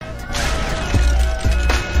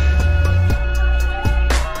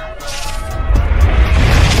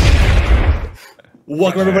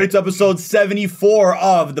Welcome, everybody, to episode 74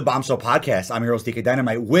 of the Bombshell podcast. I'm your host, DK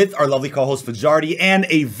Dynamite, with our lovely co-host, Fajardi, and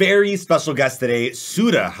a very special guest today,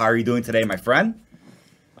 Suda. How are you doing today, my friend?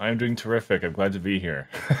 I'm doing terrific. I'm glad to be here.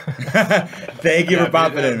 Thank you for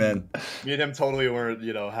popping in, man. Me and him totally weren't,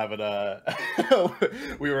 having a...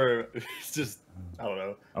 we were just, I don't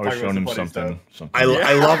know. I was showing him something. I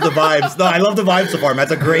love the vibes. No, I love the vibes so far, man.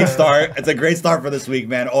 It's a great start. It's a great start for this week,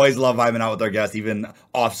 man. Always love vibing out with our guests, even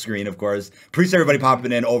off screen, of course. Appreciate everybody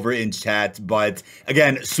popping in over in chat. But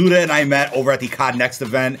again, Suda and I met over at the COD Next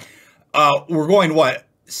event. We're going,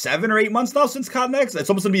 7 or 8 months now since COD Next? It's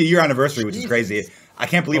almost going to be a year anniversary, which is crazy. I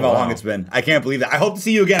can't believe how long it's been. I can't believe that. I hope to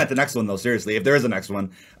see you again at the next one, though, seriously, if there is a next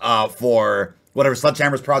one, for whatever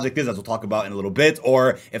Sledgehammer's project is, as we'll talk about in a little bit,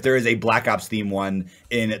 or if there is a Black Ops theme one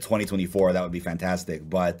in 2024, that would be fantastic.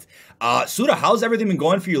 But, Suda, how's everything been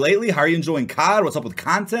going for you lately? How are you enjoying COD? What's up with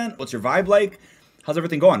content? What's your vibe like? How's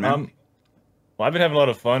everything going, man? Well, I've been having a lot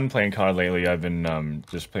of fun playing COD lately. I've been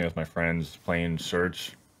just playing with my friends, playing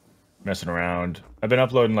Search, messing around. I've been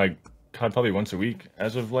uploading, COD probably once a week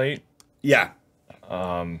as of late. Yeah.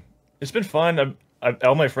 It's been fun.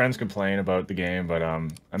 All my friends complain about the game, but I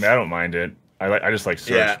don't mind it. I just like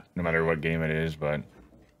Search, no matter what game it is. But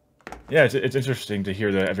yeah, it's interesting to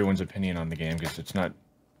hear everyone's opinion on the game, because it's not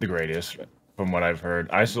the greatest from what I've heard.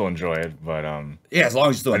 I still enjoy it, but yeah, as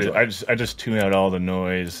long as you still enjoy it. I just tune out all the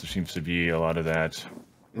noise. There seems to be a lot of that.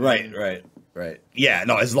 Right. Yeah,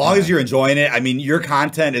 no, as long as you're enjoying it, I mean, your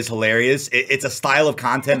content is hilarious. It's a style of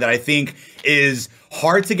content that I think is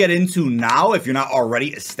hard to get into now if you're not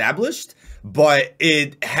already established, but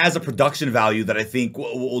it has a production value that I think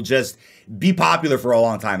will just be popular for a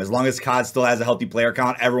long time. As long as COD still has a healthy player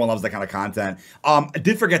count, everyone loves that kind of content. I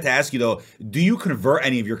did forget to ask you, though, do you convert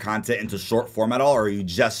any of your content into short form at all, or are you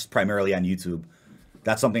just primarily on YouTube?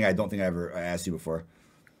 That's something I don't think I ever asked you before.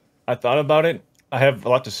 I thought about it. I have a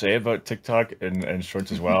lot to say about TikTok and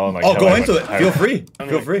shorts as well. And go into it. Feel free.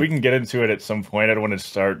 Feel free. We can get into it at some point. I don't want to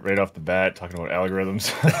start right off the bat talking about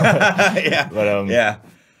algorithms. Yeah. But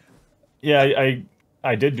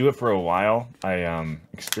I did do it for a while. I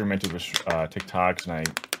experimented with TikToks, and I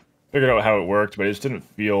figured out how it worked, but it just didn't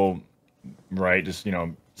feel right. Just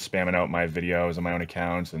spamming out my videos on my own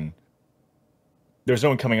accounts, and there's no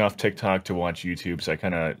one coming off TikTok to watch YouTube, so I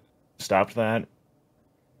kind of stopped that.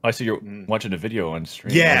 I see you're watching a video on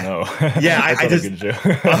stream. Yeah, no. Yeah. I just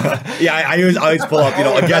I always pull up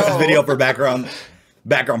a guest's video for background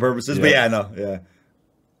purposes. Yeah. But yeah, no, yeah.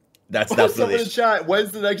 That's someone in chat.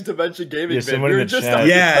 When's the next Dementia Gaming vid? Someone in the chat.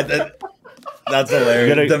 Yeah, that's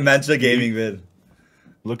hilarious. Dementia Gaming vid.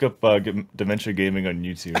 Look up Dementia Gaming on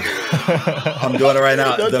YouTube. I'm doing it right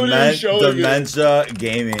now. Dementia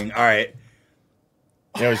Gaming. All right.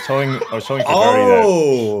 Yeah, I was telling Fajardi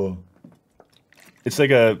that it's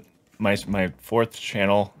like my fourth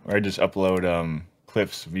channel where I just upload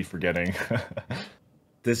clips of me forgetting.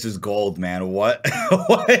 This is gold, man. What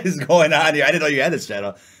is going on here? I didn't know you had this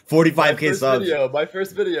channel. 45K subs. My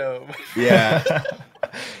first video. Yeah.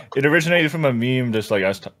 It originated from a meme, just like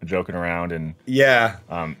us joking around, and yeah.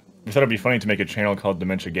 We thought it'd be funny to make a channel called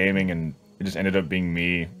Dementia Gaming, and it just ended up being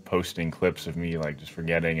me posting clips of me just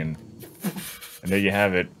forgetting, and there you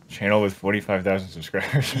have it. Channel with 45,000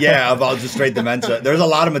 subscribers. Yeah, about just straight dementia. There's a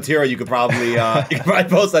lot of material you could probably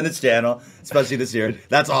post on this channel, especially this year.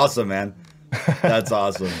 That's awesome, man. That's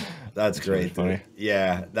awesome. That's great. Really funny.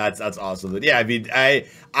 Yeah, that's awesome. Yeah, I mean,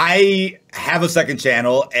 I have a second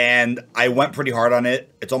channel, and I went pretty hard on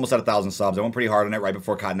it. It's almost at 1,000 subs. I went pretty hard on it right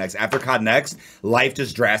before COD Next. After COD Next, life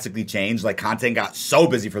just drastically changed. Content got so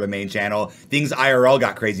busy for the main channel. Things IRL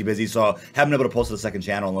got crazy busy, so haven't been able to post to the second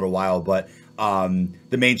channel in a little while, but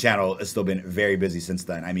the main channel has still been very busy since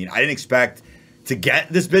then. I mean, I didn't expect to get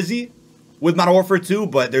this busy with Modern Warfare 2,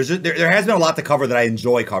 but there has been a lot to cover that I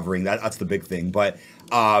enjoy covering. That's the big thing. But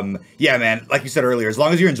yeah, man, like you said earlier, as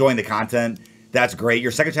long as you're enjoying the content, that's great.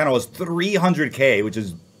 Your second channel is 300K, which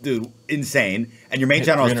is, dude, insane. And your main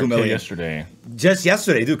channel is 2 million. Just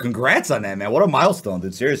yesterday, dude. Congrats on that, man. What a milestone,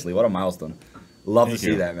 dude. Seriously, what a milestone. Love to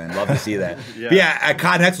see that, man. Love to see that. Yeah. But yeah, at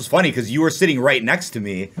COD Next was funny because you were sitting right next to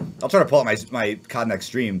me. I'll try to pull up my COD Next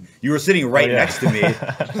stream. You were sitting right next to me,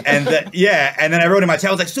 and and then everyone in my chat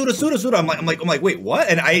was like, Suda. I'm like, wait, what?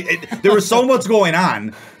 And there was so much going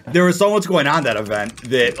on. There was so much going on that event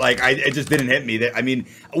that it just didn't hit me. I mean,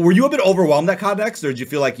 were you a bit overwhelmed at COD Next, or did you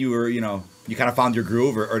feel like you were, you kind of found your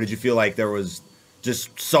groove, or did you feel like there was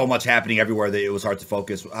just so much happening everywhere that it was hard to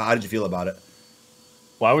focus? How did you feel about it?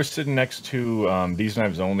 Well, I was sitting next to These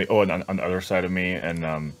Knives Only. Oh, and on the other side of me,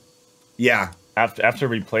 and yeah. After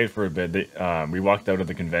we played for a bit, we walked out of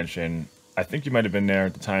the convention. I think you might have been there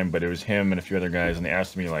at the time, but it was him and a few other guys, and they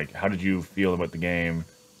asked me like, "How did you feel about the game?"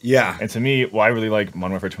 Yeah. And to me, well, I really like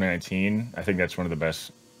Modern Warfare 2019. I think that's one of the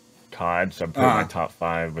best COD. So I'm putting my top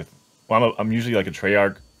 5 with. Well, I'm usually like a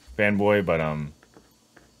Treyarch fanboy, but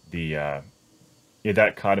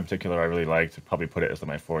that COD in particular I really liked. I'd probably put it as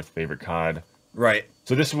my 4th favorite COD. Right.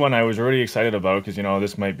 So this one I was already excited about because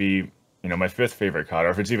this might be my 5th favorite COD, or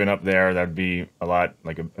if it's even up there, that'd be a lot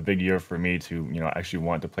like a big year for me to actually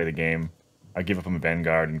want to play the game. I give up on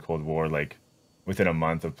Vanguard and Cold War like within a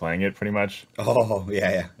month of playing it, pretty much. Oh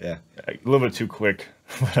yeah. A little bit too quick.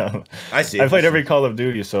 But, I see. I played every Call of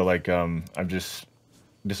Duty, so like I'm just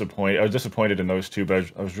disappointed. I was disappointed in those two,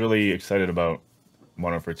 but I was really excited about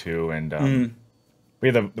Modern Warfare 2. And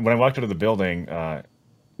when I walked out of the building,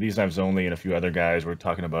 These Knives Only and a few other guys were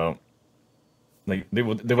talking about, like, they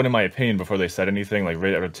wanted my opinion before they said anything, like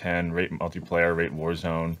rate out of 10, rate multiplayer, rate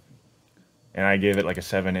Warzone, and I gave it like a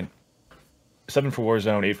 7 for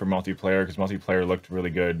Warzone, 8 for multiplayer, because multiplayer looked really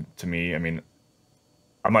good to me. I mean,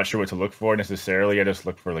 I'm not sure what to look for necessarily. I just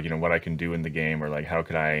looked for like what I can do in the game, or like how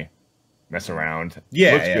could I mess around.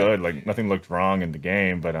 Yeah, it looked good. Like nothing looked wrong in the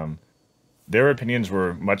game, but their opinions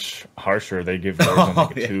were much harsher. They give Warzone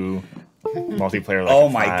like a 2, multiplayer like oh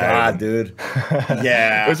a 5. my god, dude.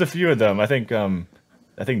 Yeah. There's a few of them. I think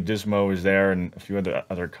Dismo was there and a few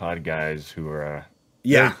other COD guys who were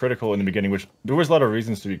very critical in the beginning, which there was a lot of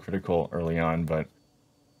reasons to be critical early on, but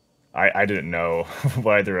I didn't know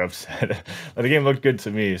why they're upset. The game looked good to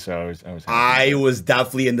me, so I was happy. I was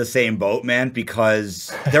definitely in the same boat, man,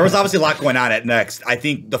 because there was obviously a lot going on at Next. I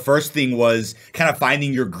think the first thing was kind of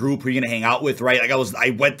finding your group who you're gonna hang out with, right? Like I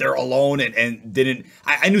went there alone and didn't.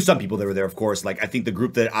 I knew some people that were there, of course. Like I think the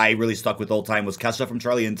group that I really stuck with the whole time was Kesha from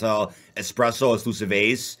Charlie Intel, Espresso, Exclusive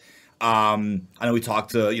Ace. I know we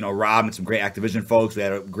talked to Rob and some great Activision folks. We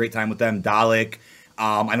had a great time with them. Dalek.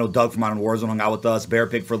 I know Doug from Modern Warzone hung out with us, Bear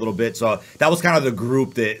Pig for a little bit. So that was kind of the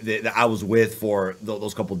group that I was with for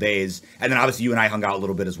those couple days. And then obviously you and I hung out a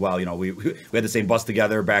little bit as well. We had the same bus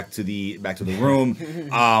together back to the room. We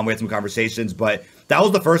had some conversations, but that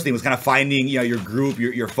was the first thing, was kind of finding your group,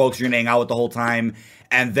 your folks you're gonna hang out with the whole time.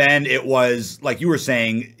 And then it was like you were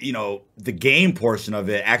saying, the game portion of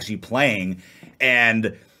it, actually playing.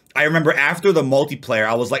 And I remember after the multiplayer,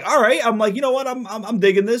 I was like, all right, I'm like, you know what, I'm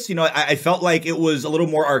digging this. I felt like it was a little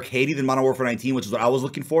more arcadey than Modern Warfare 19, which is what I was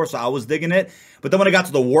looking for, so I was digging it. But then when I got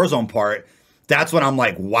to the Warzone part, that's when I'm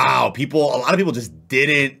like, wow, a lot of people just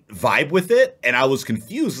didn't vibe with it, and I was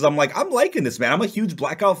confused, because I'm like, I'm liking this, man. I'm a huge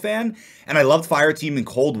Blackout fan, and I loved Fireteam and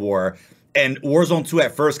Cold War, and Warzone 2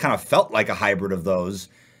 at first kind of felt like a hybrid of those,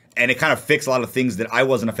 and it kind of fixed a lot of things that I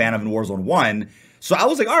wasn't a fan of in Warzone 1. So I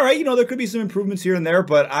was like, all right, there could be some improvements here and there,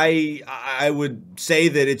 but I would say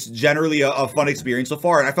that it's generally a fun experience so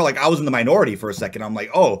far. And I felt like I was in the minority for a second. I'm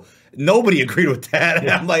like, oh, nobody agreed with that.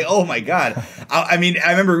 And I'm like, oh my God. I mean,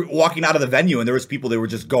 I remember walking out of the venue and there was people that were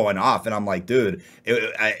just going off. And I'm like, dude,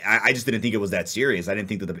 I just didn't think it was that serious. I didn't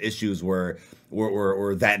think that the issues were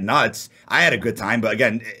that nuts. I had a good time. But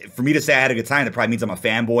again, for me to say I had a good time, that probably means I'm a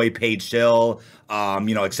fanboy, paid chill,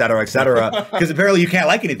 et cetera, et cetera. Because apparently you can't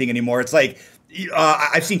like anything anymore. It's like,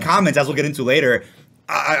 I've seen comments, as we'll get into later.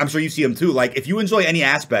 I'm sure you see them too. Like, if you enjoy any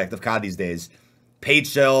aspect of COD these days, paid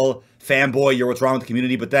chill, fanboy, you're what's wrong with the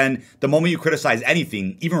community. But then the moment you criticize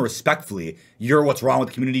anything, even respectfully, you're what's wrong with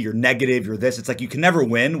the community, you're negative, you're this. It's like you can never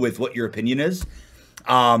win with what your opinion is.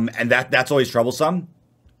 And that's always troublesome.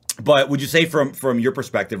 But would you say from your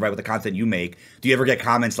perspective, right, with the content you make, do you ever get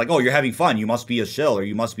comments like, oh, you're having fun, you must be a shill, or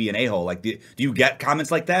you must be an a-hole? Like, do you get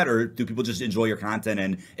comments like that, or do people just enjoy your content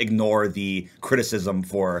and ignore the criticism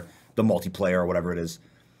for the multiplayer or whatever it is?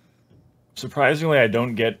 Surprisingly, I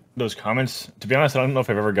don't get those comments. To be honest, I don't know if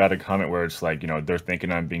I've ever got a comment where it's like, they're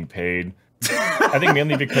thinking I'm being paid. I think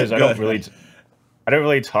mainly because I don't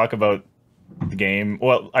really talk about the game.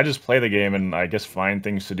 Well, I just play the game and I guess find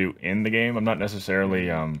things to do in the game. I'm not necessarily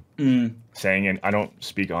saying it. I don't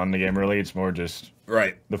speak on the game really. It's more just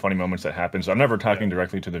the funny moments that happen. So I'm never talking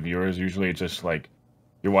directly to the viewers. Usually it's just like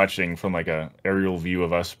you're watching from like a aerial view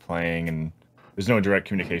of us playing, and there's no direct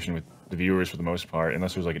communication with the viewers for the most part,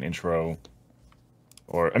 unless there's like an intro.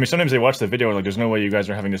 Or, I mean, sometimes they watch the video and like, there's no way you guys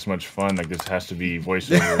are having this much fun. Like, this has to be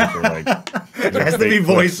voiceovers or like... There has to be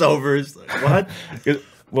voiceovers. What?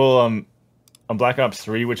 Well, on Black Ops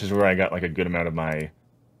 3, which is where I got like a good amount of my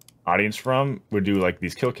audience from, would do like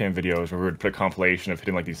these kill cam videos where we would put a compilation of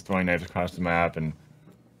hitting like these throwing knives across the map, and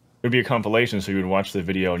it would be a compilation, so you would watch the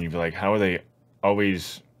video and you'd be like, how are they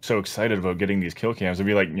always so excited about getting these kill cams? It'd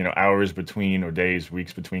be like, hours between, or days,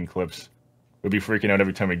 weeks between clips. We'd be freaking out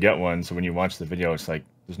every time we get one, so when you watch the video, it's like,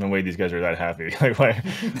 there's no way these guys are that happy. Like, why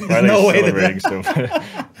are they celebrating so much?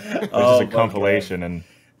 It's Oh just a my compilation, and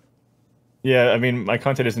yeah, I mean, my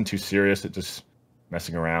content isn't too serious. It's just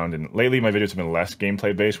messing around, and lately my videos have been less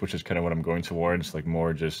gameplay based, which is kind of what I'm going towards, like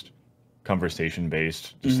more just conversation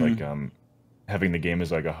based, just Mhm. like having the game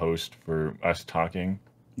as like a host for us talking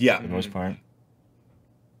Yeah, for the most part.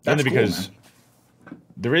 that's Mainly cool, because man.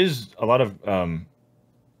 there is a lot of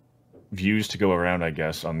views to go around, I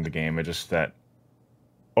guess, on the game. It just that,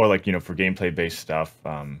 or like for gameplay based stuff.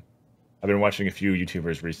 I've been watching a few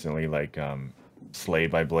YouTubers recently, like Slay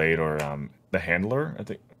by Blade or the Handler. I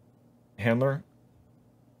think Handler.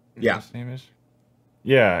 I think Yeah, his name is.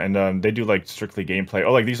 Yeah, and they do like strictly gameplay.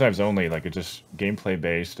 Oh, like these knives only. Like it's just gameplay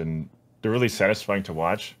based, and they're really satisfying to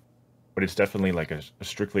watch. But it's definitely like a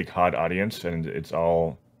strictly COD audience, and it's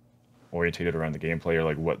all orientated around the gameplay or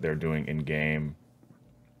like what they're doing in game.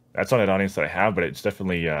 That's not an audience that I have, but it's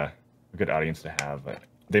definitely a good audience to have. But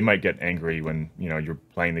they might get angry when you're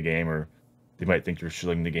playing the game, or they might think you're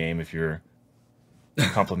shilling the game if you're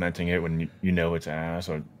complimenting it when you know it's ass.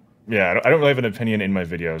 Or yeah, I don't really have an opinion in my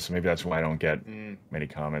videos, so maybe that's why I don't get many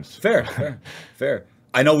comments. fair, fair, fair.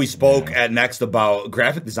 I know we spoke Yeah. at Next about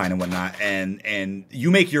graphic design and whatnot, and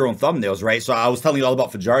you make your own thumbnails, right? So I was telling you all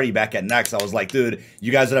about Fajardi back at Next. I was like, dude,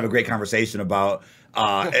 you guys would have a great conversation about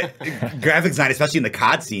graphic design, especially in the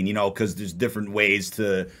COD scene, because there's different ways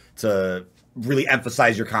to really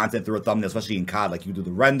emphasize your content through a thumbnail, especially in COD. Like you could do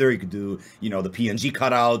the render, you could do the PNG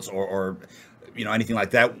cutouts, or anything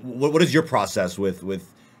like that. What is your process with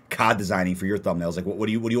COD designing for your thumbnails? Like what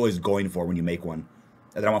are you always going for when you make one?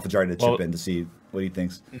 And then I want Fajardi to chip Well, in to see what he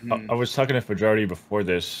thinks. I was talking to Fajardi before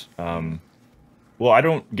this. Well, I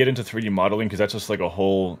don't get into 3D modeling because that's just like a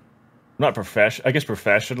whole, not profession. I guess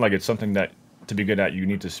profession. Like it's something that to be good at, you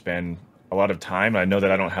need to spend a lot of time. I know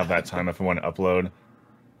that I don't have that time if I want to upload.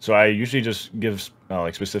 So I usually just give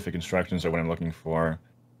like specific instructions or what I'm looking for.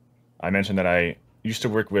 I mentioned that I used to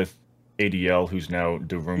work with ADL, who's now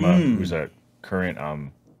Daruma, who's a current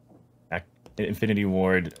Infinity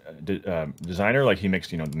Ward designer. Like he makes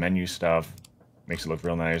the menu stuff, makes it look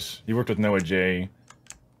real nice. He worked with Noah J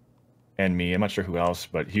and me. I'm not sure who else,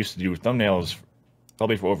 but he used to do thumbnails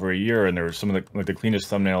probably for over a year, and there were some of the cleanest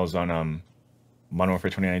thumbnails on Modern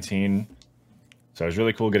Warfare 2019. So it was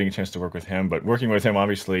really cool getting a chance to work with him. But working with him,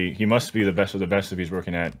 obviously, he must be the best of the best if he's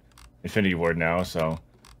working at Infinity Ward now. So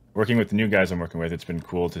working with the new guys I'm working with, it's been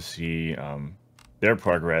cool to see their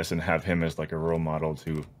progress and have him as like a role model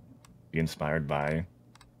to be inspired by.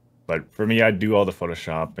 But for me, I do all the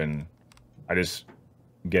Photoshop, and I just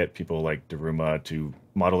get people like Daruma to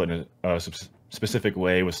model it in a specific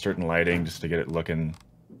way with certain lighting just to get it looking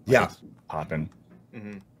like it's popping.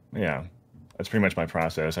 Yeah, that's pretty much my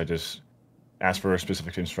process. I just ask for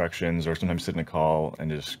specific instructions, or sometimes sit in a call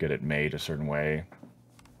and just get it made a certain way.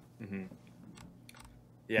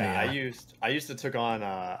 Yeah, I used to took on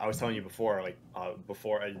I was telling you before, like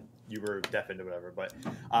you were deafened or whatever, but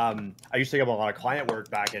I used to take up a lot of client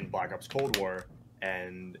work back in Black Ops Cold War,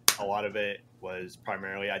 and a lot of it was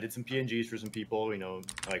primarily I did some PNGs for some people,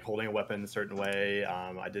 like holding a weapon a certain way.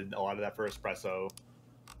 I did a lot of that for Espresso,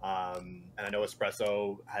 and I know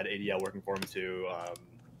Espresso had ADL working for him too,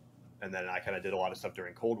 and then I kind of did a lot of stuff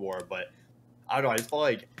during Cold War. But I don't know, I just felt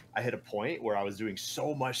like I hit a point where I was doing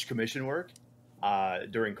so much commission work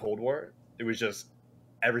during Cold War. It was just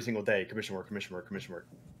every single day commission work,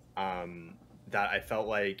 that I felt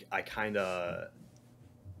like I kind of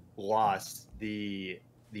lost the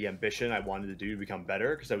ambition I wanted to do to become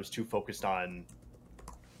better, because I was too focused on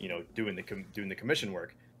doing the commission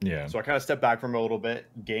work. Yeah. So I kind of stepped back from it a little bit,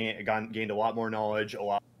 gained a lot more knowledge, a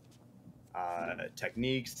lot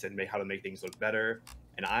techniques, and how to make things look better.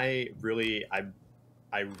 And I'd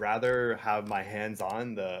rather have my hands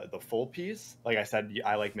on the full piece. Like I said,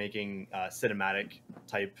 I like making cinematic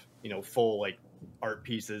type, full like art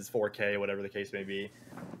pieces, 4K, whatever the case may be.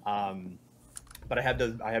 But I have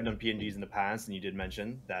done PNGs in the past, and you did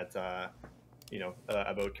mention that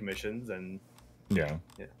about commissions, and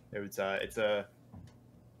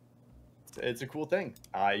it's a cool thing.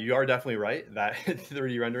 You are definitely right that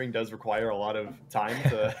 3D rendering does require a lot of time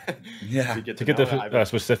to to get the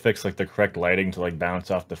specifics, like the correct lighting to like bounce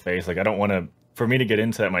off the face. Like I don't want to. For me to get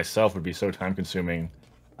into that myself would be so time consuming.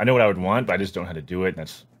 I know what I would want, but I just don't know how to do it.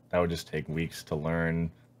 And that would just take weeks to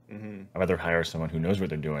learn. I'd rather hire someone who knows what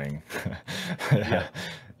they're doing.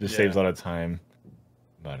 Just saves a lot of time.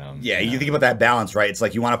 But you think about that balance, right? It's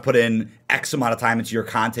like you want to put in X amount of time into your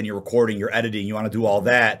content, you're recording, you're editing, you want to do all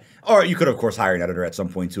that. Or you could, of course, hire an editor at some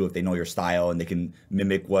point, too, if they know your style and they can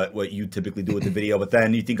mimic what you typically do with the video. But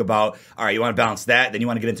then you think about, all right, you want to balance that. Then you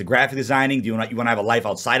want to get into graphic designing. Do you want to have a life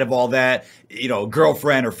outside of all that? You know,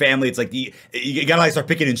 girlfriend or family. It's like you got to like start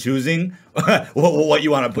picking and choosing what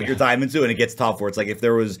you want to put your time into. And it gets tough where it's like if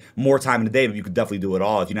there was more time in the day, you could definitely do it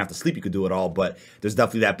all. If you didn't have to sleep, you could do it all. But there's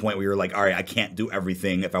definitely that point where you're like, all right, I can't do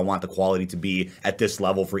everything if I want the quality to be at this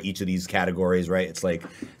level for each of these categories, right? It's like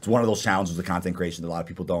it's one of those challenges of content creation that a lot of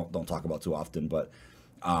people don't talk about too often. But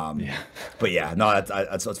yeah, no,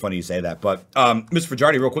 that's funny you say that. But Mr.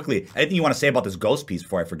 Fajardi, real quickly, anything you want to say about this Ghost piece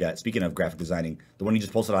before I forget? Speaking of graphic designing, the one you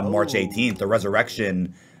just posted on March 18th, the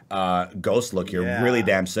Resurrection Ghost look here, really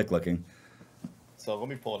damn sick looking. So let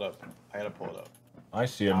me pull it up. I gotta pull it up. I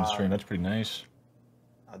see it on the screen. That's pretty nice.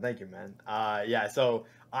 Thank you, man. Yeah, so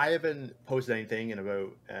I haven't posted anything in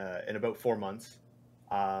about 4 months.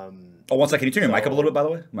 Oh, one second. Can you turn your mic up a little bit, by the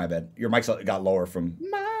way? My bad. Your mic's got lower from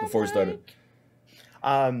before we started.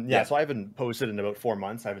 Yeah, so I haven't posted in about 4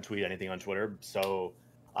 months. I haven't tweeted anything on Twitter. So,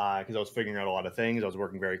 because I was figuring out a lot of things, I was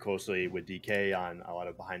working very closely with DK on a lot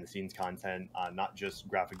of behind the scenes content, not just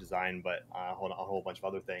graphic design, but a whole bunch of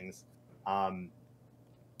other things.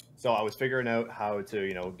 So I was figuring out how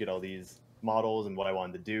to, get all these models and what I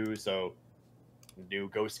wanted to do. So new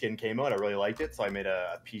Ghost skin came out. I really liked it. So I made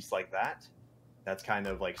a piece like that. That's kind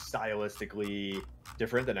of like stylistically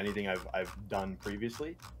different than anything I've done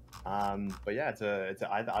previously. But yeah,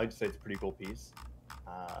 I'd say it's a pretty cool piece.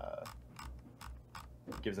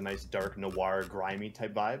 It gives a nice dark noir, grimy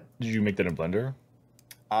type vibe. Did you make that in Blender?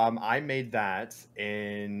 I made that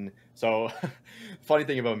in. So, funny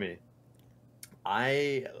thing about me,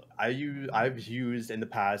 I've used in the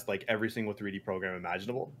past like every single 3D program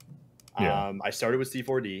imaginable. Yeah. I started with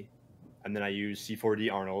C4D, and then I used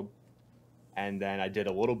C4D Arnold, and then I did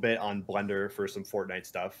a little bit on Blender for some Fortnite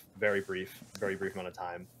stuff. Very brief amount of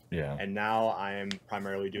time. Yeah. And now I am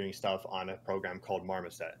primarily doing stuff on a program called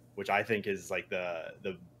Marmoset, which I think is like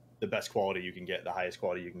the best quality you can get, the highest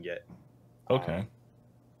quality you can get. Okay.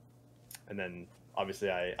 And then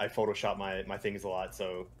obviously I Photoshop my things a lot.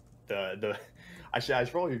 So I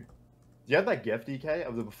should probably. Do you have that GIF, DK,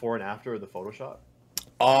 of the before and after of the Photoshop?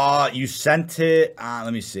 You sent it.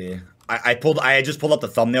 Let me see. I just pulled up the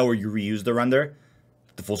thumbnail where you reused the render,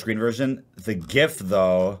 the full screen version. The GIF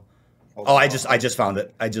though. I just found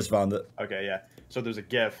it. Okay, yeah. So there's a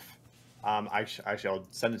GIF. Actually, I'll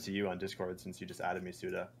send it to you on Discord since you just added me,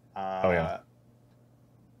 Suda. Oh yeah.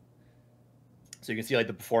 So you can see like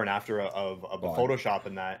the before and after of the Photoshop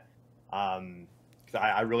in that. Cause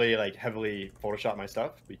I really like heavily Photoshop my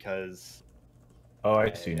stuff because. Oh,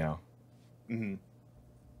 I see now. Mm-hmm.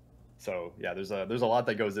 So yeah, there's a lot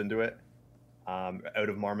that goes into it. Out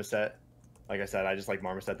of Marmoset, like I said, I just like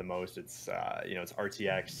Marmoset the most. It's it's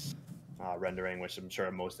RTX rendering, which I'm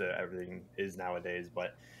sure most of everything is nowadays.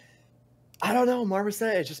 But I don't know,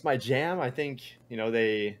 Marmoset, it's just my jam. I think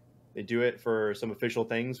they do it for some official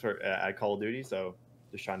things for at Call of Duty, so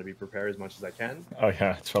just trying to be prepared as much as I can. Oh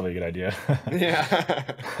yeah, it's probably a good idea.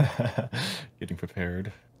 Yeah. Getting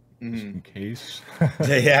prepared just in case.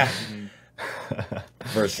 Yeah.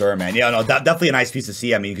 For sure, man. Yeah, no, definitely a nice piece to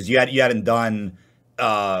see. I mean, because you hadn't done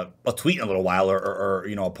a tweet in a little while, or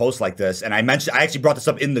a post like this, and I actually brought this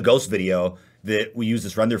up in the Ghost video that we used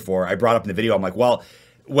this render for. I brought up in the video. I'm like, well,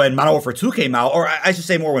 when Modern Warfare 2 came out, or I should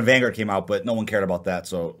say more when Vanguard came out, but no one cared about that,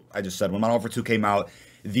 so I just said when Modern Warfare 2 came out,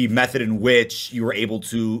 the method in which you were able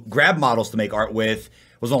to grab models to make art with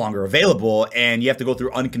was no longer available, and you have to go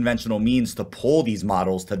through unconventional means to pull these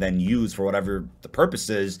models to then use for whatever the purpose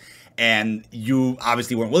is. And you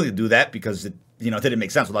obviously weren't willing to do that because it didn't make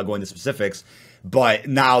sense without going to specifics. But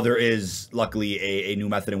now there is luckily a new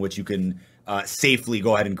method in which you can safely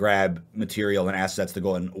go ahead and grab material and assets to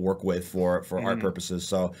go and work with for art purposes.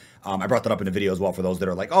 So I brought that up in the video as well for those that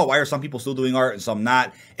are like, oh, why are some people still doing art and some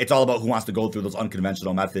not? It's all about who wants to go through those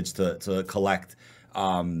unconventional methods to collect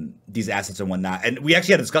these assets and whatnot. And we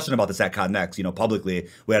actually had a discussion about this at ConNext, publicly.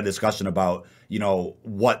 We had a discussion about,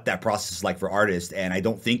 what that process is like for artists. And I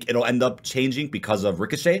don't think it'll end up changing because of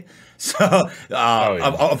Ricochet. So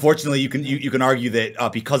unfortunately, you can argue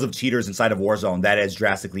that because of cheaters inside of Warzone, that has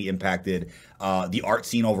drastically impacted the art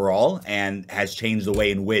scene overall and has changed the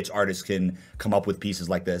way in which artists can come up with pieces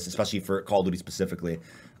like this, especially for Call of Duty specifically.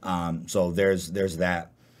 So there's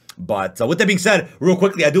that. But with that being said, real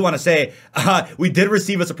quickly, I do want to say we did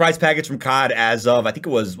receive a surprise package from COD as of, I think it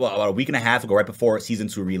was about a week and a half ago, right before Season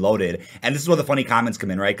 2 Reloaded. And this is where the funny comments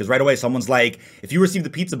come in, right? Because right away, someone's like, if you receive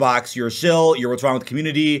the pizza box, you're a shill, you're what's wrong with the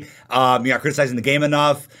community, you're not criticizing the game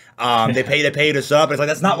enough, they pay you to sub. It's like,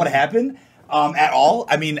 that's not what happened. At all.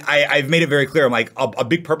 I mean, I've made it very clear. I'm like, a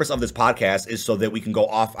big purpose of this podcast is so that we can go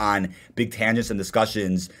off on big tangents and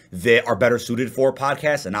discussions that are better suited for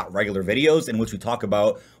podcasts and not regular videos, in which we talk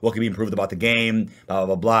about what can be improved about the game, blah, blah,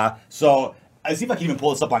 blah, blah. So I see if I can even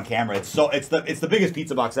pull this up on camera. It's the biggest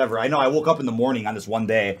pizza box ever. I know I woke up in the morning on this one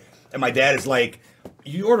day, and my dad is like,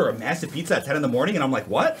 you order a massive pizza at 10 in the morning? And I'm like,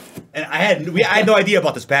 what? And I had no idea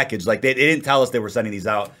about this package. Like, they didn't tell us they were sending these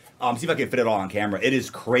out. See if I can fit it all on camera. It is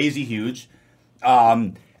crazy huge.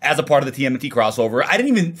 As a part of the TMNT crossover. I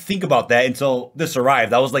didn't even think about that until this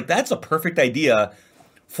arrived. I was like, that's a perfect idea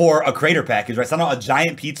for a creator package, right? Send out a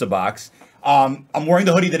giant pizza box. I'm wearing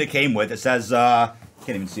the hoodie that it came with. It says, can't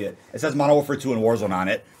even see it. It says Modern Warfare 2 and Warzone on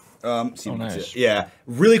it. See if you can see it. Yeah,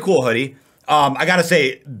 really cool hoodie. I gotta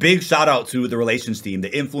say, big shout out to the relations team, the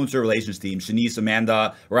influencer relations team, Shanice,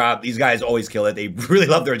 Amanda, Rob. These guys always kill it. They really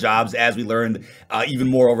love their jobs, as we learned even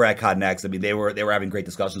more over at COD Next. I mean, they were having great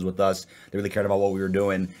discussions with us. They really cared about what we were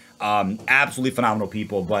doing. Absolutely phenomenal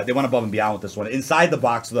people, but they went above and beyond with this one. Inside the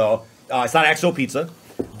box, though, it's not actual pizza,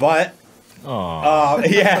 but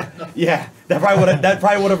yeah, that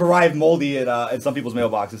probably would have arrived moldy in some people's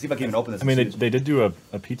mailboxes. See if I can even open this. I mean, they did do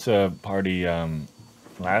a pizza party.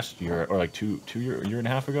 Last year, or like a year and a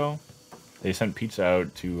half ago, they sent pizza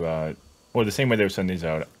out to, well, the same way they would send these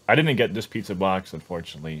out. I didn't get this pizza box,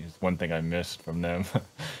 unfortunately. It's one thing I missed from them.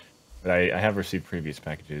 But I have received previous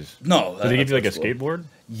packages. No. Did they give you like a skateboard?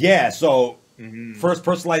 Yeah, so first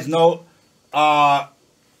personalized note,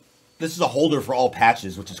 this is a holder for all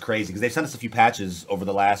patches, which is crazy, because they've sent us a few patches over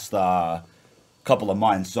the last couple of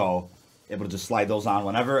months, so able to just slide those on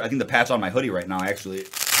whenever. I think the patch on my hoodie right now actually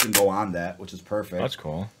can go on that, which is perfect. That's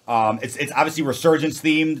cool. It's obviously Resurgence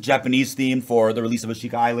themed, Japanese themed for the release of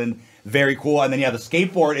Ashika Island. Very cool. And then, yeah, the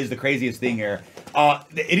skateboard is the craziest thing here.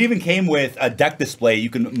 It even came with a deck display. You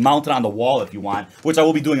can mount it on the wall if you want, which I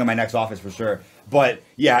will be doing in my next office for sure. But,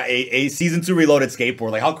 yeah, a Season 2 Reloaded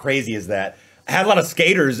skateboard. Like, how crazy is that? I had a lot of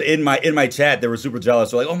skaters in my chat that were super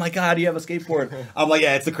jealous. They're like, oh, my God, you have a skateboard. I'm like,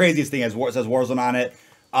 yeah, it's the craziest thing. It says Warzone on it.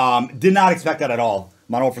 Did not expect that at all.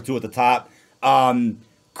 Modern Warfare 2 at the top.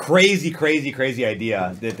 Crazy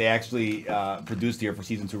idea that they actually produced here for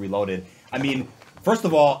Season 2 Reloaded. I mean, first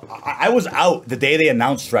of all, I was out the day they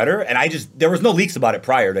announced Shredder, and there was no leaks about it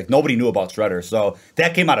prior. Like, nobody knew about Shredder, so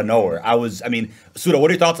that came out of nowhere. Suda, what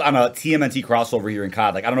are your thoughts on a TMNT crossover here in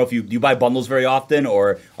COD? Like, I don't know if you buy bundles very often,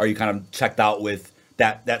 or are you kind of checked out with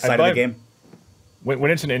that side of the game?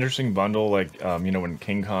 When it's an interesting bundle, like when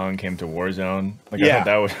King Kong came to Warzone, like yeah.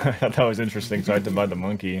 I thought that was interesting, so I had to buy the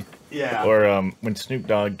monkey. Yeah. Or when Snoop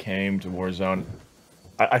Dogg came to Warzone,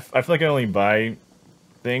 I feel like I only buy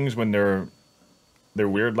things when they're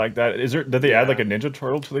weird like that. Did they add like a Ninja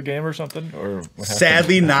Turtle to the game or something? Or what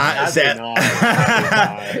sadly not. Yeah,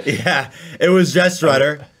 it was just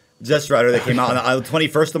Shredder. Just Shredder that came out on the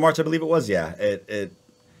 21st of March, I believe it was. Yeah. Okay.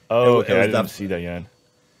 I didn't see that yet.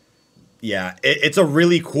 Yeah, it's a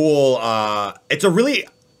really cool, it's a really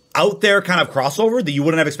out there kind of crossover that you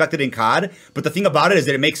wouldn't have expected in COD. But the thing about it is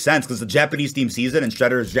that it makes sense because it's a Japanese themed season and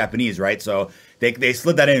Shredder is Japanese, right? So they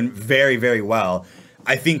slid that in very, very well.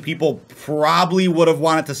 I think people probably would have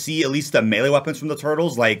wanted to see at least the melee weapons from the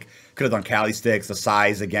Turtles. Like, could have done Cali sticks, the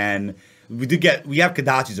size again. We have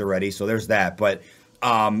Kadachis already, so there's that. But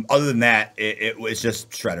other than that, it's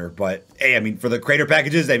just Shredder. But hey, I mean, for the creator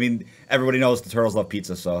packages, I mean, everybody knows the Turtles love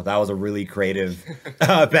pizza, so that was a really creative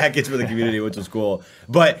package for the community, which was cool.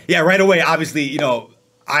 But yeah, right away, obviously,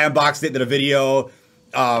 I unboxed it, did a video,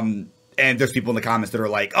 and there's people in the comments that are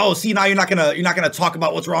like, "Oh, see, now you're not gonna talk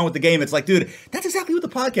about what's wrong with the game." It's like, dude, that's exactly what the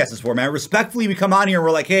podcast is for, man. Respectfully, we come on here and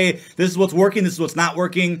we're like, "Hey, this is what's working, this is what's not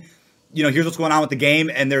working." Here's what's going on with the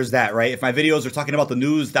game, and there's that, right? If my videos are talking about the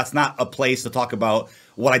news, that's not a place to talk about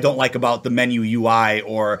what I don't like about the menu UI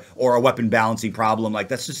or a weapon balancing problem. Like,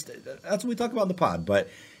 that's what we talk about in the pod. But,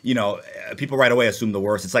 people right away assume the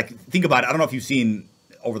worst. It's like, think about it. I don't know if you've seen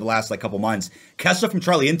over the last couple months, Kesha from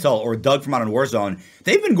Charlie Intel or Doug from Out on Warzone,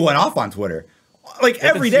 they've been going off on Twitter. Like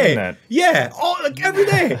every day, yeah, every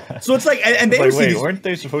day. So it's like, and they like, wait, weren't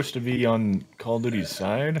they supposed to be on Call of Duty's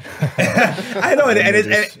side? I know, and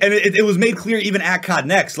it was made clear even at COD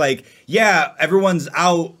Next. Like, yeah, everyone's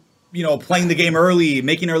out, playing the game early,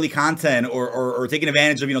 making early content, or taking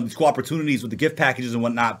advantage of these cool opportunities with the gift packages and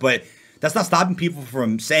whatnot. But that's not stopping people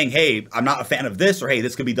from saying, "Hey, I'm not a fan of this," or "Hey,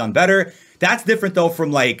 this could be done better." That's different though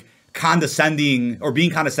from like condescending or being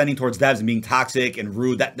condescending towards devs and being toxic and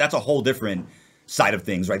rude. That's a whole different side of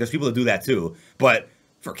things, right? There's people that do that too. But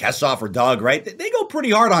for Kessoff or Doug, right, they go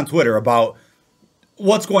pretty hard on Twitter about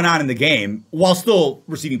what's going on in the game while still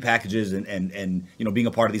receiving packages and being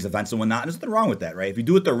a part of these events and whatnot. And there's nothing wrong with that, right? If you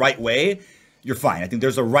do it the right way, you're fine. I think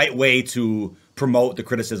there's a right way to promote the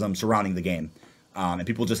criticism surrounding the game, and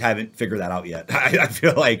people just haven't figured that out yet. I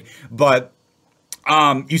feel like, but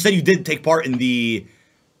you said you did take part in the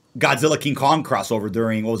Godzilla King Kong crossover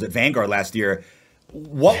during, what was it, Vanguard last year.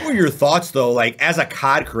 What were your thoughts though? Like, as a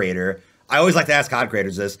COD creator, I always like to ask COD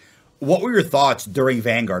creators this. What were your thoughts during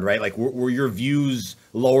Vanguard, right? Like, were your views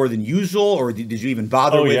lower than usual, or did you even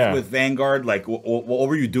bother with Vanguard? Like, what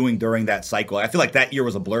were you doing during that cycle? I feel like that year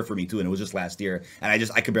was a blur for me too, and it was just last year, and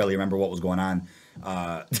I could barely remember what was going on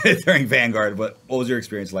during Vanguard. But what was your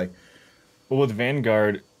experience like? Well, with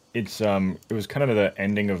Vanguard, it was kind of the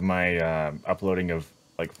ending of my uploading of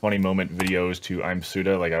like funny moment videos to I'm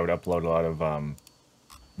Suda. Like, I would upload a lot of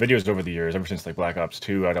videos over the years. Ever since like Black Ops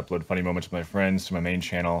 2, I'd upload funny moments with my friends to my main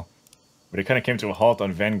channel. But it kind of came to a halt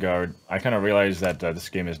on Vanguard. I kind of realized that this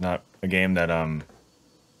game is not a game that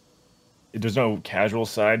there's no casual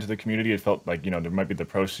side to the community. It felt like, you know, there might be the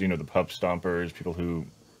pro scene or the pub stompers, people who,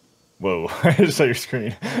 whoa, I just saw your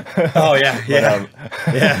screen. Oh yeah, yeah,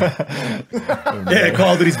 yeah.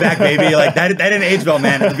 Call of Duty's back, baby. Like that didn't age well,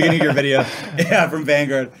 man. At the beginning of your video, yeah, from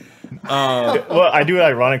Vanguard. Well, I do it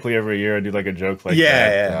ironically every year. I do like a joke like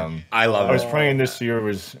that. Yeah. I love it. I was praying this year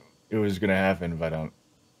it was gonna happen, but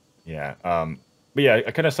yeah. But yeah,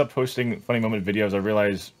 I kind of stopped posting funny moment videos. I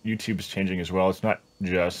realized YouTube's changing as well. It's not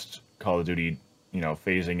just Call of Duty, you know,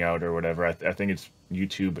 phasing out or whatever. I think it's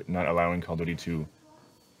YouTube not allowing Call of Duty to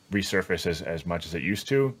resurface as much as it used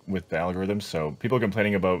to with the algorithms. So people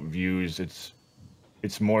complaining about views,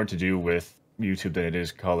 it's more to do with YouTube than it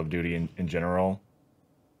is Call of Duty in general,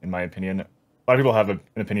 in my opinion. A lot of people have an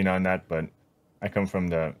opinion on that, but I come from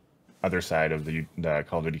the other side of the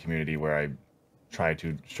Call of Duty community where I try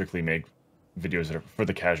to strictly make videos that are for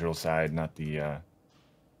the casual side, not the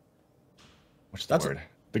what's the word?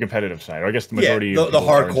 The competitive side. Or I guess the majority the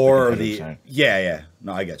hardcore or the side. Yeah.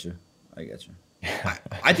 No, I get you.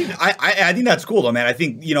 I think that's cool though, man. I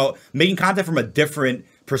think, you know, making content from a different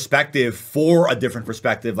perspective for a different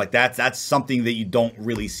perspective, like that's something that you don't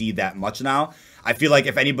really see that much now. I feel like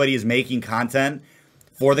if anybody is making content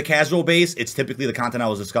for the casual base, it's typically the content I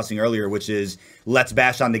was discussing earlier, which is let's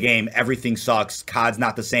bash on the game. Everything sucks. COD's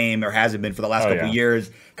not the same or hasn't been for the last couple of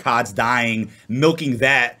years. COD's dying. Milking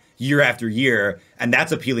that year after year. And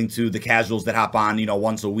that's appealing to the casuals that hop on, you know,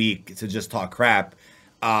 once a week to just talk crap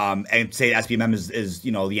and say SPMM is,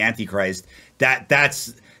 you know, the Antichrist.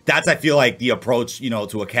 That's I feel like the approach, you know,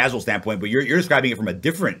 to a casual standpoint. But you're describing it from a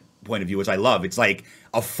different point of view, which I love. It's like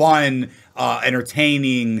a fun,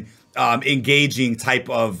 entertaining, engaging type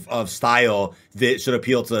of style that should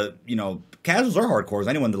appeal to, you know, casuals or hardcores,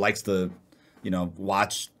 anyone that likes to, you know,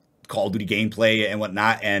 watch Call of Duty gameplay and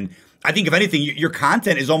whatnot. And I think if anything, your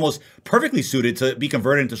content is almost perfectly suited to be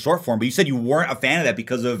converted into short form. But you said you weren't a fan of that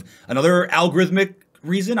because of another algorithmic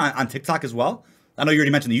reason on TikTok as well. I know you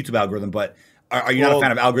already mentioned the YouTube algorithm, but are you not a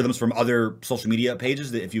fan of algorithms from other social media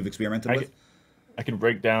pages that if you've experimented with? I can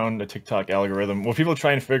break down the TikTok algorithm. Well, people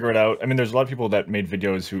try and figure it out. I mean, there's a lot of people that made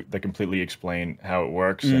videos that completely explain how it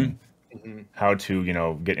works and how to, you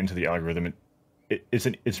know, get into the algorithm.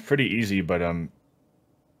 It's pretty easy, but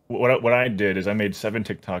what I did is I made 7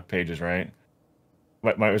 TikTok pages, right?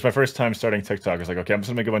 It was my first time starting TikTok. I was like, okay, I'm just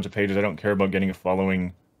gonna make a bunch of pages. I don't care about getting a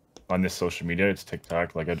following on this social media. It's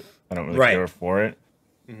TikTok. Like I don't really care for it.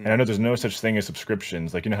 And I know there's no such thing as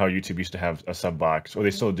subscriptions. Like, you know how YouTube used to have a sub box, or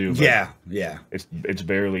they still do. But yeah. It's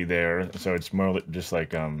barely there. So it's more just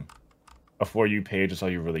like a For You page. That's all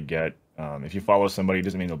you really get. If you follow somebody, it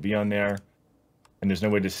doesn't mean they'll be on there. And there's no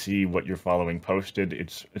way to see what you're following posted.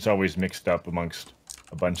 It's always mixed up amongst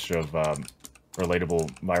a bunch of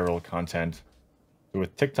relatable viral content. So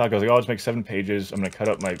with TikTok, I was like, oh, I'll just make 7 pages. I'm going to cut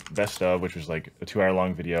up my best of, which was like a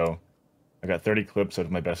 2-hour-long video. I got 30 clips of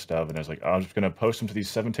my best of, and I was like, oh, I'm just going to post them to these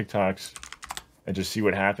 7 TikToks and just see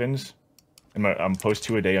what happens. And I'm post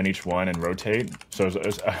 2 a day on each one and rotate. So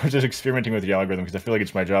I was just experimenting with the algorithm because I feel like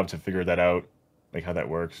it's my job to figure that out, like how that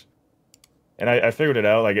works. And I figured it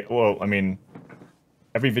out. Like, well, I mean,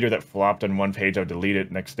 every video that flopped on one page, I would delete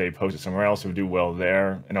it. Next day, post it somewhere else. It would do well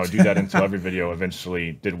there. And I would do that until every video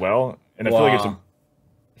eventually did well. And I feel like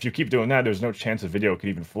if you keep doing that, there's no chance a video could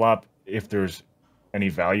even flop if there's any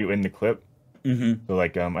value in the clip. So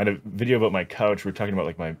like, I had a video about my couch. We were talking about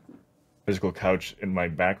like my physical couch in my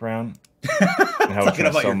background and how I was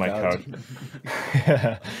trying to sell my couch.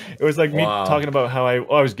 Yeah. It was like me talking about how I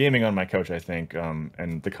was gaming on my couch, I think,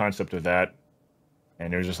 and the concept of that.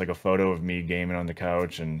 And there was just like a photo of me gaming on the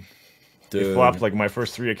couch, and it flopped like my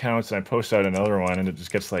first 3 accounts, and I posted out another one, and it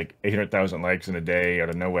just gets like 800,000 likes in a day out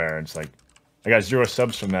of nowhere. And it's like, I got 0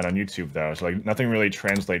 subs from that on YouTube though, so like nothing really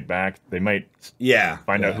translate back. They might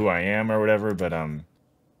find out who I am or whatever, but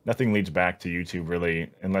nothing leads back to YouTube really,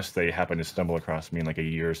 unless they happen to stumble across me in like a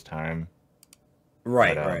year's time.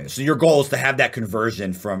 Right, right. So your goal is to have that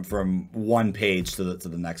conversion from one page to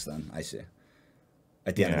the next. Then I see.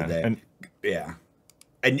 At the end of the day,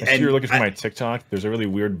 and you're looking for my TikTok. There's a really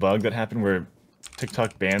weird bug that happened where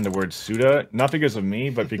TikTok banned the word Suda, not because of me,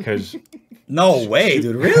 but because. No way,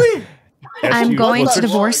 dude! Really? I'm going to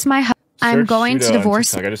divorce my husband. I'm going to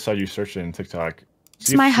divorce. I just saw you search it in TikTok.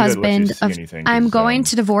 It's my husband. I'm going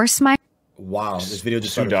to divorce my. Wow, this video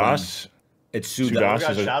just started. It's Suda. Got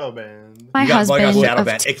shadow banned. My husband.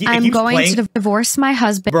 I'm going to divorce my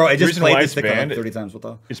husband. Bro, it just played this TikTok like 30 times. What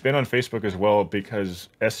the? It's banned on Facebook as well because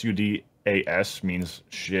SUDAS means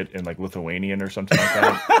shit in like Lithuanian or something like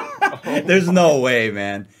that. There's no way,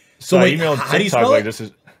 man. So I emailed TikTok, how do you spell like this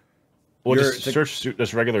is. Well, just search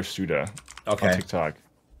just regular Suda on TikTok.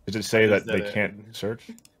 Does it say that they can't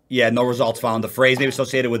search? Yeah, no results found. The phrase may be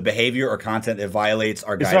associated with behavior or content that violates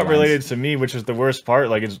our guidelines. It's not related to me, which is the worst part.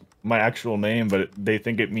 Like, it's my actual name, but they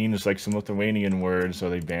think it means like some Lithuanian word, so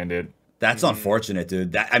they banned it. That's unfortunate,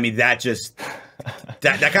 dude. That kind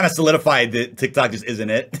of solidified that TikTok just isn't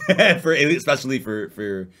it especially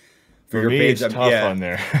for your me, page. It's tough on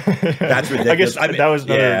there. That's ridiculous. I guess that was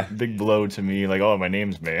another big blow to me. Like, oh, my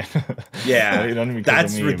name's man. Yeah,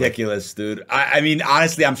 that's ridiculous, dude. I mean,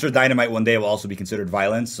 honestly, I'm sure Dynamite one day will also be considered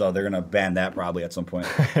violence, so they're gonna ban that probably at some point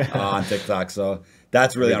on TikTok. So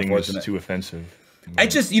that's really unfortunate. It's too offensive. I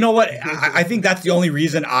just, you know what? I think that's the only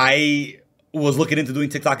reason I was looking into doing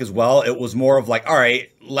TikTok as well. It was more of like, all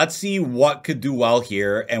right, let's see what could do well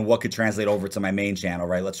here and what could translate over to my main channel,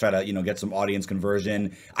 right? Let's try to, get some audience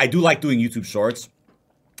conversion. I do like doing YouTube Shorts.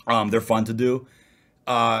 They're fun to do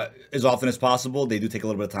as often as possible. They do take a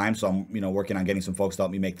little bit of time, so I'm, working on getting some folks to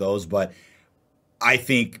help me make those. But I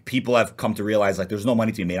think people have come to realize like there's no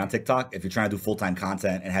money to be made on TikTok. If you're trying to do full-time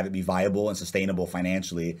content and have it be viable and sustainable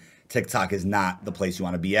financially, TikTok is not the place you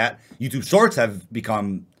want to be at. YouTube Shorts have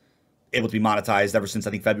become able to be monetized ever since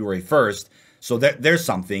I think February 1st. So there's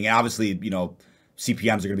something. And obviously, CPMs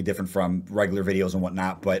are going to be different from regular videos and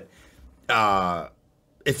whatnot. But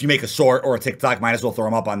if you make a short or a TikTok, might as well throw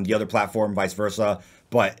them up on the other platform, vice versa.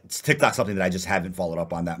 But TikTok's something that I just haven't followed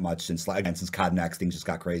up on that much since COD Next, things just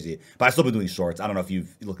got crazy. But I've still been doing shorts. I don't know if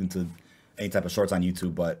you've looked into any type of shorts on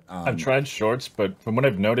YouTube, but I've tried shorts, but from what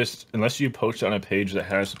I've noticed, unless you post it on a page that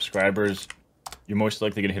has subscribers, you're most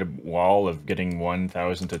likely going to hit a wall of getting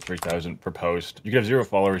 1,000 to 3,000 per post. You could have 0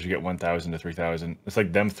 followers, you get 1,000 to 3,000. It's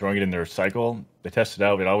like them throwing it in their cycle. They test it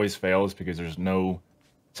out. It always fails because there's no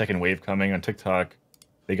second wave coming. On TikTok,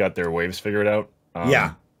 they got their waves figured out.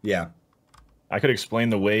 Yeah. I could explain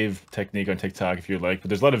the wave technique on TikTok if you'd like, but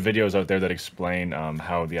there's a lot of videos out there that explain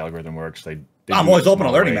how the algorithm works. I'm always open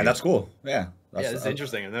to learning, man. That's cool. Yeah. It's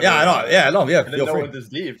interesting. I know. Yeah, I know. Yeah, I didn't know what this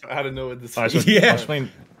deep. I didn't know what this. I'll explain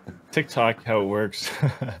TikTok how it works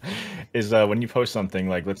is when you post something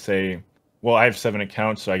like, let's say, well, I have 7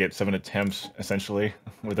 accounts, so I get 7 attempts essentially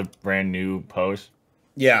with a brand new post.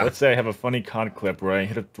 Yeah. Let's say I have a funny COD clip where I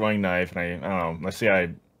hit a throwing knife and I don't know. Let's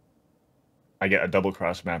say I get a double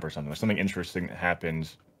cross map or something interesting that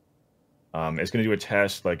happens. It's going to do a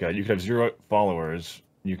test. Like you could have 0 followers.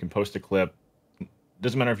 You can post a clip.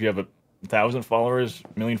 Doesn't matter if you have 1,000 followers,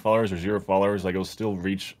 1,000,000 followers, or 0 followers. Like it'll still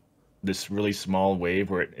reach this really small wave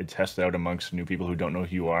where it tests out amongst new people who don't know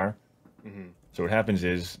who you are. Mm-hmm. So what happens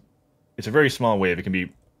is it's a very small wave. It can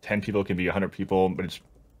be 10 people, it can be 100 people, but it's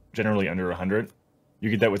generally under 100. You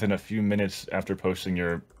get that within a few minutes after posting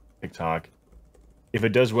your TikTok. If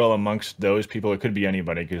it does well amongst those people, it could be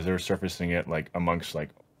anybody because they're surfacing it like amongst like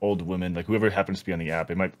old women, like whoever happens to be on the app.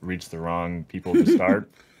 It might reach the wrong people to start,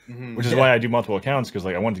 which is why I do multiple accounts because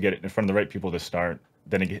like I want to get it in front of the right people to start.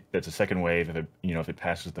 Then it's a second wave if it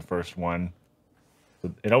passes the first one.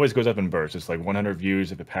 It always goes up in bursts. It's like 100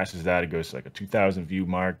 views. If it passes that, it goes to like a 2,000 view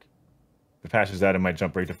mark. If it passes that, it might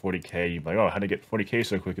jump right to 40K. You're like, oh, how did it get 40K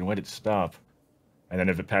so quick and why did it stop? And then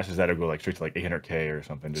if it passes that, it'll go like straight to like 800K or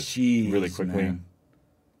something, just really quickly. Man.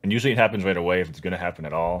 And usually it happens right away if it's going to happen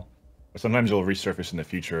at all. But sometimes it'll resurface in the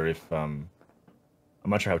future if I'm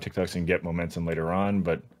not sure how TikTok's can get momentum later on,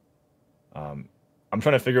 but I'm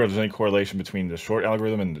trying to figure out if there's any correlation between the short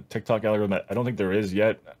algorithm and the TikTok algorithm. I don't think there is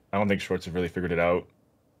yet. I don't think shorts have really figured it out.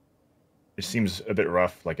 It seems a bit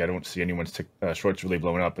rough. Like I don't see anyone's shorts really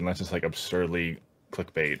blowing up unless it's like absurdly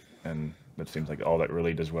clickbait, and that seems like all that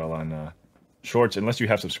really does well on shorts. Unless you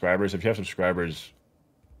have subscribers. If you have subscribers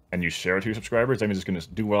and you share it to your subscribers, that means it's going to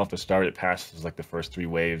do well off the start. It passes like the first 3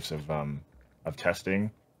 waves of testing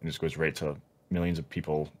and just goes right to millions of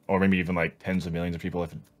people, or maybe even like tens of millions of people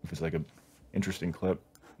if it's like a interesting clip.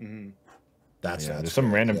 That's there's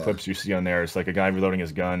some random clips you see on there. It's like a guy reloading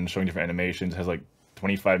his gun, showing different animations. It has like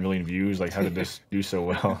 25 million views. Like, how did this do so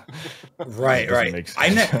well? Right.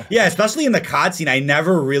 Yeah, especially in the COD scene, I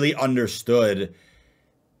never really understood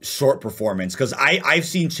short performance, because I've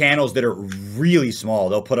seen channels that are really small.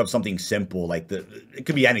 They'll put up something simple, like it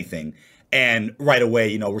could be anything, and right away,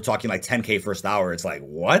 you know, we're talking like 10K first hour. It's like,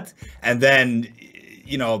 what? And then,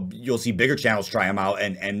 you know, you'll see bigger channels try them out,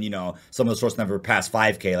 and you know, some of the sorts never pass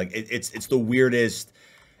 5K. Like it's the weirdest.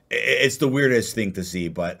 It's the weirdest thing to see,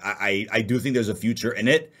 but I do think there's a future in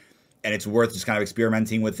it, and it's worth just kind of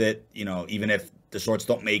experimenting with it. You know, even if the shorts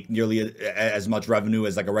don't make nearly as much revenue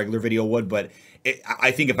as like a regular video would, but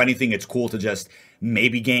I think if anything, it's cool to just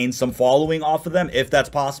maybe gain some following off of them, if that's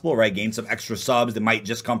possible, right? Gain some extra subs that might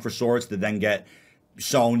just come for shorts to then get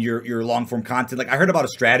shown your long form content. Like I heard about a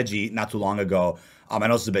strategy not too long ago. I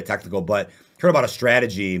know this is a bit technical, but heard about a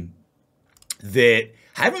strategy that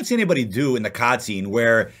I haven't seen anybody do in the COD scene,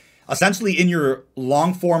 where essentially in your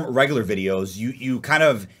long form regular videos, you kind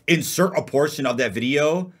of insert a portion of that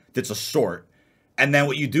video that's a short. And then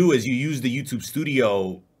what you do is you use the YouTube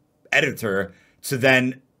Studio editor to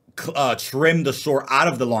then trim the short out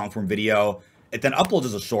of the long form video. It then uploads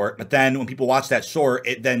as a short, but then when people watch that short,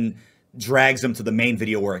 it then drags them to the main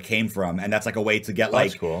video where it came from, and that's like a way to get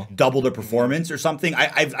like double their performance or something.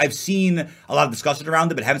 I've seen a lot of discussion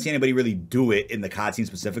around it, but haven't seen anybody really do it in the COD scene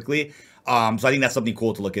specifically. So I think that's something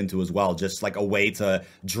cool to look into as well, just like a way to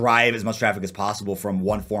drive as much traffic as possible from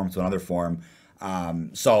one form to another form.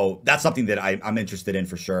 So that's something that I'm interested in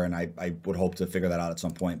for sure, and I would hope to figure that out at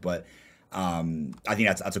some point. But I think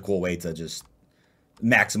that's a cool way to just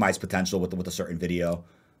maximize potential with a certain video.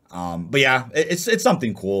 But yeah, it's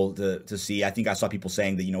something cool to see. I think I saw people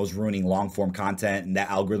saying that, you know, it was ruining long form content and that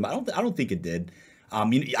algorithm. I don't think it did. I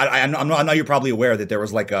know you're probably aware that there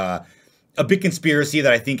was like a big conspiracy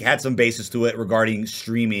that I think had some basis to it regarding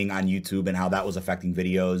streaming on YouTube and how that was affecting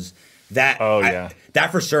videos. That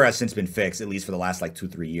that for sure has since been fixed, at least for the last like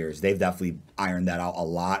 2-3 years. They've definitely ironed that out a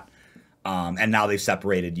lot. And now they've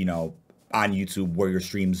separated, you know, on YouTube where your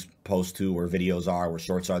streams post to, where videos are, where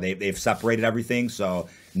shorts are. They've separated everything. So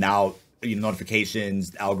now, you know,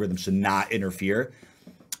 notifications, algorithms should not interfere,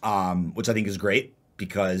 which I think is great,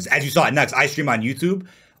 because as you saw it next, I stream on YouTube.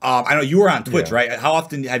 I know you were on Twitch, right? How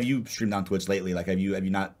often have you streamed on Twitch lately? Like, have you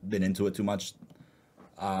not been into it too much?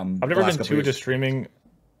 I've never been too into streaming.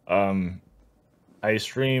 I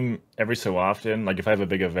stream every so often. Like if I have a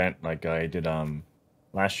big event, like I did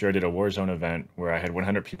last year, I did a Warzone event where I had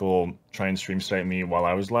 100 people try and stream snipe me while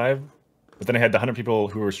I was live. But then I had the 100 people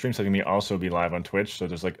who were stream sniping me also be live on Twitch. So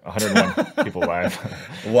there's like 101 people live.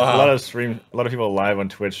 Wow. a lot of people live on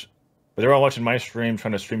Twitch. But they're all watching my stream,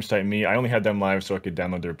 trying to stream snipe me. I only had them live so I could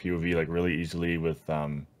download their POV like really easily with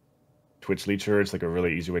Twitch Leecher. It's like a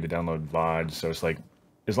really easy way to download VOD. So it's like,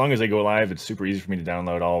 as long as they go live, it's super easy for me to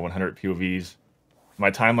download all 100 POVs. My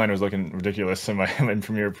timeline was looking ridiculous in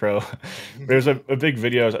Premiere Pro. There's a big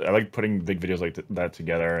video. I like putting big videos like that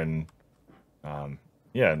together, and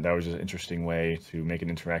yeah, that was just an interesting way to make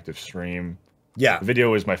an interactive stream. Yeah, the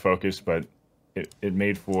video was my focus, but it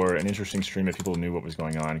made for an interesting stream if people knew what was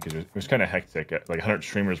going on, because it was kind of hectic. Like 100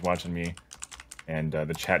 streamers watching me, and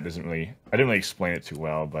the chat doesn't really. I didn't really explain it too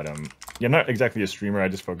well, but yeah, I'm not exactly a streamer. I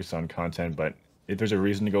just focus on content, but if there's a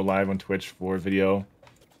reason to go live on Twitch for video,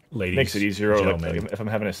 ladies, makes it easier. Like if I'm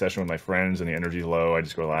having a session with my friends and the energy's low, I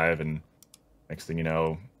just go live, and next thing you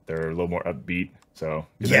know, they're a little more upbeat. So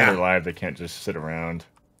because they're live, they can't just sit around.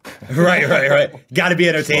 Right. Got to be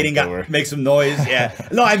entertaining. Got to make some noise. Yeah.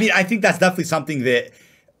 No, I mean, I think that's definitely something that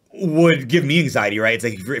would give me anxiety. Right. It's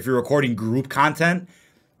like if you're recording group content,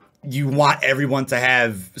 you want everyone to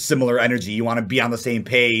have similar energy. You want to be on the same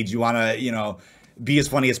page. You want to, you know, be as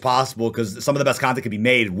funny as possible, because some of the best content can be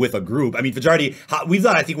made with a group. I mean, Fajardi, we've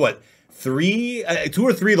done, I think, what, 2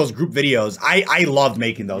 or 3 of those group videos. I loved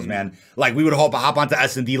making those, man. Like, we would hop onto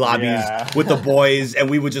S&D lobbies with the boys,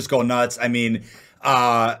 and we would just go nuts. I mean,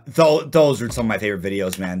 those are some of my favorite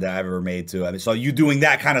videos, man, that I've ever made too. I mean, so you doing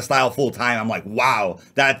that kind of style full time, I'm like, wow,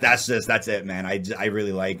 that's it, man. I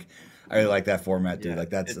really like that format, dude.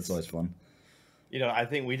 Like that's always fun. You know, I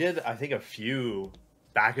think we did a few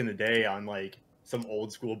back in the day on like some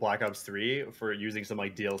old school Black Ops 3 for using some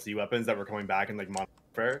like DLC weapons that were coming back in like Modern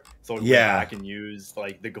Warfare. So we went back and used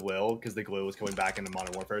like the Glil, because the Glil was coming back in the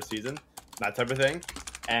Modern Warfare season, that type of thing.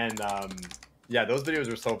 And yeah, those videos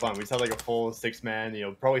were so fun. We just had like a full 6-man, you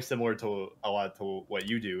know, probably similar to a lot to what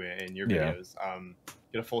you do in your videos.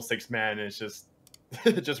 Get a full 6-man, and it's just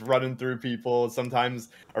just running through people. Sometimes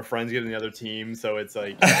our friends get in the other team, so it's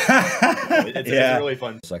like it's really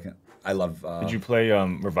fun. Second, I love. Did you play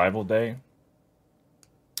Revival Day?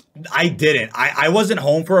 I didn't. I wasn't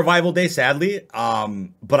home for Revival Day, sadly.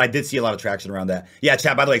 But I did see a lot of traction around that. Yeah,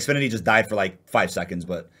 chat. By the way, Xfinity just died for like 5 seconds.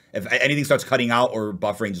 But if anything starts cutting out or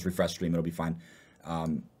buffering, just refresh stream. It'll be fine.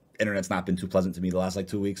 Internet's not been too pleasant to me the last like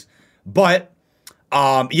 2 weeks. But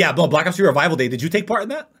yeah, Black Ops 3 Revival Day. Did you take part in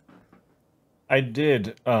that? I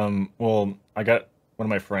did. Well, I got one of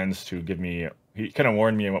my friends to give me. He kind of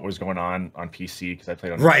warned me on what was going on PC because I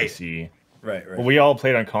played on PC. Right. Well, we all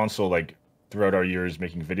played on console like throughout our years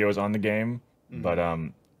making videos on the game, but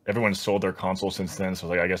everyone's sold their console since then. So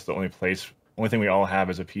like, I guess the only thing we all have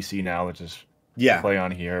is a PC now, which is play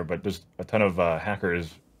on here. But there's a ton of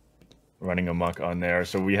hackers running amok on there,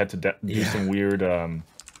 so we had to do some weird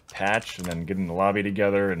patch and then get in the lobby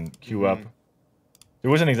together and queue up. It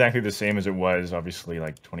wasn't exactly the same as it was, obviously,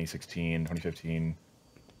 like 2016, 2015.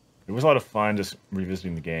 It was a lot of fun just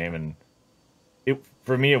revisiting the game, and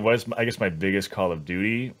for me, it was, I guess, my biggest Call of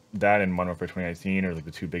Duty. That and Modern Warfare 2019 are like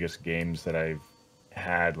the two biggest games that I've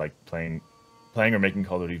had, like playing or making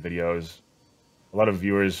Call of Duty videos. A lot of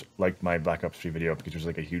viewers liked my Black Ops 3 video because it was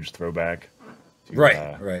like a huge throwback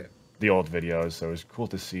to the old videos, so it was cool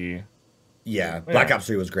to see. Yeah, Black Ops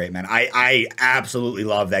 3 was great, man. I absolutely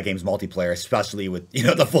love that game's multiplayer, especially with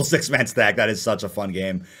the full 6-man stack. That is such a fun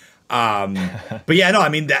game. But yeah, no, I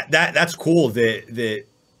mean that's cool that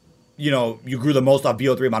you grew the most off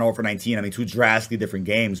BO3 Modern Warfare 19. I mean, two drastically different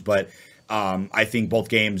games, but I think both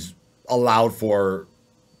games allowed for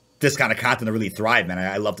this kind of content to really thrive, man.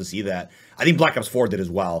 I love to see that. I think Black Ops 4 did as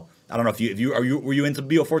well. I don't know if were you into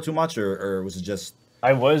BO4 too much, or was it just?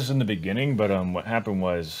 I was in the beginning, but what happened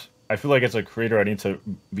was, I feel like as a creator, I need to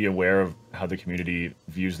be aware of how the community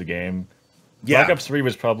views the game. Black Ops 3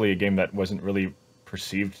 was probably a game that wasn't really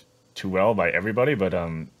perceived too well by everybody, but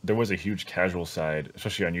there was a huge casual side,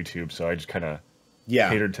 especially on YouTube, so I just kind of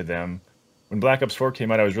catered to them. When Black Ops 4 came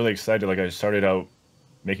out, I was really excited. Like, I started out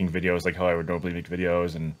making videos like how I would normally make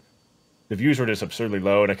videos, and the views were just absurdly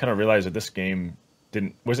low, and I kind of realized that this game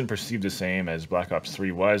wasn't perceived the same as Black Ops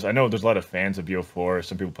 3 was. I know there's a lot of fans of BO4.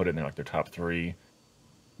 Some people put it in like their top 3.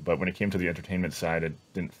 But when it came to the entertainment side, it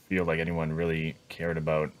didn't feel like anyone really cared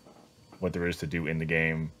about what there is to do in the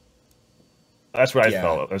game. That's what I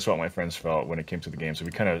felt. That's what my friends felt when it came to the game. So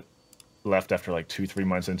we kind of left after like 2-3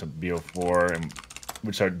 months into BO4 and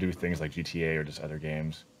would start to do things like GTA or just other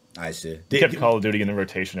games. I see. We kept Call of Duty in the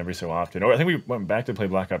rotation every so often. Or I think we went back to play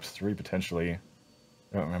Black Ops 3 potentially.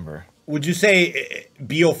 I don't remember. Would you say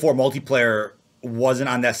BO4 multiplayer wasn't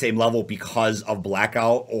on that same level because of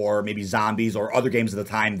Blackout or maybe Zombies or other games at the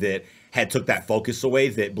time that had took that focus away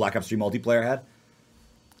that Black Ops 3 multiplayer had?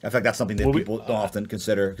 I feel like that's something that people don't often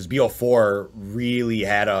consider, because BO4 really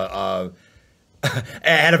had a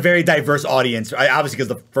very diverse audience. Obviously, because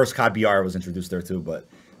the first COD BR was introduced there too. But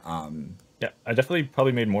yeah, I definitely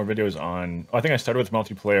probably made more videos on. I think I started with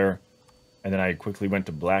multiplayer, and then I quickly went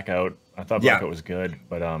to Blackout. I thought Blackout was good,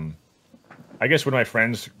 but I guess when my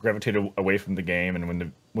friends gravitated away from the game, and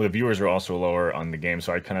when the viewers were also lower on the game,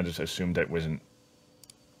 so I kind of just assumed that wasn't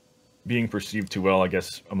being perceived too well, I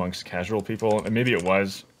guess, amongst casual people, and maybe it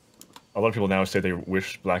was. A lot of people now say they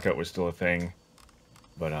wish Blackout was still a thing,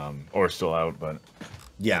 but or still out, but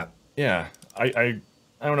yeah, I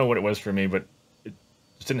don't know what it was for me, but it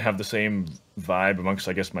just didn't have the same vibe amongst,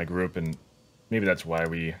 I guess, my group, and maybe that's why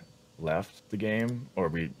we left the game or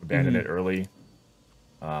we abandoned it early.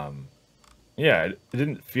 Yeah, it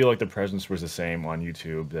didn't feel like the presence was the same on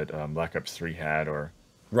YouTube that Black Ops 3 had, or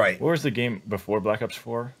right. What was the game before Black Ops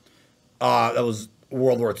 4? That was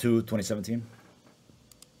World War II, 2017.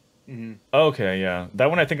 Okay, yeah, that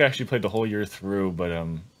one I think I actually played the whole year through, but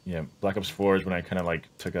yeah, Black Ops 4 is when I kind of like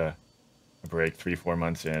took a break 3-4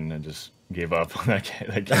 months in and just gave up on that game.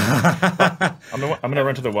 I'm gonna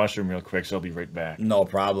run to the washroom real quick, so I'll be right back. No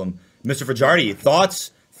problem. Mr. Fajardi,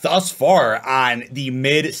 thoughts thus far on the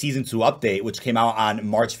mid-Season 2 update, which came out on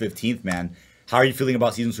March 15th, man? How are you feeling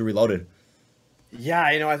about Season 2 Reloaded? Yeah,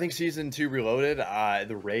 I think Season 2 Reloaded,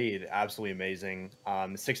 the raid, absolutely amazing.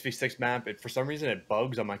 The 6v6 map, for some reason it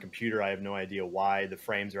bugs on my computer. I have no idea why. The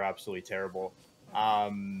frames are absolutely terrible.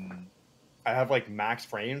 I have like max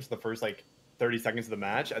frames the first like 30 seconds of the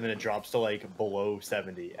match, and then it drops to like below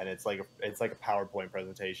 70, and it's like a PowerPoint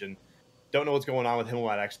presentation. Don't know what's going on with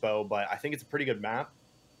Himmelite Expo, but I think it's a pretty good map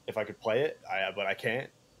if I could play it, but I can't.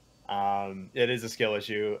 It is a skill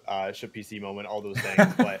issue, ship PC moment, all those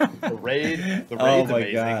things. But the raid's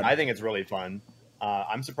amazing. God. I think it's really fun.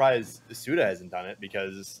 I'm surprised Suda hasn't done it,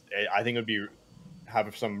 because I think it would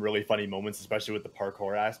have some really funny moments, especially with the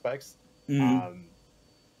parkour aspects. But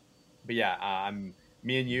yeah,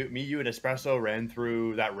 me, you, and Espresso ran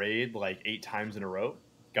through that raid like 8 times in a row.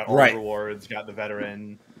 Got all the rewards, got the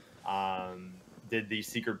veteran. did the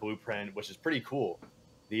secret blueprint, which is pretty cool.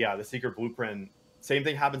 The secret blueprint. Same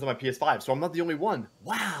thing happens on my PS5, so I'm not the only one.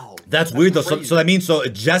 Wow, that's weird though. So that means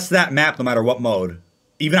just that map, no matter what mode,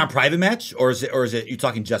 even on private match, or is it you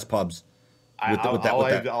talking just pubs? All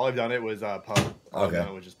I've done it was pub. All I've done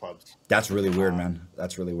it was just pubs. That's really weird, man.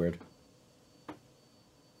 That's really weird.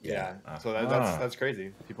 Yeah. So that's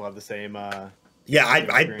crazy. People have the same. Yeah,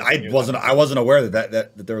 I wasn't aware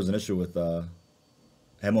that there was an issue with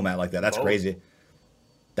Himmelmat like that. That's crazy.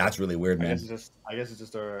 That's really weird, man. I guess it's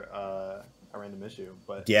just a random issue,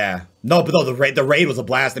 but yeah, no, the raid was a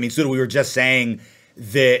blast. I mean, Suda, we were just saying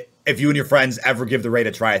that if you and your friends ever give the raid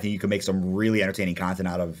a try, I think you can make some really entertaining content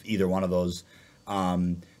out of either one of those.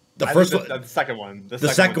 The second one. The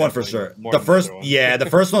second one for sure. The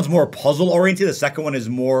first one's more puzzle oriented. The second one is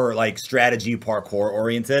more like strategy parkour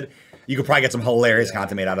oriented. You could probably get some hilarious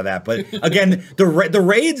content made out of that. But again, the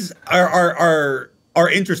raids are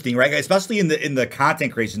interesting, right? Especially in the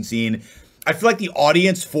content creation scene. I feel like the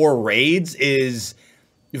audience for raids is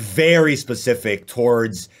very specific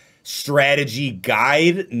towards strategy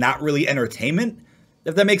guide, not really entertainment.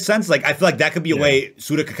 If that makes sense. Like, I feel like that could be a way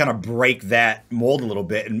Suda could kind of break that mold a little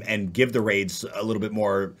bit and give the raids a little bit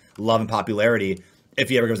more love and popularity. If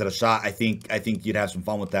he ever gives it a shot, I think you'd have some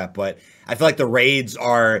fun with that. But I feel like the raids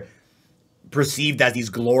are perceived as these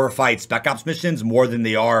glorified Spec Ops missions more than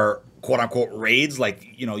they are quote-unquote raids.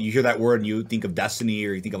 Like, you know, you hear that word and you think of Destiny,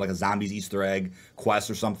 or you think of like a zombies Easter egg quest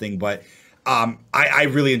or something. But I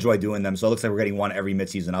really enjoy doing them. So it looks like we're getting one every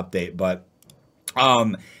mid-season update. But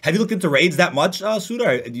have you looked into raids that much,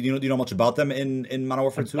 Suda? Do you know much about them in Modern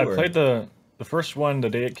Warfare 2? I played the first one the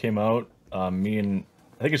day it came out. Me and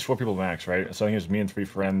I think it's 4 people max, right? So I think it was me and 3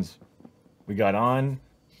 friends. We got on.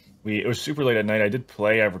 It was super late at night. I did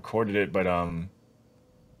play. I recorded it, but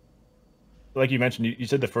like you mentioned, you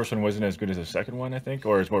said the first one wasn't as good as the second one, I think,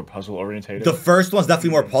 or it's more puzzle orientated. The first one's definitely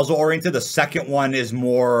more puzzle oriented. The second one is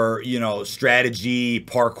more, strategy,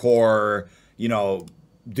 parkour,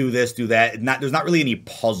 do this, do that. There's not really any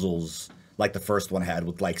puzzles like the first one had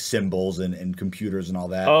with like symbols and computers and all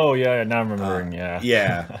that. Oh yeah, now I'm remembering.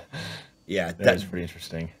 Yeah. That's pretty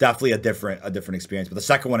interesting. Definitely a different experience. But the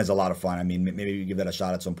second one is a lot of fun. I mean, maybe you give that a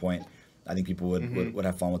shot at some point. I think people would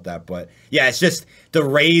have fun with that. But yeah, it's just the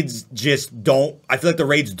raids just don't. I feel like the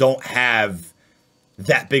raids don't have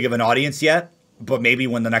that big of an audience yet. But maybe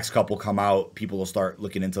when the next couple come out, people will start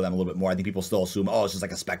looking into them a little bit more. I think people still assume, it's just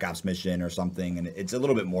like a Spec Ops mission or something, and it's a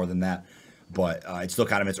little bit more than that. But it's still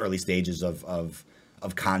kind of in its early stages of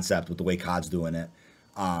concept with the way COD's doing it.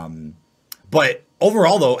 But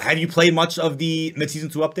overall, though, have you played much of the mid-season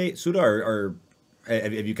 2 update, Suda, or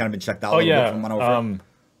have you kind of been checked out?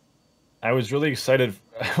 I was really excited.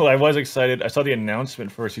 Well, I was excited. I saw the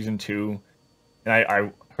announcement for season 2, and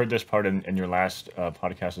I heard this part in your last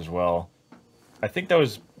podcast as well. I think that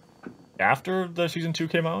was after the season 2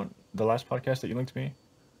 came out, the last podcast that you linked me.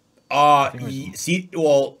 Season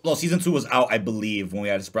 2 was out, I believe, when we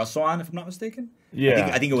had Espresso on, if I'm not mistaken. Yeah,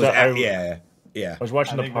 I think it was. Yeah. I was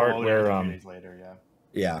watching the part where days later,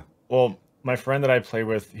 yeah. Well, my friend that I play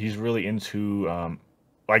with, he's really into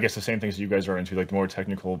I guess the same things you guys are into, like the more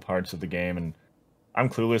technical parts of the game, and I'm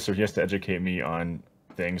clueless, so he has to educate me on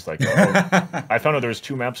things like I found out there was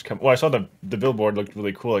 2 maps coming. Well, I saw the billboard looked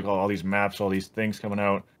really cool, like all these maps, all these things coming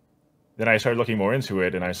out. Then I started looking more into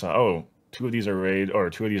it, and I saw 2 of these are raid, or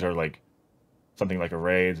 2 of these are like something like a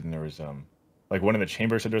raid, and there was like one in the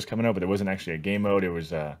chamber said there was coming out, but there wasn't actually a game mode. It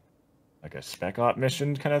was like a Spec Op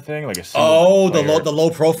mission kind of thing, like a the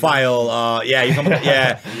low profile.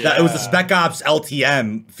 It was the Spec Ops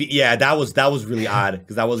LTM. Yeah, that was really odd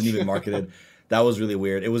because that wasn't even marketed. That was really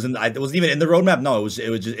weird. It wasn't even in the roadmap. No,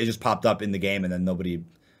 it just popped up in the game, and then nobody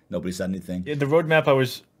said anything. Yeah, the roadmap, I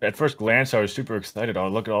was at first glance, I was super excited. I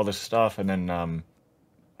look at all this stuff, and then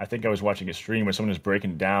I think I was watching a stream where someone was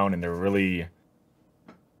breaking down, and they're really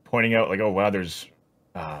pointing out like, oh wow, there's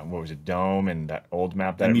what was it, Dome and that old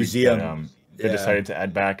map that museum they decided to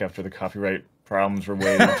add back after the copyright problems were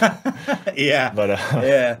waived.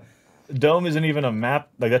 But Dome isn't even a map,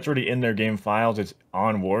 like that's already in their game files. It's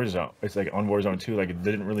on Warzone. It's like on Warzone 2. Like it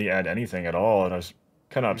didn't really add anything at all, and I was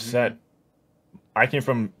kind of upset. I came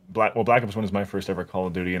from Black Ops 1 is my first ever Call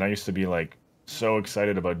of Duty, and I used to be like so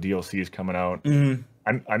excited about DLCs coming out.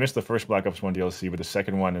 I missed the first Black Ops 1 DLC, but the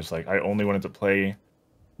second one is like I only wanted to play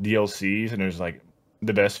DLCs, and it was like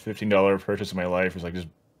the best $15 purchase of my life was like just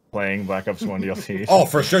playing Black Ops 1 DLCs. Oh,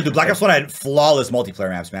 for sure. Dude, Black Ops 1 had flawless multiplayer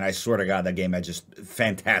maps, man. I swear to God, that game had just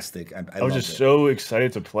fantastic. I was just so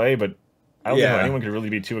excited to play, but I don't think anyone could really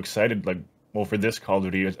be too excited. Like, well, for this Call of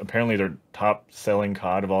Duty, apparently their top selling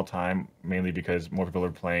COD of all time, mainly because more people are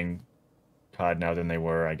playing COD now than they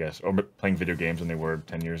were, I guess, or playing video games than they were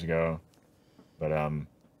 10 years ago. But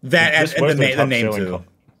that this and was the, their top name selling too.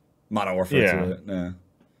 Modern Warfare Yeah. to it. Yeah.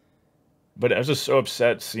 But I was just so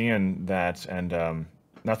upset seeing that, and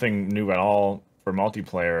nothing new at all for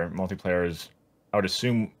multiplayer. Multiplayer is, I would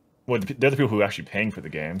assume, well, they're the people who are actually paying for the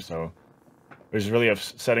game, so it was really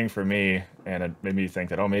upsetting for me, and it made me think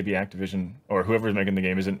that, oh, maybe Activision or whoever's making the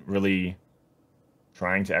game isn't really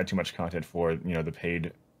trying to add too much content for, you know, the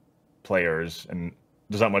paid players, and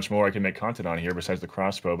there's not much more I can make content on here besides the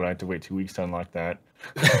crossbow, but I had to wait 2 weeks to unlock that.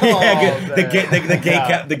 The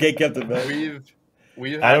gate kept it back.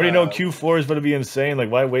 We've I already know Q4 is going to be insane. Like,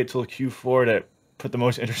 why wait till Q4 to put the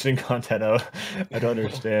most interesting content out? I don't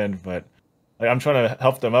understand, but like, I'm trying to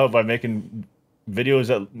help them out by making videos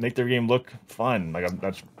that make their game look fun. Like,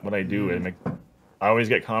 that's what I do. I always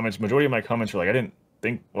get comments. Majority of my comments are like, I didn't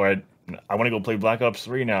think, or I want to go play Black Ops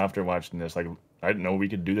 3 now after watching this. Like, I didn't know we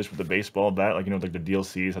could do this with the baseball bat. Like, you know, like the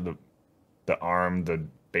DLCs had the arm, the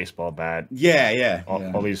baseball bat. Yeah.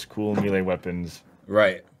 All these cool melee weapons.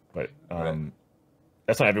 Right. But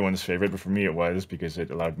that's not everyone's favorite, but for me it was, because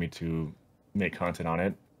it allowed me to make content on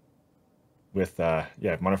it. With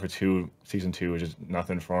Modern Warfare 2 Season 2 was just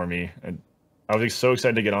nothing for me. And I was so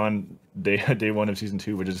excited to get on day one of Season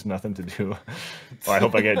 2, but just nothing to do. Well, I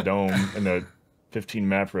hope I get Dome in the 15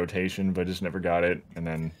 map rotation, but just never got it. And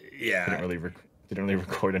then didn't really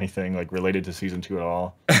record anything like related to Season 2 at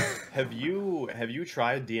all. Have you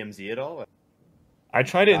tried DMZ at all? I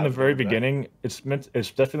tried it in the very beginning. It's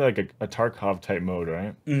definitely like a Tarkov type mode,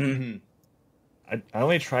 right? Mm-hmm. I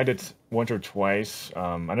only tried it once or twice.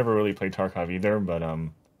 I never really played Tarkov either, but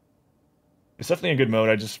it's definitely a good mode.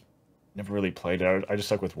 I just never really played it. I just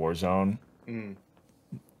stuck with Warzone. Mm.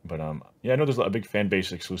 But I know there's a big fan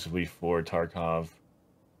base exclusively for Tarkov.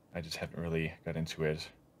 I just haven't really got into it.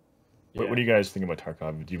 Yeah. What do you guys think about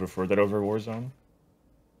Tarkov? Do you prefer that over Warzone?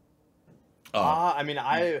 I mean,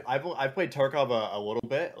 I've played Tarkov a little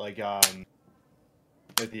bit, like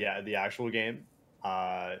the actual game.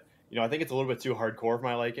 You know, I think it's a little bit too hardcore for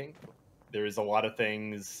my liking. There's a lot of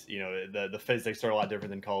things, you know, the physics are a lot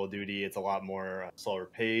different than Call of Duty. It's a lot more slower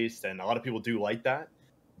paced, and a lot of people do like that,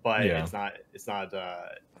 but it's not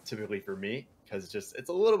typically for me, because it's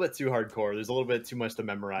a little bit too hardcore. There's a little bit too much to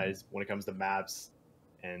memorize when it comes to maps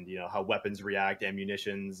and, you know, how weapons react,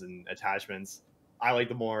 ammunitions and attachments. I like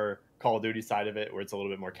the more Call of Duty side of it, where it's a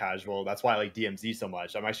little bit more casual. That's why I like DMZ so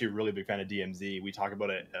much. I'm actually a really big fan of DMZ. We talk about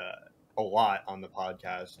it a lot on the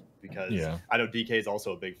podcast, because I know DK is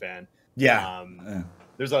also a big fan.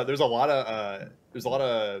 There's a lot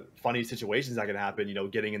of funny situations that can happen. You know,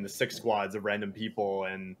 getting in the 6 squads of random people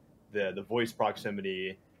and the voice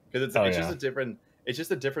proximity, because it's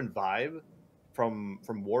just a different vibe from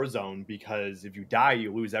Warzone, because if you die,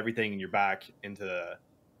 you lose everything and you're back into the,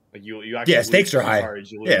 like, you actually stakes are high.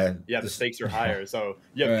 The stakes are higher. So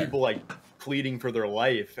you have people like pleading for their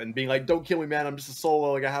life and being like, "Don't kill me, man. I'm just a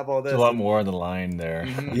solo. Like, I have all this." There's a lot more on the line there.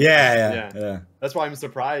 Mm-hmm. Yeah. That's why I'm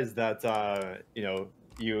surprised that you know,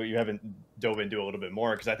 you haven't dove into a little bit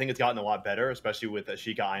more, because I think it's gotten a lot better, especially with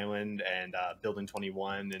Ashika Island and Building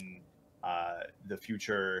 21 and the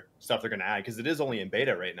future stuff they're going to add, because it is only in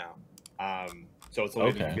beta right now. So it's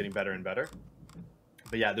only getting better and better.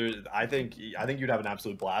 But yeah, I think you'd have an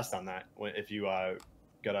absolute blast on that if you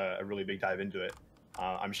got a really big dive into it.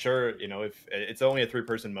 I'm sure, you know, if it's only a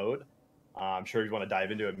 3-person mode, I'm sure if you want to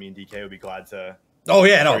dive into it, me and DK would be glad to. Oh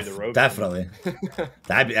yeah, no, definitely.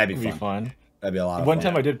 that'd be fun. That'd be a lot of fun. One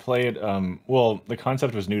time I did play it. Well, the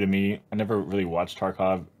concept was new to me. I never really watched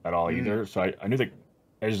Tarkov at all either, so I knew that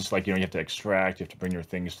it was just like, you know, you have to extract, you have to bring your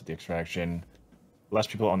things to the extraction. Less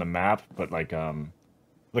people on the map, but like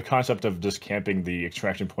the concept of just camping the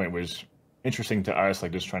extraction point was interesting to us.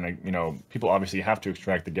 Like, just trying to, you know, people obviously have to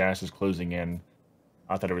extract, the gas is closing in.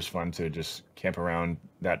 I thought it was fun to just camp around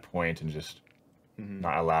that point and just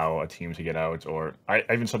not allow a team to get out. Or I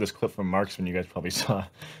even saw this clip from Marksman, you guys probably saw,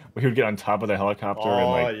 where he would get on top of the helicopter and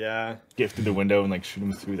like get through the window and like shoot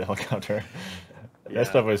him through the helicopter. That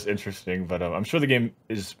stuff was interesting, but I'm sure the game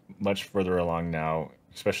is much further along now,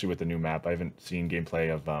 especially with the new map. I haven't seen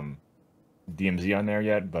gameplay of DMZ on there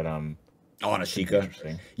yet, but on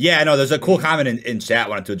Ashika. Yeah, no, there's a cool comment in chat I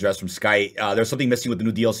wanted to address from Sky. There's something missing with the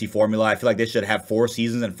new DLC formula. I feel like they should have 4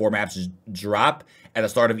 seasons and 4 maps drop at the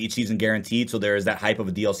start of each season guaranteed, so there is that hype of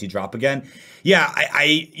a DLC drop again. Yeah,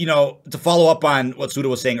 I you know, to follow up on what Suda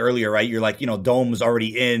was saying earlier, right? You're like, you know, Dome's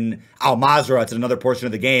already in Al Mazrah. It's another portion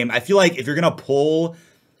of the game. I feel like if you're going to pull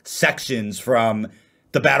sections from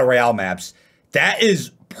the Battle Royale maps, that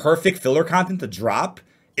is perfect filler content to drop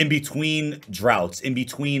in between droughts, in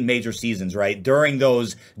between major seasons, right? During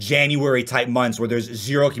those January type months where there's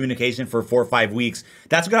zero communication for 4 or 5 weeks,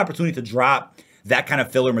 that's a good opportunity to drop that kind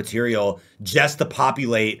of filler material just to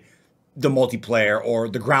populate the multiplayer or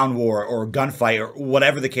the ground war or gunfight or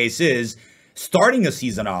whatever the case is, starting a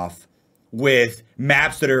season off with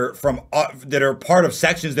maps that are that are part of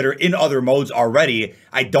sections that are in other modes already,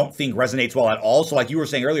 I don't think resonates well at all. So like you were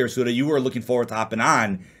saying earlier, Suda, you were looking forward to hopping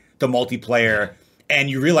on the multiplayer and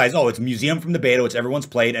you realize, oh, it's Museum from the beta, which everyone's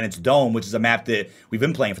played, and it's Dome, which is a map that we've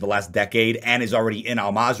been playing for the last decade and is already in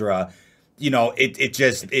Al Mazrah. You know, it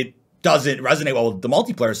doesn't resonate well with the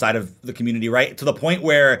multiplayer side of the community, right? To the point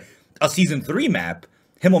where a Season 3 map,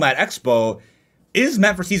 Himmelmatt Expo, is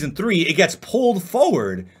meant for Season 3. It gets pulled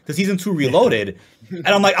forward to Season 2 Reloaded. And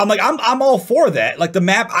I'm all for that. Like the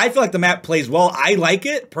map, I feel like the map plays well. I like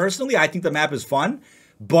it personally. I think the map is fun.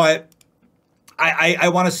 But I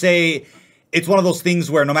want to say it's one of those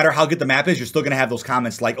things where no matter how good the map is, you're still going to have those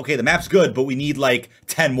comments like, okay, the map's good, but we need like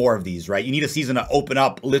 10 more of these, right? You need a season to open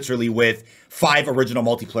up literally with 5 original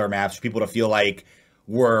multiplayer maps for people to feel like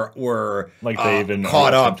we're like they even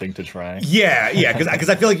caught up. Something to try. Yeah, because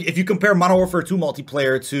I feel like if you compare Modern Warfare 2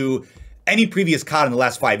 multiplayer to any previous COD in the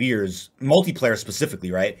last 5 years, multiplayer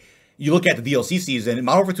specifically, right? You look at the DLC season,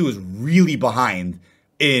 Modern Warfare 2 is really behind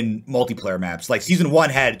in multiplayer maps. Like Season 1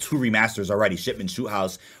 had 2 remasters already, Shipment, Shoot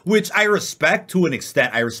House, which I respect to an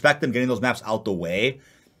extent. I respect them getting those maps out the way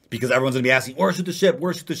because everyone's going to be asking, where shoot the ship?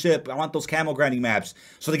 Where shoot the ship? I want those camo grinding maps.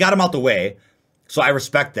 So they got them out the way. So I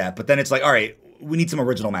respect that. But then it's like, all right, we need some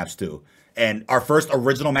original maps too. And our first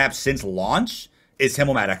original map since launch is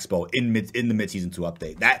Himmelmatt Expo in the mid-season 2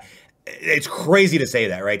 update. That it's crazy to say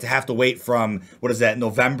that, right? To have to wait from, what is that,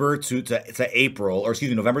 November to April, or excuse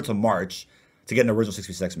me, November to March to get an original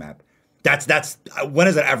 6v6 map. That's when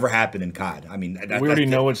has that ever happened in COD? I mean, we already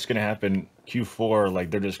know what's going to happen Q4.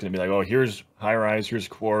 Like they're just going to be like, oh, here's High Rise, here's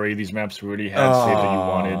Quarry. These maps we already had saved that you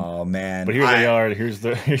wanted. Oh man! But here they are.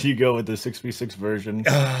 Here you go with the 6v6 version.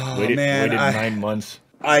 Waited 9 months.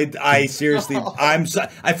 I seriously, I feel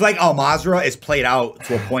like Al Mazrah is played out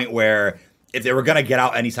to a point where if they were gonna get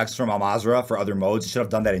out any success from Al Mazrah for other modes, they should have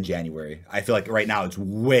done that in January. I feel like right now it's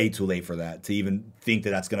way too late for that to even think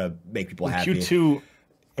that that's gonna make people happy. Q2.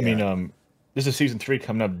 I mean, this is Season 3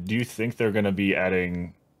 coming up. Do you think they're going to be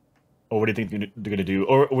adding, or what do you think they're going to do?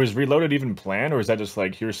 Or was Reloaded even planned, or is that just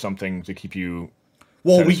like, here's something to keep you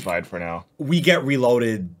satisfied for now? We get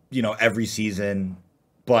Reloaded, every season,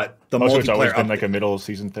 but the multiplayer... So it's always been like a middle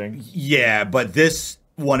season thing? Yeah, but this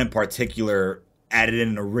one in particular added in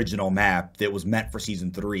an original map that was meant for Season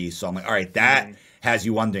 3. So I'm like, all right, that has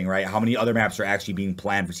you wondering, right? How many other maps are actually being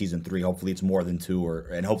planned for Season 3? Hopefully it's more than 2,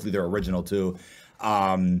 and hopefully they're original too.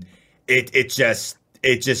 It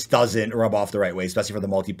just doesn't rub off the right way, especially for the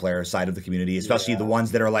multiplayer side of the community, especially the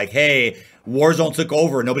ones that are like, hey, Warzone took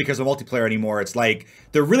over, nobody cares about multiplayer anymore. It's like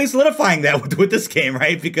they're really solidifying that with this game,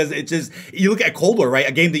 right? Because it just, you look at Cold War, right?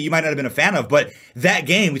 A game that you might not have been a fan of, but that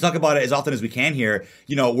game, we talk about it as often as we can here.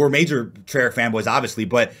 We're major Treyarch fanboys, obviously,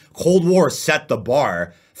 but Cold War set the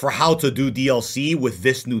bar for how to do DLC with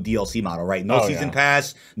this new DLC model, right? No season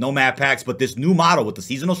pass, no map packs, but this new model with the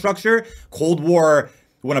seasonal structure, Cold War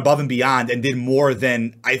went above and beyond and did more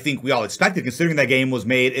than I think we all expected, considering that game was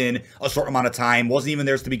made in a short amount of time, wasn't even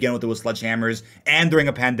theirs to begin with, it was sledgehammers, and during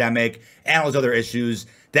a pandemic, and all those other issues.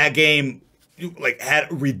 That game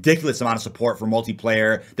had a ridiculous amount of support for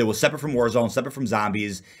multiplayer that was separate from Warzone, separate from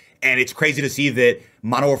zombies. And it's crazy to see that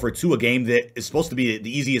Modern Warfare 2, a game that is supposed to be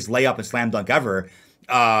the easiest layup and slam dunk ever,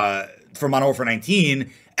 for Modern Warfare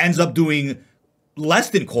 19, ends up doing less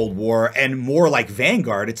than Cold War and more like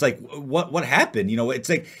Vanguard. It's like, what happened? It's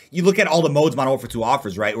like, you look at all the modes Modern Warfare 2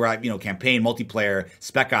 offers, right? Where, campaign, multiplayer,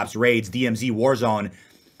 Spec Ops, Raids, DMZ, Warzone.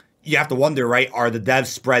 You have to wonder, right? Are the devs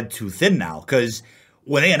spread too thin now? Because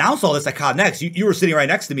when they announced all this at COD Next, you were sitting right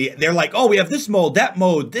next to me. They're like, oh, we have this mode,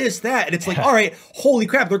 this, that. And it's like, all right, holy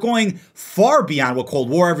crap. They're going far beyond what Cold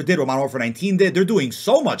War ever did, what Modern Warfare 19 did. They're doing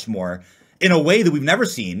so much more in a way that we've never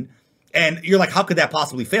seen. And you're like, how could that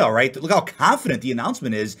possibly fail, right? Look how confident the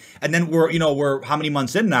announcement is. And then we're how many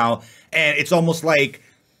months in now? And it's almost like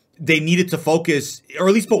they needed to focus, or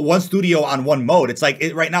at least put one studio on one mode. It's like,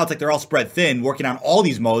 right now, it's like they're all spread thin, working on all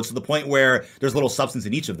these modes to the point where there's little substance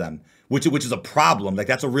in each of them, which is a problem. Like,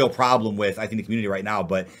 that's a real problem with, I think, the community right now.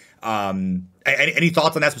 But any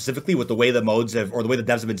thoughts on that specifically with the way the modes have, or the way the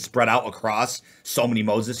devs have been spread out across so many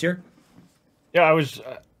modes this year? Yeah,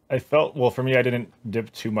 I felt, well, for me, I didn't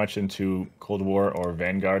dip too much into Cold War or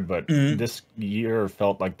Vanguard, but this year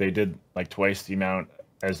felt like they did like twice the amount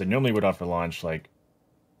as they normally would offer launch. Like,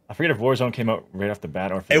 I forget if Warzone came out right off the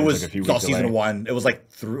bat or if It was like a few all weeks season delay. 1. It was like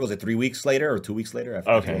was it 3 weeks later or 2 weeks later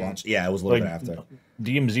after Okay. the launch? Yeah, it was a little Like, bit after.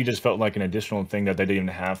 DMZ just felt like an additional thing that they didn't even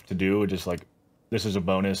have to do. Just like, this is a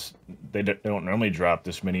bonus. They don't normally drop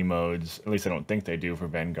this many modes. At least I don't think they do for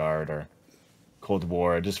Vanguard or Cold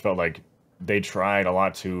War. It just felt like they tried a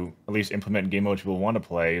lot to at least implement game modes people want to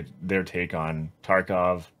play. Their take on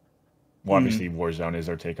Tarkov. Well, obviously Warzone is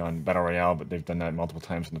their take on Battle Royale, but they've done that multiple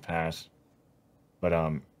times in the past. But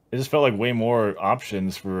it just felt like way more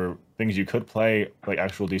options for things you could play, like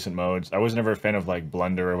actual decent modes. I was never a fan of like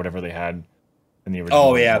Blunder or whatever they had in the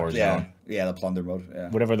original Warzone. Yeah, the plunder mode. Yeah.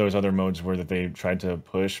 Whatever those other modes were that they tried to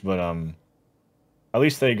push, but at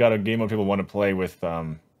least they got a game mode people want to play with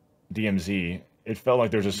DMZ. It felt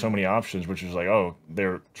like there's just so many options, which was like, oh,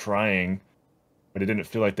 they're trying, but it didn't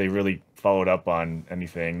feel like they really followed up on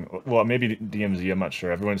anything. Well, maybe DMZ, I'm not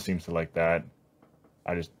sure. Everyone seems to like that.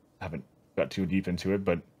 I just haven't got too deep into it,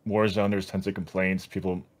 but Warzone, there's tons of complaints,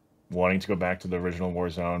 people wanting to go back to the original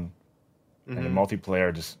Warzone, and the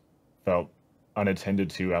multiplayer just felt unattended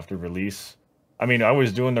to after release. I mean, I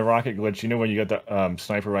was doing the rocket glitch, you know, when you got the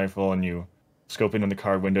sniper rifle and you scope in on the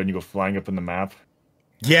car window and you go flying up in the map.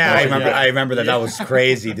 Yeah, I remember that. That was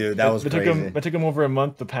crazy, dude. That was crazy. It took them over a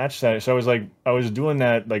month to patch that. So I was doing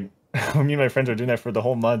that, like, me and my friends were doing that for the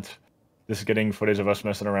whole month, just getting footage of us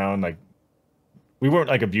messing around. Like, we weren't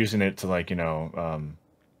like abusing it to like, you know,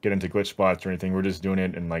 get into glitch spots or anything. We're just doing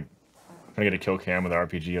it and like trying to get a kill cam with the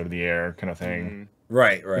RPG out of the air kind of thing.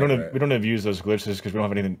 Right. We don't abuse those glitches because we don't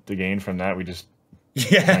have anything to gain from that. We just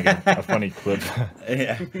Yeah. a funny clip.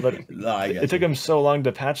 Yeah. But No, I guess. it took them so long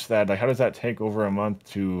to patch that. Like, how does that take over a month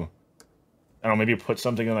to, I don't know, maybe put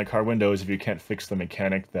something in like car windows if you can't fix the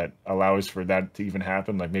mechanic that allows for that to even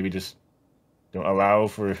happen? Like, maybe just don't allow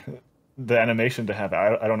for the animation to happen.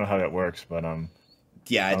 I don't know how that works, but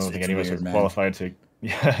Yeah, I don't think any of us weird, are man. qualified to.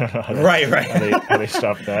 Yeah, I don't know how Right. how they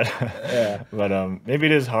stop that. Yeah. But maybe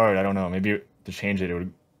it is hard. I don't know. Maybe to change it, it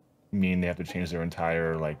would mean they have to change their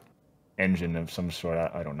entire like engine of some sort.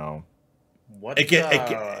 I don't know. What? It get- go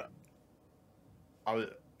ahead.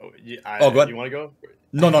 You want to go?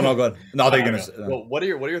 No, go ahead. No, they're gonna. Well, what are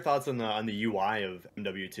your thoughts on the UI of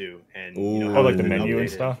MW2 and Ooh. Oh, like the how it's been menu and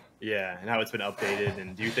updated? stuff. Yeah, and how it's been updated.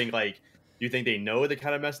 And do you think they know they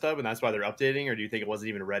kind of messed up and that's why they're updating, or do you think it wasn't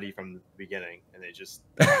even ready from the beginning and they just?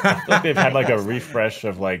 I feel like they've had like a refresh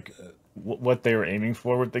of like what they were aiming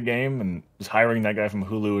for with the game, and just hiring that guy from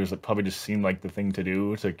Hulu is like, probably just seemed like the thing to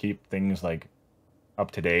do to keep things like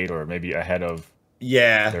up to date or maybe ahead of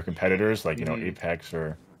Yeah. their competitors, like, you know, Apex,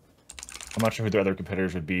 or I'm not sure who their other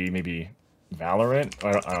competitors would be. Maybe Valorant.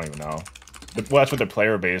 I don't even know. Well, that's what the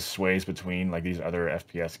player base sways between like these other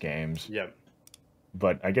FPS games. Yep.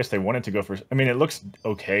 But I guess they wanted to go for. I mean, it looks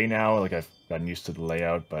okay now. Like, I've gotten used to the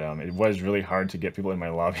layout, but it was really hard to get people in my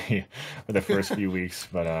lobby for the first few weeks.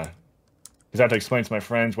 But because I have to explain to my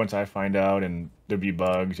friends once I find out, and there'd be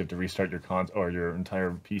bugs. You have to restart your or your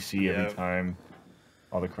entire PC every time.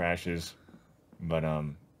 All the crashes. But I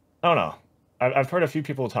don't know. I've heard a few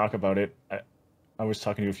people talk about it. I was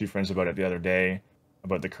talking to a few friends about it the other day,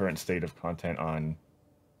 about the current state of content on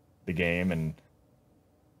the game, and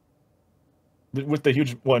with the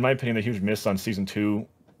huge, well, in my opinion, the huge miss on season 2,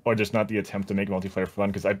 or just not the attempt to make multiplayer fun,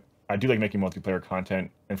 because I do like making multiplayer content,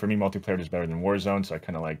 and for me, multiplayer is better than Warzone, so I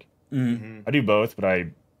kind of like, I do both, but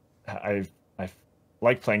I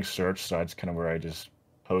like playing search, so that's kind of where I just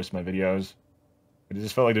post my videos. But it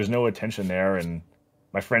just felt like there's no attention there, and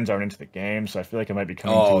my friends aren't into the game, so I feel like I might be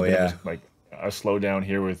coming to a bit of like a slowdown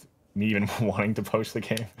here with me even wanting to post the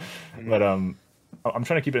game. But I'm trying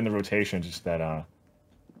to keep it in the rotation, just that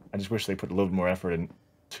I just wish they put a little more effort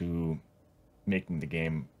into making the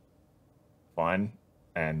game fun,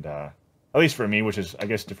 and at least for me, which is, I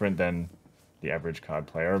guess, different than the average COD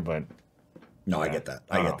player. But No, I get that.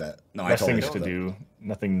 I get that. No, I less totally things get to that. do,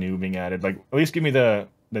 nothing new being added. Like, at least give me the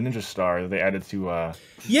Ninja Star that they added to.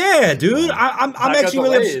 Yeah, dude. I'm actually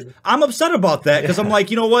really I'm upset about that because I'm like,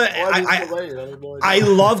 you know what? I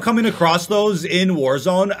love coming across those in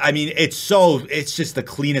Warzone. I mean, it's just the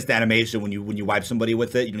cleanest animation when you wipe somebody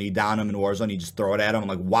with it. You know, you down them in Warzone, you just throw it at them. I'm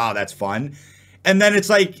like, wow, that's fun. And then it's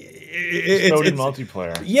like it's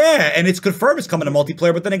multiplayer. Yeah, and it's confirmed it's coming to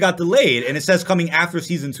multiplayer, but then it got delayed, and it says coming after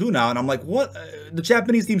season 2 now, and I'm like, what? The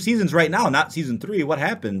Japanese team season's right now, not season 3. What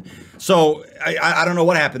happened? So I don't know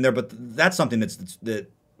what happened there, but that's something that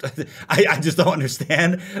I just don't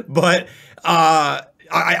understand. But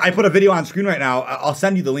I put a video on screen right now. I'll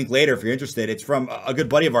send you the link later if you're interested. It's from a good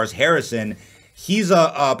buddy of ours, Harrison. He's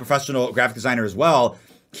a professional graphic designer as well.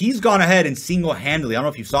 He's gone ahead and single-handedly, I don't know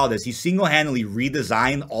if you saw this, he single-handedly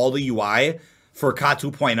redesigned all the UI for COD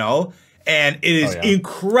 2.0. and it is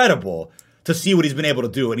incredible to see what he's been able to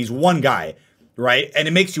do. And he's one guy, right? And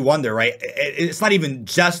it makes you wonder, right? It's not even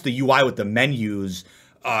just the UI with the menus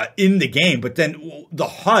in the game, but then the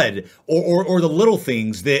HUD or the little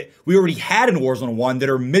things that we already had in Warzone 1 that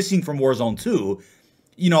are missing from Warzone 2.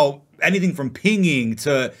 You know, anything from pinging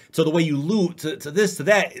to the way you loot to this to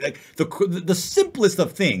that, like the simplest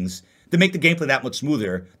of things that make the gameplay that much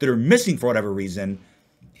smoother that are missing for whatever reason.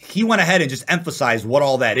 He went ahead and just emphasized what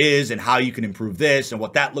all that is and how you can improve this and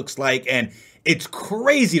what that looks like, and it's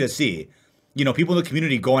crazy to see, you know, people in the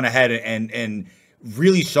community going ahead and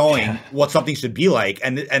really showing what something should be like,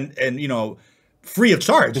 and you know, free of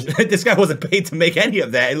charge. This guy wasn't paid to make any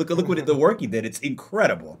of that. Look what the work he did. It's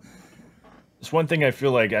incredible. It's one thing I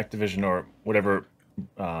feel like Activision or whatever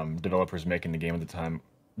developers making the game at the time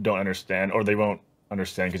don't understand, or they won't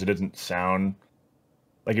understand because it doesn't sound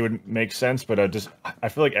like it would make sense. But I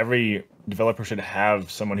feel like every developer should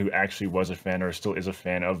have someone who actually was a fan or still is a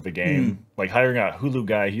fan of the game. Like hiring a Hulu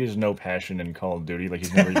guy, he has no passion in Call of Duty. Like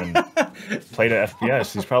he's never even played a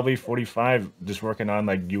FPS. He's probably 45, just working on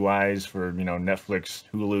like UIs for, you know, Netflix,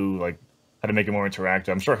 Hulu, like how to make it more interactive.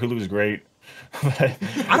 I'm sure Hulu is great.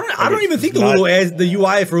 I don't even think the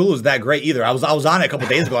UI for Hulu is that great either. I was on it a couple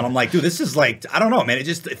days ago and I'm like, dude, this is like, I don't know, man. It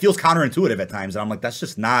feels counterintuitive at times, and I'm like, that's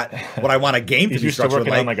just not what I want a game to be structured like.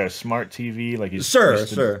 He's working on like a smart TV, like he's sure.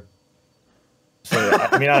 So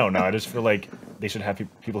I mean, I don't know. I just feel like they should have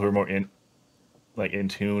people who are more in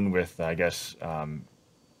tune with, I guess,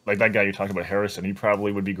 like that guy you talked about, Harrison. He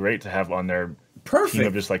probably would be great to have on their team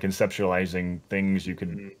of just like conceptualizing things you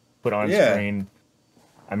could put on screen.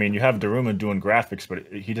 I mean, you have Daruma doing graphics, but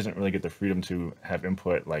he doesn't really get the freedom to have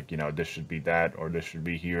input, like, you know, this should be that, or this should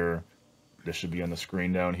be here, this should be on the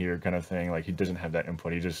screen down here kind of thing. Like, he doesn't have that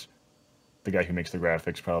input. He just, the guy who makes the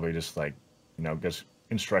graphics probably just, like, you know, gets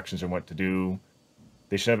instructions on what to do.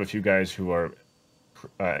 They should have a few guys who are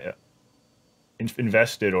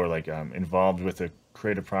invested or, like, involved with the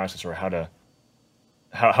creative process, or how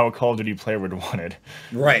a Call of Duty player would want it.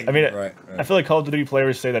 Right. I mean, right. I feel like Call of Duty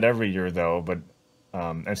players say that every year, though, but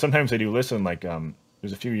and sometimes they do listen, like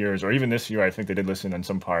there's a few years, or even this year, I think they did listen in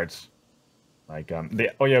some parts. Like I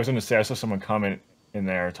was going to say, I saw someone comment in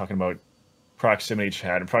there talking about proximity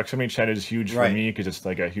chat, and proximity chat is huge for me because it's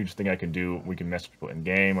like a huge thing I can do. We can message people in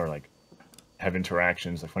game, or like have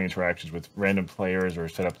interactions, like funny interactions with random players, or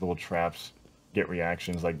set up little traps, get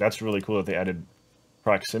reactions. Like that's really cool that they added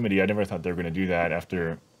proximity. I never thought they were going to do that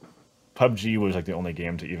after PUBG was like the only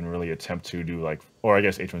game to even really attempt to do like, or I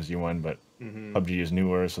guess H1Z1, but PUBG is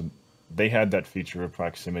newer, so they had that feature of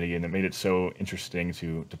proximity, and it made it so interesting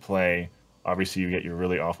to play. Obviously, you get your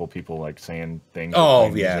really awful people like saying things. Oh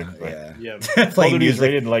music, yeah. Call of Duty is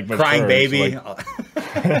rated like mature, crying baby. So,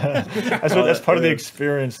 like, that's part of the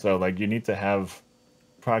experience, though. Like you need to have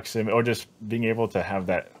proximity, or just being able to have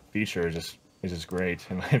that feature is just great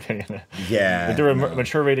in my opinion. Yeah, but they're a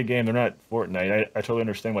mature rated game. They're not Fortnite. I totally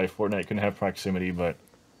understand why Fortnite couldn't have proximity, but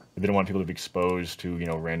they don't want people to be exposed to, you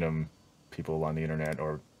know, random people on the internet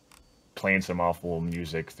or playing some awful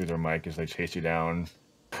music through their mic as they chase you down.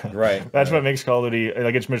 Right. That's what makes Call of Duty,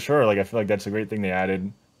 like, it's mature. Like I feel like that's a great thing they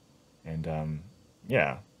added, and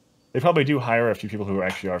yeah, they probably do hire a few people who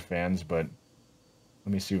actually are fans. But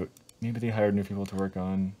let me see, maybe they hired new people to work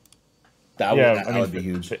on. That would be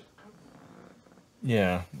huge.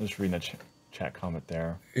 Yeah, just reading that chat comment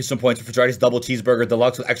there. Here's some points for Fraternity's double cheeseburger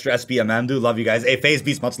deluxe with extra SBMM, dude. Love you guys. Hey, Phase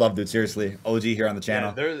Beast, much love, dude. Seriously, OG here on the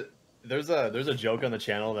channel. Yeah, there's a joke on the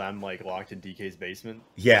channel that I'm like locked in DK's basement.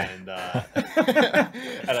 Yeah. And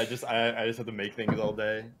and I just have to make things all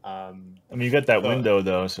day. I mean, you got that window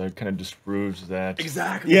though, so it kind of disproves that.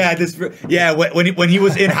 Exactly. Yeah, when he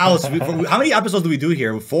was in house, how many episodes did we do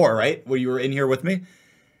here? 4, right? Where you were in here with me?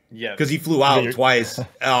 Yeah. Because he flew out twice,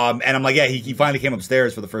 and I'm like, yeah, he finally came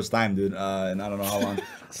upstairs for the first time, dude. And I don't know how long.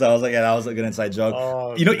 So I was like, yeah, that was like an inside joke.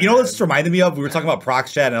 Oh, you know what this reminded me of? We were talking about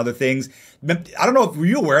prox chat and other things. I don't know if were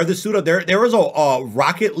you aware of this, Suda? There was a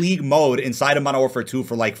Rocket League mode inside of Modern Warfare 2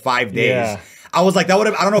 for like 5 days. Yeah. I was like, that would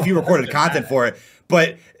have. I don't know if you recorded content for it,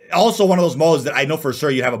 but also one of those modes that I know for sure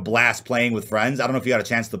you'd have a blast playing with friends. I don't know if you got a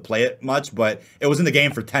chance to play it much, but it was in the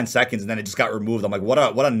game for 10 seconds and then it just got removed. I'm like, what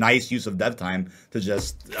a nice use of dev time to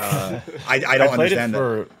just. I don't understand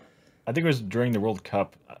that. I think it was during the World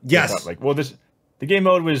Cup. Yes. Thought, like, well, the game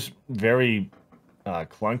mode was very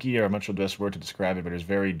clunky, or I'm not sure the best word to describe it, but it was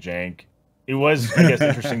very jank. It was, I guess,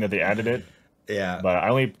 interesting that they added it. Yeah. But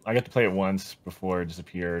I got to play it once before it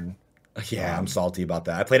disappeared. Yeah, I'm salty about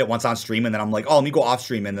that. I played it once on stream, and then I'm like, oh, let me go off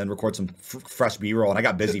stream and then record some fresh B-roll. And I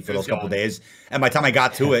got busy for those couple days. And by the time I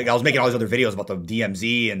got to it, I was making all these other videos about the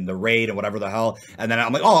DMZ and the raid and whatever the hell. And then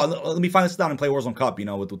I'm like, oh, let me finally sit down and play Warzone Cup, you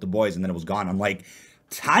know, with the boys. And then it was gone. I'm like,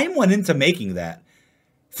 time went into making that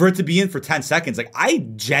for it to be in for 10 seconds. Like, I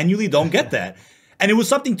genuinely don't get that. And it was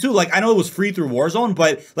something too, like, I know it was free through Warzone,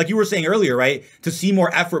 but like you were saying earlier, right, to see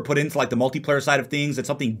more effort put into like the multiplayer side of things and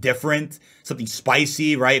something different, something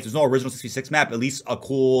spicy, right? If there's no original 66 map, at least a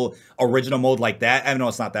cool original mode like that. I know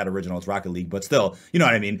it's not that original, it's Rocket League, but still, you know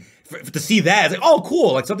what I mean? To see that, it's like, oh,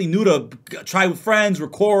 cool, like something new to try with friends,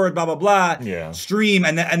 record, blah, blah, blah, stream,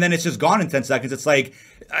 and then it's just gone in 10 seconds. It's like,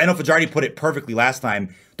 I know Fajardi put it perfectly last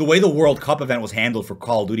time. The way the World Cup event was handled for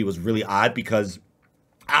Call of Duty was really odd because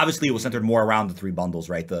obviously, it was centered more around the 3 bundles,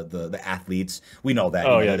 right? The athletes. We know that.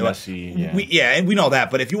 Oh, you know, Messi. Yeah. And we know that.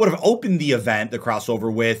 But if you would have opened the event, the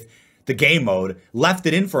crossover with the game mode, left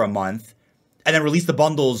it in for a month, and then released the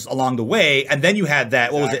bundles along the way, and then you had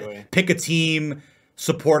that, what was it? Pick a team,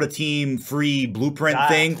 support a team, free blueprint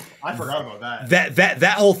thing. I forgot about that.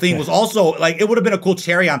 That whole thing was also, like, it would have been a cool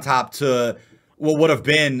cherry on top to what would have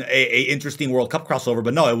been a interesting World Cup crossover.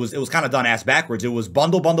 But no, it was kind of done ass backwards. It was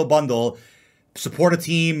bundle, support a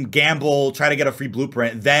team, gamble, try to get a free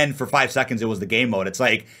blueprint. Then for 5 seconds, it was the game mode. It's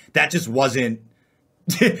like, that just wasn't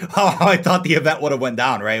how I thought the event would have went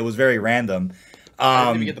down, right? It was very random. I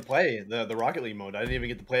didn't even get to play the Rocket League mode. I didn't even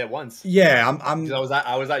get to play it once. Yeah, I was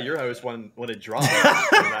at your house when it dropped.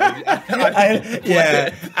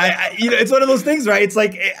 You know, it's one of those things, right? It's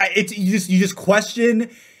like you just question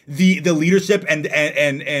the leadership and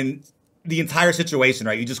the entire situation,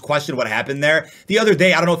 right? You just question what happened there. The other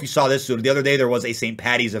day, I don't know if you saw this, Suda. The other day, there was a St.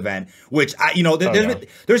 Patty's event, which,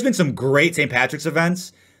 there's been some great St. Patrick's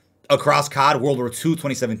events across COD. World War II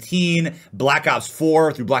 2017, Black Ops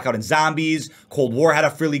 4 through Blackout and Zombies, Cold War had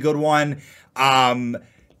a really good one.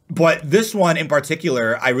 But this one in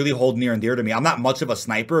particular, I really hold near and dear to me. I'm not much of a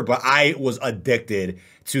sniper, but I was addicted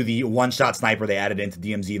to the one-shot sniper they added into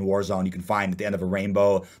DMZ and Warzone. You can find at the end of a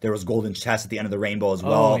rainbow. There was golden chest at the end of the rainbow as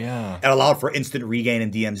well. Oh, yeah. It allowed for instant regain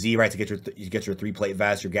in DMZ, right, to get your 3-plate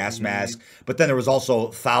vest, your gas mask. But then there was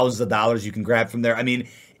also thousands of dollars you can grab from there. I mean,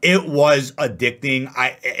 it was addicting.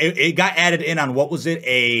 It got added in on, what was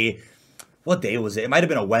it, what day was it? It might have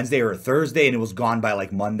been a Wednesday or a Thursday, and it was gone by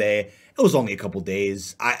like Monday. It was only a couple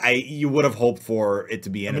days. You would have hoped for it to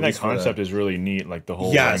be in. I mean, that concept is really neat, like the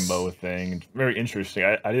whole rainbow thing. It's very interesting.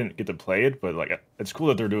 I didn't get to play it, but like it's cool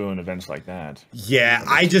that they're doing events like that. Yeah,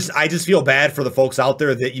 I just feel bad for the folks out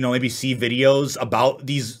there that, you know, maybe see videos about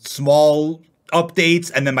these small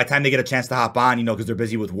updates, and then by the time they get a chance to hop on, you know, because they're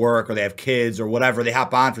busy with work or they have kids or whatever, they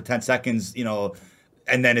hop on for 10 seconds, you know,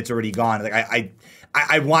 and then it's already gone. Like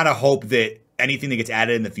I want to hope that anything that gets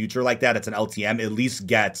added in the future like that, it's an LTM, at least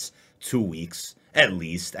gets 2 weeks, at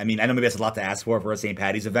least. I mean, I know maybe that's a lot to ask for a St.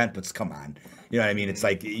 Patty's event, but come on. You know what I mean? It's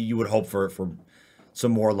like you would hope for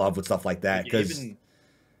some more love with stuff like that. Because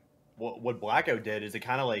what Blackout did is it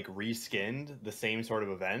kind of like reskinned the same sort of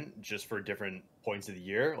event just for different points of the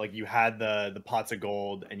year. Like you had the pots of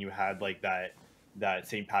gold and you had like that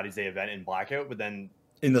St. Patty's Day event in Blackout, but then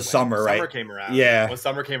in the summer, right? Summer came around. Yeah. When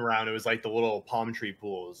summer came around, it was like the little palm tree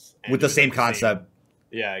pools. With the same concept.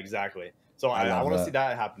 Yeah, exactly. So I want to see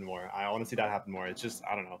that happen more. It's just,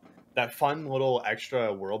 I don't know, that fun little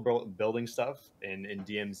extra world building stuff in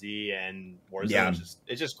DMZ and Warzone. Yeah.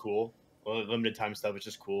 It's just cool. Limited time stuff. It's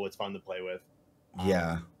just cool. It's fun to play with.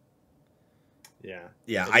 Yeah.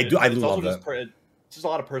 Yeah. I do love that. It's just a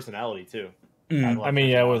lot of personality too. I mean,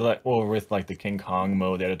 yeah, with like the King Kong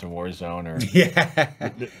mode added to Warzone, or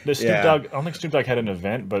the Snoop Dogg. I don't think Snoop Dogg had an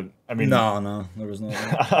event, but I mean, no, there was no.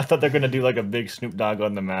 I thought they're gonna do like a big Snoop Dogg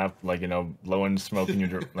on the map, like, you know, blowing smoke in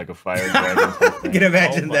your like a fire dragon. You can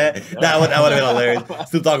imagine that. That would have been hilarious.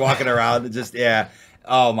 Snoop Dogg walking around, just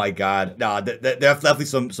Oh my God, no, there's definitely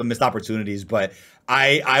some missed opportunities, but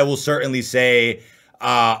I will certainly say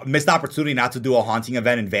missed opportunity not to do a haunting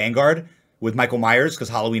event in Vanguard with Michael Myers, because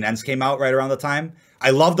Halloween Ends came out right around the time. I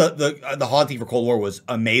love the haunting for Cold War was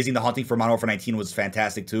amazing. The haunting for Modern Warfare 19 was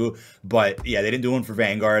fantastic too. But yeah, they didn't do one for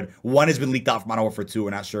Vanguard. One has been leaked out for Modern Warfare 2. We're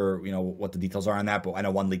not sure, you know, what the details are on that, but I know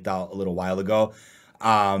one leaked out a little while ago.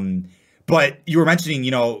 But you were mentioning, you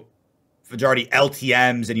know, majority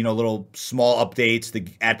LTMs and, you know, little small updates to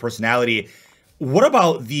add personality. What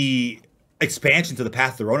about the expansion to the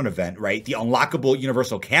Path to Ronin event, right? The unlockable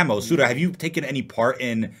universal camos. Suda, have you taken any part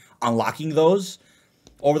in unlocking those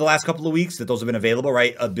over the last couple of weeks, that those have been available,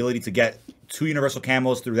 right? Ability to get 2 universal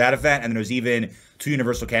camos through that event, and then there's even 2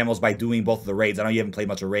 universal camos by doing both of the raids. I know you haven't played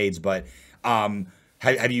much of raids, but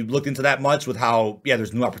Have you looked into that much with how,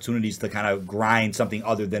 there's new opportunities to kind of grind something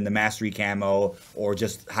other than the mastery camo or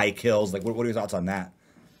just high kills? Like, what are your thoughts on that?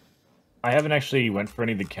 I haven't actually went for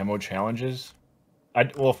any of the camo challenges.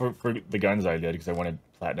 Well, for the guns I did because I wanted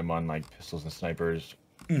platinum on like pistols and snipers.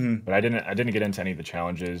 But I didn't get into any of the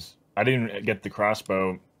challenges. I didn't get the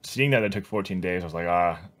crossbow. Seeing that it took 14 days, I was like,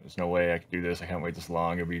 there's no way I can do this. I can't wait this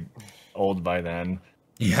long. It'll be old by then.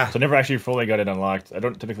 Yeah. So I never actually fully got it unlocked. I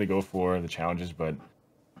don't typically go for the challenges, but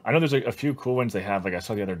I know there's a few cool ones they have. Like I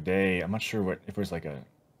saw the other day. I'm not sure if it was like a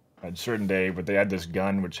certain day, but they had this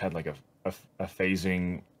gun which had like a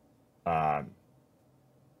phasing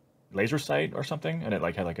laser sight or something, and it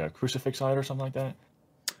like had like a crucifix on it or something like that.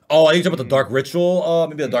 Oh, I think you're talking about the Dark Ritual.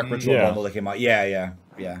 Maybe the Dark Ritual bundle that came out. Yeah.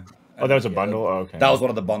 Oh, that was a bundle? Oh, okay. That was one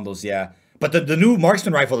of the bundles, yeah. But the new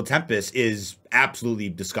marksman rifle, the Tempest, is absolutely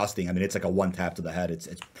disgusing. I mean, it's like a one tap to the head. It's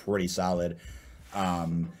pretty solid.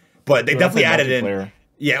 But they definitely added in.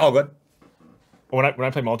 Yeah, all good. When I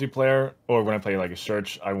play multiplayer or when I play like a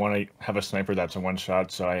search, I want to have a sniper that's a one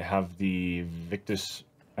shot. So I have the Victus.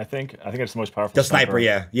 I think it's the most powerful. The sniper,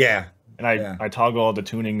 yeah. And I toggle all the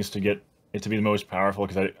tunings to get it to be the most powerful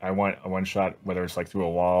because I want a one shot, whether it's like through a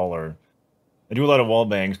wall or. I do a lot of wall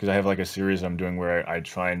bangs because I have like a series I'm doing where I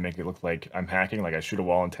try and make it look like I'm hacking, like I shoot a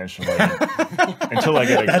wall intentionally until I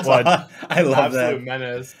get a quad. I love that.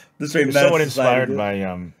 Menace. This is somewhat inspired by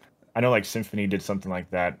I know like Symphony did something like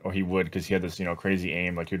that, or he would because he had this crazy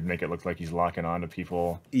aim, like he'd make it look like he's locking on to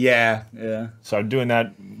people. Yeah. So I'm doing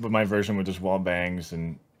that with my version with just wall bangs,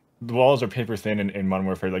 and the walls are paper thin in Modern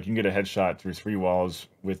Warfare. Like you can get a headshot through 3 walls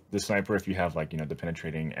with the sniper if you have like the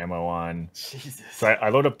penetrating ammo on. Jesus. So I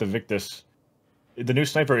load up the Victus. The new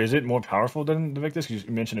sniper, is it more powerful than the Victus? You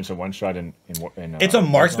mentioned it's a one shot in it's a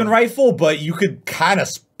marksman rifle, but you could kind of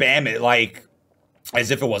spam it like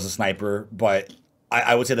as if it was a sniper. But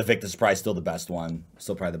I would say the Victus is probably still the best one.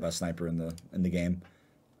 Still probably the best sniper in the game.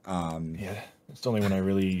 Yeah, it's the only one I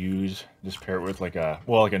really use. Just pair it with like a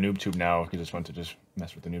noob tube now because I just want to just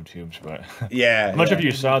mess with the noob tubes. But yeah, I'm not sure if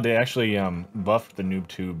you saw they actually buffed the noob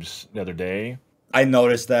tubes the other day. I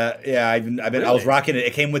noticed that. Yeah, I was rocking it.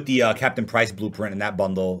 It came with the Captain Price blueprint in that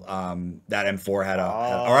bundle. That M4 had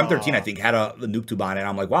or M13 I think had the nuke tube on it. And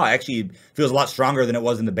I'm like, wow, it actually feels a lot stronger than it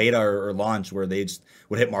was in the beta or launch where they just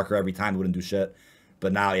would hit marker every time, they wouldn't do shit.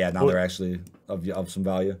 But now, they're actually of some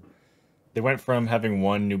value. They went from having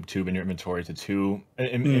 1 noob tube in your inventory to 2.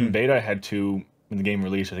 In beta, I had 2. When the game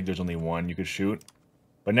released, I think there's only 1 you could shoot.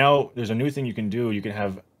 But now there's a new thing you can do. You can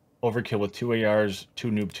have overkill with 2 ARs,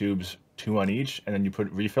 2 noob tubes, 2 on each, and then you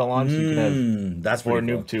put refill on, so you can have 4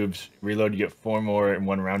 noob tubes. Reload, you get 4 more in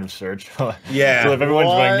 1 round of search. Yeah. So if everyone's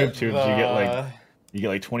buying noob tubes, you get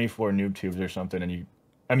like 24 noob tubes or something,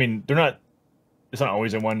 and they're not. It's not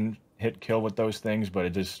always a one hit kill with those things, but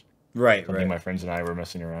it just something my friends and I were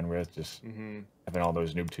messing around with, just having all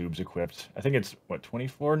those noob tubes equipped. I think it's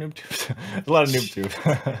 24 noob tubes. A lot of noob tubes.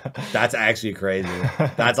 That's actually crazy.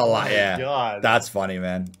 That's a lot. Yeah. God. That's funny,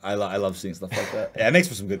 man. I love seeing stuff like that. Yeah, it makes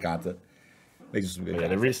for some good content. They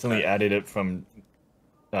recently added it from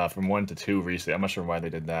 1 to 2 recently. I'm not sure why they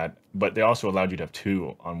did that, but they also allowed you to have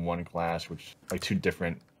 2 on 1 class, which like 2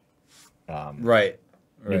 different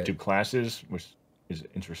noob classes, which is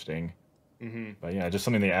interesting. But yeah, just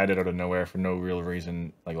something they added out of nowhere for no real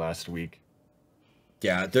reason, like last week.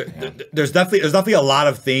 Yeah, there's definitely a lot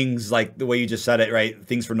of things like the way you just said it, right?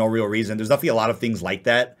 Things for no real reason. There's definitely a lot of things like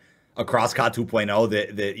that across COD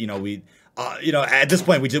 2.0 that we at this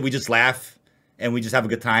point we just laugh and we just have a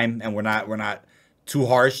good time, and we're not too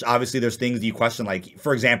harsh. Obviously, there's things that you question, like,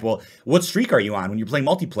 for example, what streak are you on when you're playing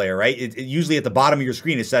multiplayer, right? It usually at the bottom of your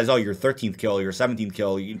screen, it says, oh, your 13th kill, your 17th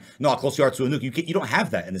kill, how close you are to a nuke. You don't have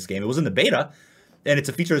that in this game. It was in the beta, and it's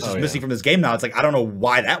a feature that's just missing from this game now. It's like, I don't know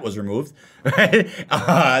why that was removed, right?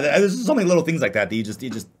 There's so many little things like that that you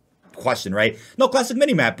just question, right? No classic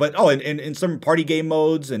minimap, but in some party game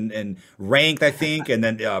modes and ranked, I think, and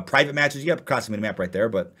then private matches, you have classic minimap right there,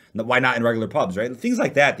 but why not in regular pubs, right? Things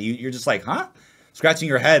like that you're just like, huh? Scratching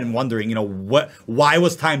your head and wondering, why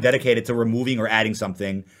was time dedicated to removing or adding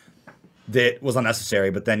something that was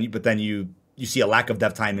unnecessary? But then you see a lack of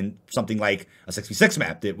dev time in something like a 6v6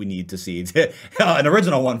 map that we need to see, an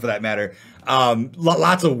original one for that matter.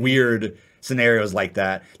 Lots of weird scenarios like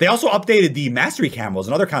that. They also updated the mastery camos,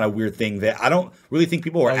 another kind of weird thing that I don't really think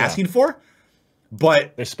people were asking for.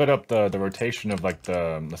 But they sped up the rotation of like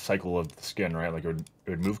the cycle of the skin, right? Like it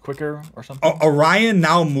would move quicker or something. Orion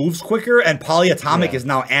now moves quicker, and Polyatomic is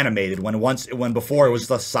now animated when before it was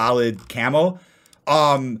just a solid camo.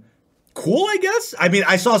 cool, I guess. I mean,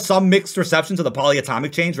 I saw some mixed reception to the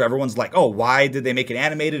polyatomic change where everyone's like, oh, why did they make it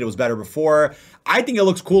animated? It was better before. I think it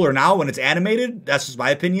looks cooler now when it's animated. That's just my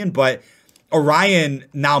opinion. But Orion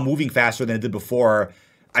now moving faster than it did before,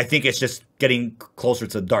 I think it's just getting closer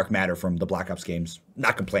to dark matter from the Black Ops games.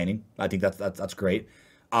 Not complaining. I think that's great.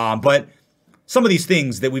 But some of these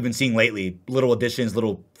things that we've been seeing lately, little additions,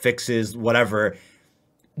 little fixes, whatever,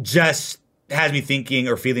 just has me thinking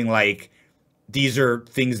or feeling like these are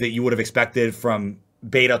things that you would have expected from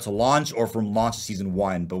beta to launch or from launch to season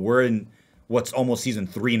 1. But we're in what's almost season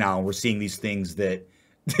 3 now, and we're seeing these things that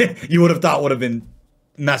you would have thought would have been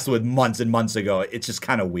messed with months and months ago. It's just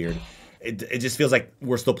kind of weird. It just feels like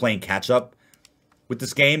we're still playing catch up with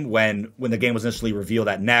this game when the game was initially revealed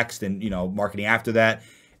at Next and, marketing after that.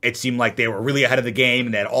 It seemed like they were really ahead of the game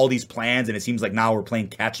and they had all these plans, and it seems like now we're playing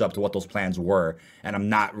catch up to what those plans were. And I'm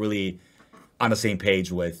not really on the same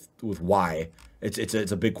page with why.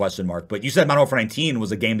 It's a big question mark. But you said Modern Warfare 19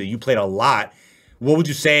 was a game that you played a lot. What would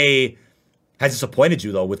you say has disappointed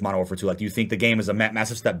you, though, with Modern Warfare 2? Like, do you think the game is a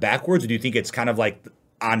massive step backwards, or do you think it's kind of like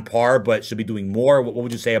on par but should be doing more? What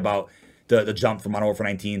would you say about the jump from Modern Warfare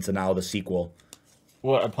 19 to now the sequel?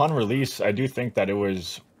 Well, upon release, I do think that it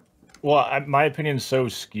was... Well, my opinion is so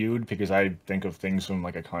skewed because I think of things from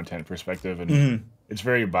like a content perspective, and it's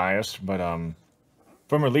very biased. But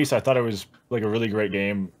from release, I thought it was like a really great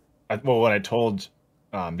game. When I told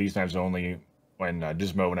These Knives Only, when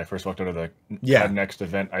Dismo, when I first walked out of the Next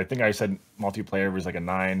event, I think I said multiplayer was like a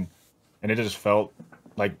 9, and it just felt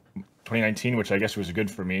like 2019, which I guess was good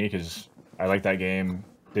for me because I like that game.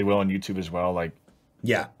 Did well on YouTube as well. Like,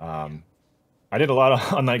 I did a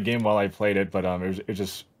lot on that game while I played it, but it was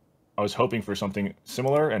just, I was hoping for something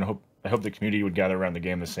similar, and I hope the community would gather around the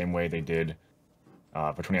game the same way they did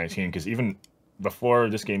for 2019. Because even before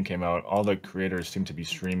this game came out, all the creators seemed to be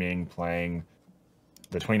streaming, playing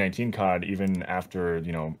the 2019 COD, even after,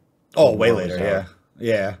 way later,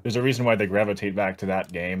 yeah. There's a reason why they gravitate back to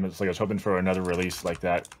that game. It's like I was hoping for another release like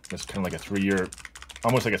that. It's kind of like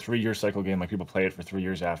almost like a 3-year cycle game. Like people play it for 3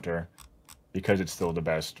 years after, because it's still the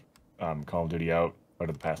best Call of Duty out of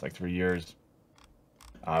the past like 3 years.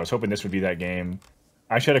 I was hoping this would be that game.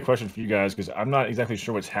 I actually had a question for you guys because I'm not exactly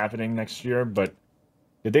sure what's happening next year, but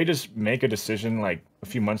did they just make a decision like a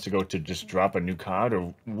few months ago to just drop a new COD,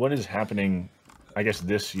 or what is happening, I guess,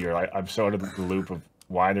 this year? I'm so out of the loop of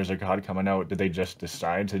why there's a COD coming out. Did they just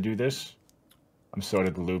decide to do this? I'm so out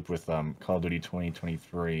of the loop with Call of Duty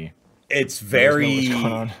 2023. It's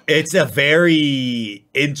a very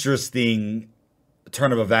interesting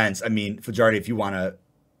turn of events. I mean, Fajardi, do you want to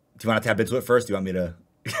tap into it first? Do you want me to?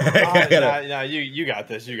 No, you got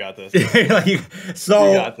this. You got this. You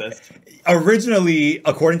got this. Originally,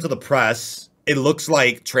 according to the press, it looks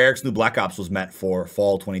like Treyarch's new Black Ops was meant for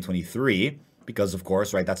fall 2023 because, of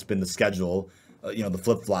course, right, that's been the schedule. The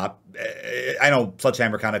flip-flop. I know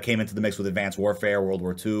Sledgehammer kind of came into the mix with Advanced Warfare, World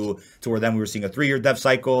War II, to where then we were seeing a 3-year dev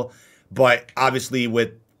cycle. But obviously with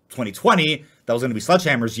 2020, that was going to be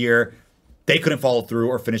Sledgehammer's year. They couldn't follow through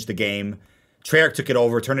or finish the game. Treyarch took it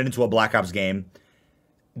over, turned it into a Black Ops game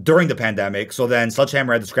during the pandemic. So then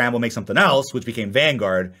Sledgehammer had to scramble, make something else, which became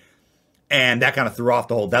Vanguard. And that kind of threw off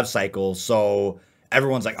the whole dev cycle. So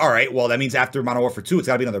everyone's like, all right, well, that means after Modern Warfare 2, it's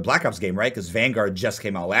got to be another Black Ops game, right? Because Vanguard just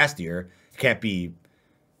came out last year. It can't be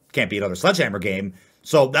another Sledgehammer game.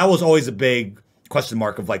 So that was always a big question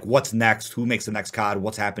mark of like, what's next? Who makes the next COD?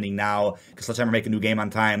 What's happening now? Because Sledgehammer make a new game on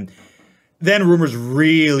time. Then rumors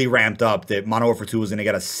really ramped up that Modern Warfare 2 was going to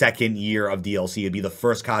get a second year of DLC. It'd be the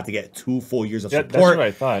first COD to get 2 full years of support. That's what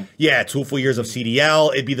I thought. Yeah, 2 full years of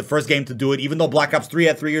CDL. It'd be the first game to do it, even though Black Ops 3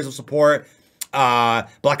 had 3 years of support.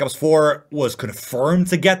 Black Ops 4 was confirmed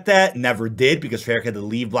to get that. Never did, because Treyarch had to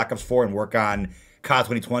leave Black Ops 4 and work on COD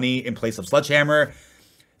 2020 in place of Sledgehammer.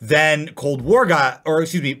 Then Cold War let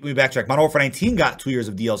me backtrack. Modern Warfare 19 got 2 years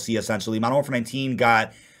of DLC, essentially. Modern Warfare 19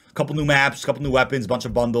 got a couple new maps, a couple new weapons, a bunch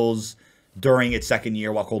of bundles during its second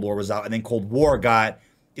year while Cold War was out. And then Cold War got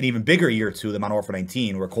an even bigger year or two than Modern Warfare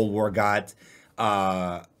 19, where Cold War got,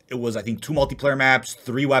 it was, I think, 2 multiplayer maps,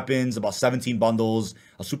 3 weapons, about 17 bundles,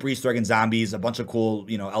 a super Easter egg and zombies, a bunch of cool,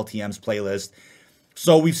 LTMs playlist.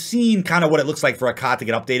 So we've seen kind of what it looks like for a COD to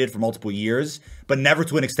get updated for multiple years, but never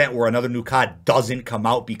to an extent where another new COD doesn't come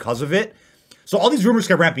out because of it. So all these rumors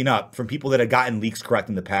kept ramping up from people that had gotten leaks correct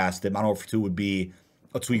in the past that Modern Warfare 2 would be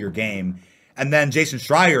a 2-year game. And then Jason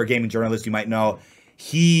Schreier, a gaming journalist you might know,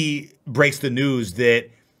 he breaks the news that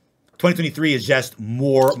 2023 is just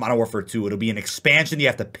more Modern Warfare 2. It'll be an expansion you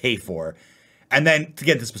have to pay for. And then to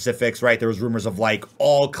get into specifics, right, there was rumors of like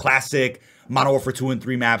all classic Modern Warfare 2 and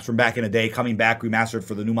 3 maps from back in the day coming back remastered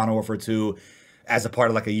for the new Modern Warfare 2 as a part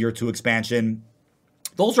of like a year 2 expansion.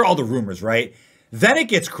 those are all the rumors, right? Then it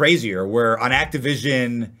gets crazier where on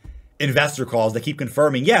Activision investor calls, they keep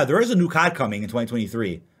confirming, yeah, there is a new COD coming in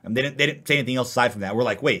 2023. And they didn't say anything else aside from that. We're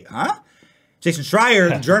like, wait, huh? Jason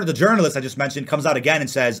Schreier, the journalist I just mentioned, comes out again and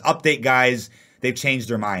says, update, guys, they've changed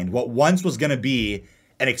their mind. What once was going to be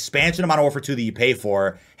an expansion of Modern Warfare 2 that you pay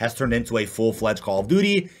for has turned into a full-fledged Call of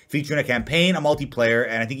Duty featuring a campaign, a multiplayer,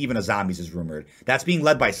 and I think even a zombies is rumored. That's being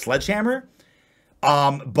led by Sledgehammer,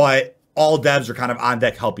 but all devs are kind of on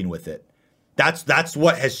deck helping with it. That's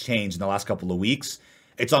what has changed in the last couple of weeks.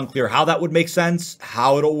 It's unclear how that would make sense,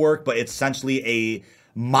 how it'll work, but it's essentially a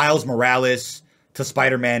Miles Morales to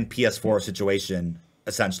Spider-Man PS4 situation,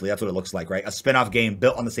 essentially. That's what it looks like, right? A spin-off game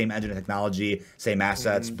built on the same engine and technology, same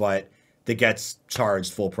assets, but that gets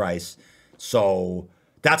charged full price. So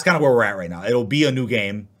that's kind of where we're at right now. It'll be a new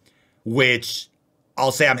game, which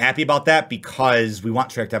I'll say I'm happy about that because we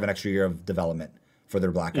want Treyarch to have an extra year of development for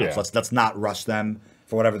their Black Ops. Yeah. Let's not rush them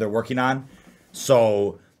for whatever they're working on.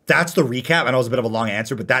 So that's the recap. I know it's a bit of a long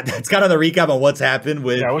answer, but that's kind of the recap on what's happened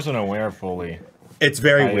with... Yeah, I wasn't aware fully. It's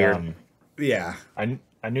very weird. Yeah. I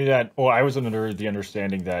knew that. Well, I was under the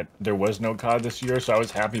understanding that there was no COD this year, so I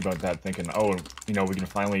was happy about that, thinking, oh, we can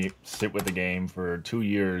finally sit with the game for 2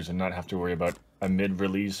 years and not have to worry about a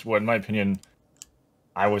mid-release. Well, in my opinion,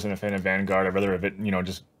 I wasn't a fan of Vanguard. I'd rather have it,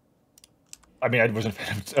 just... I mean, I wasn't a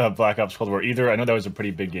fan of Black Ops Cold War either. I know that was a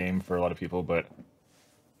pretty big game for a lot of people, but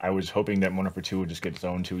I was hoping that Modern Warfare 2 would just get its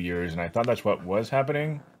own 2 years, and I thought that's what was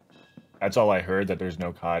happening. That's all I heard, that there's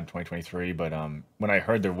no COD 2023, but when I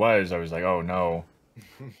heard there was, I was like, oh no,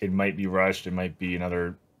 it might be rushed, it might be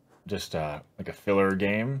another, just like a filler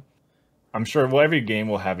game. I'm sure, well, every game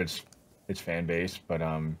will have its fan base, but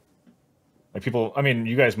like people, I mean,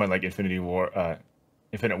 you guys might like Infinite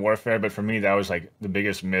Warfare, but for me, that was like the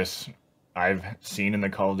biggest miss I've seen in the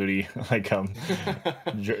Call of Duty, like, what's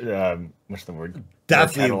the word?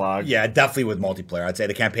 Definitely, catalog. Yeah, definitely with multiplayer. I'd say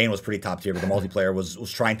the campaign was pretty top tier, but the multiplayer was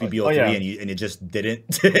trying to be BO3 and it just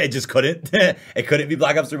didn't. It just couldn't. It couldn't be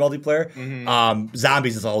Black Ops 3 multiplayer.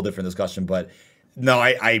 Zombies is a whole different discussion, but no,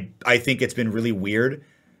 I think it's been really weird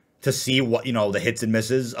to see what, the hits and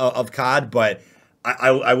misses of COD, but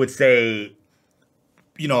I would say,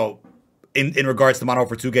 in regards to Modern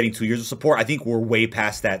Warfare 2 getting 2 years of support, I think we're way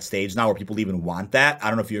past that stage now where people even want that. I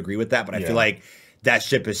don't know if you agree with that, but I feel like that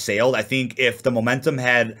ship has sailed. I think if the momentum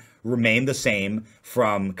had remained the same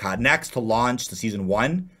from COD Next to launch to Season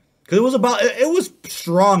 1, because it was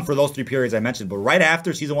strong for those 3 periods I mentioned, but right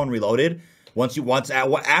after Season 1 Reloaded,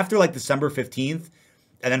 after like December 15th,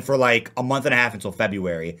 and then for like a month and a half until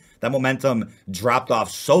February, that momentum dropped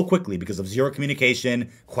off so quickly because of zero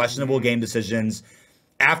communication, questionable game decisions.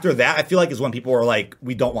 After that, I feel like is when people were like,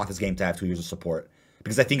 we don't want this game to have 2 years of support.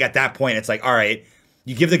 Because I think at that point, it's like, all right,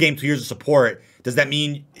 you give the game 2 years of support. Does that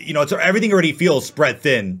mean, everything already feels spread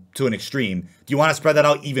thin to an extreme? Do you want to spread that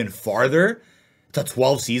out even farther to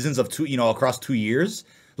 12 seasons of across 2 years?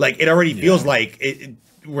 Like, it already feels like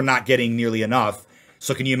we're not getting nearly enough.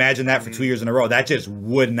 So can you imagine that for 2 years in a row? That just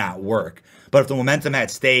would not work. But if the momentum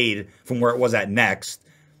had stayed from where it was at Next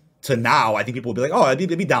to now, I think people would be like, oh, I'd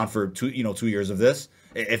be down for 2 years of this.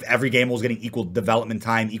 If every game was getting equal development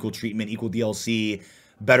time, equal treatment, equal DLC,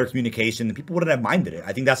 better communication, then people wouldn't have minded it.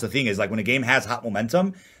 I think that's the thing is like when a game has hot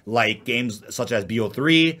momentum, like games such as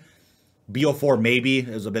BO3, BO4 maybe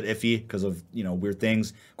is a bit iffy because of, weird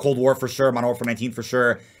things. Cold War for sure, Modern Warfare 19 for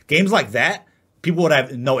sure. Games like that, people would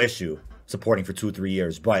have no issue supporting for 2 or 3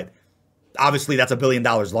 years. But obviously that's $1 billion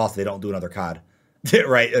lost if they don't do another COD,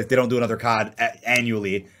 right? If they don't do another COD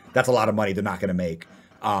annually, that's a lot of money they're not going to make.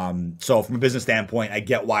 So from a business standpoint, I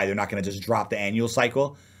get why they're not going to just drop the annual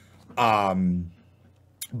cycle.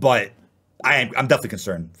 But I'm definitely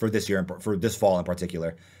concerned for this year, for this fall in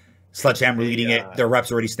particular. Sledgehammer leading it. Their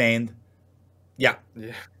reps already stained. Yeah.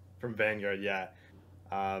 Yeah. From Vanguard, yeah.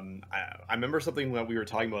 I remember something that we were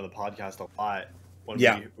talking about on the podcast a lot when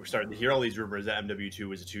we started to hear all these rumors that MW2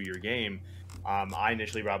 was a 2-year game. I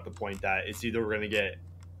initially brought up the point that it's either we're going to get,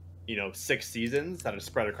 6 seasons that are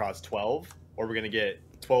spread across 12, or we're going to get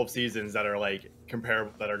 12 seasons that are like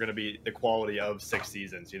comparable, that are going to be the quality of 6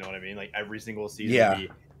 seasons. You know what I mean? Like every single season will be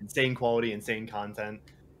insane quality, insane content.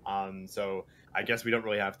 So I guess we don't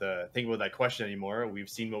really have to think about that question anymore. We've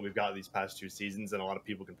seen what we've got these past 2 seasons, and a lot of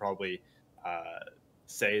people can probably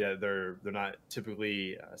say that they're not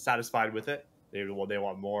typically satisfied with it. They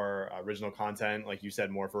want more original content, like you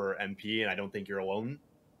said, more for MP, and I don't think you're alone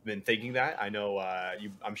in thinking that. I know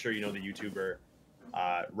I'm sure you know the YouTuber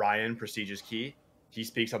Ryan, Prestigious Key. He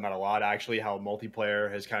speaks on that a lot, actually, how multiplayer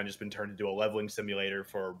has kind of just been turned into a leveling simulator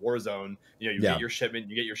for Warzone. You get your shipment,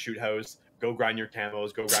 you get your shoot house, go grind your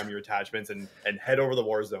camos, go grind your attachments, and head over the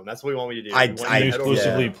war zone. That's what we want you to do. I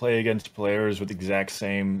exclusively play against players with the exact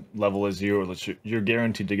same level as you, or you're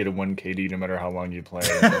guaranteed to get a 1 KD no matter how long you play.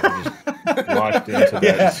 You're just locked into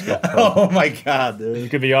that skill. Oh my god, dude. You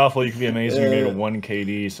could be awful, you could be amazing, you're getting a 1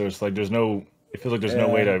 KD, so it's like it feels like there's no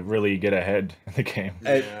way to really get ahead in the game.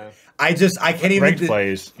 I can't even ranked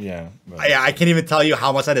plays, I can't even tell you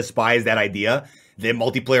how much I despise that idea that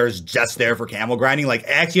multiplayer is just there for camo grinding. Like, it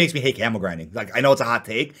actually makes me hate camo grinding. Like, I know it's a hot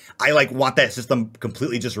take. I like want that system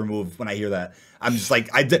completely just removed when I hear that. I'm just like,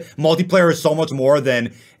 multiplayer is so much more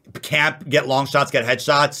than camp, get long shots, get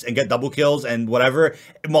headshots, and get double kills and whatever.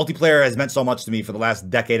 Multiplayer has meant so much to me for the last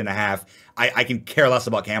decade and a half. I can care less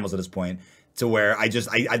about camos at this point, to where I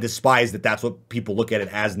despise that that's what people look at it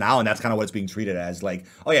as now, and that's kind of what it's being treated as. Like,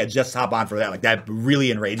 oh yeah, just hop on for that. Like, that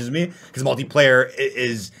really enrages me, because multiplayer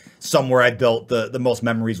is somewhere I built the most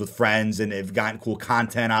memories with friends and have gotten cool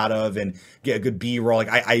content out of and get a good B-roll. Like,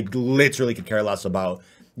 I literally could care less about,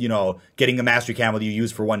 you know, getting a mastery camo that you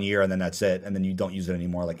use for 1 year and then that's it, and then you don't use it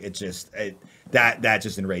anymore. Like, that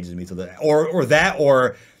just enrages me to the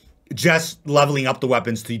or just leveling up the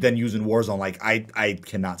weapons to then use in Warzone. Like, I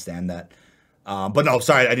cannot stand that. But no,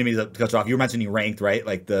 sorry, I didn't mean to cut you off. You were mentioning ranked, right?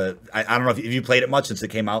 Like, I don't know if you played it much since it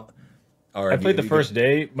came out. Or I played the first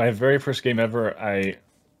day. My very first game ever,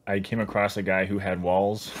 I came across a guy who had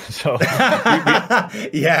walls. So I'd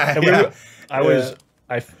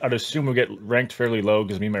assume we get ranked fairly low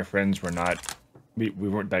because me and my friends were not. We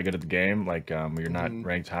weren't that good at the game. Like, we were not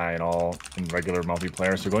ranked high at all in regular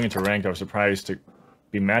multiplayer. So going into ranked, I was surprised to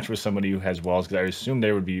be matched with somebody who has walls, because I assumed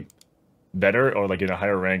they would be better or like in a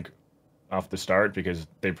higher rank off the start, because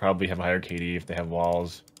they probably have a higher KD if they have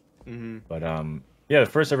walls. But yeah, the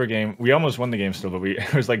first ever game, we almost won the game still, but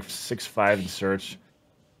it was like 6-5 in search,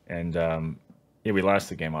 and yeah, we lost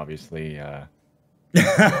the game obviously. I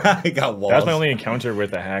got walls. That was my only encounter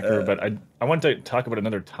with a hacker. But I want to talk about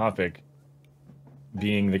another topic,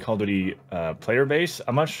 being the Call of Duty player base.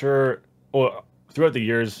 I'm not sure. Well, throughout the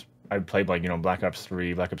years, I've played, like, you know, Black Ops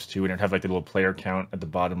 3, Black Ops 2, and it'd have like the little player count at the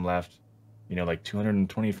bottom left. You know, like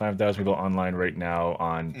 225,000 people online right now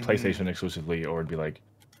on PlayStation exclusively, or it'd be like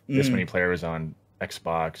this many players on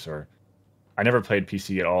Xbox. Or I never played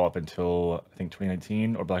PC at all up until I think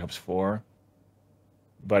 2019 or Black Ops 4.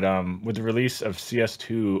 But with the release of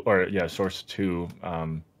CS2, or yeah, Source 2,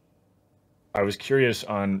 I was curious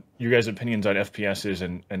on you guys' opinions on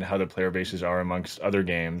FPSs and how the player bases are amongst other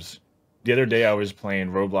games. The other day I was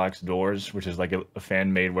playing Roblox Doors, which is like a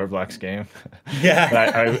fan-made Roblox game.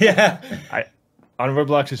 Yeah. On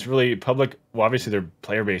Roblox, it's really public. Well, obviously their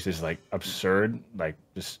player base is like absurd, like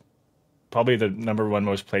just probably the #1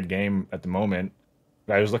 most played game at the moment.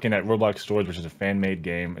 But I was looking at Roblox Doors, which is a fan-made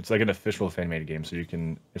game. It's like an official fan-made game, so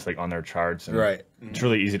it's like on their charts. And it's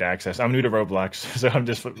really easy to access. I'm new to Roblox, so I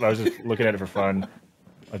was just looking at it for fun.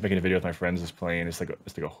 I was making a video with my friends just playing. It's like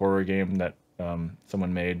a horror game that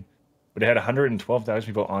someone made. But it had 112,000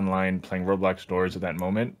 people online playing Roblox Doors at that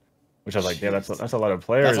moment, which I was like, yeah, that's a lot of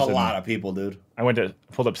players. That's a lot of people, dude. I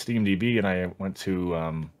pulled up SteamDB, and I went to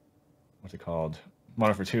what's it called,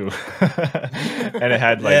 Modern Warfare 2, and it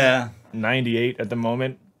had like 98 at the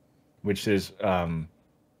moment, which is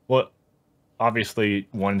well, obviously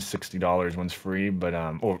one's $60, one's free, but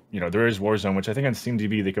or you know, there is Warzone, which I think on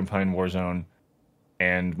SteamDB they combine Warzone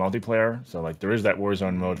and multiplayer, so like there is that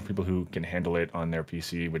Warzone mode for people who can handle it on their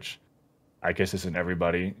PC, which I guess isn't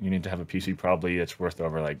everybody. You need to have a PC probably that's worth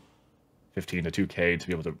over like 15 to 2K to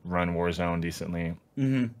be able to run Warzone decently,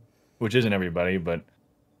 which isn't everybody, but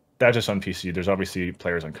that's just on PC. There's obviously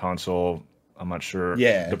players on console. I'm not sure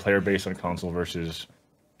the player base on console versus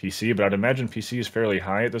PC, but I'd imagine PC is fairly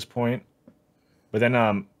high at this point. But then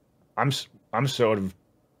I'm sort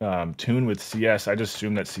of tuned with CS. I just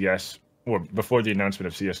assumed that CS, or before the announcement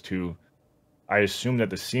of CS2, I assumed that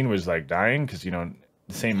the scene was like dying, because, you know,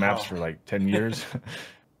 the same maps for like 10 years.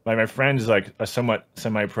 Like, my friend is like a somewhat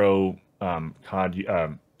semi-pro COD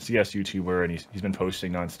CS YouTuber, and he's been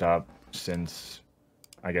posting nonstop since,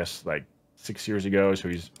 I guess, like 6 years ago. So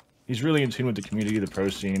he's really in tune with the community, the pro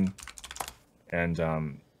scene,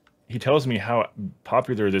 and he tells me how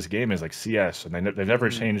popular this game is, like CS, and they've never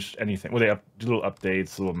changed anything. Well, they do little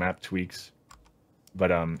updates, little map tweaks. But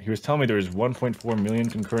he was telling me there was 1.4 million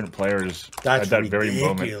concurrent players at that very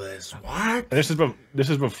moment. What? And this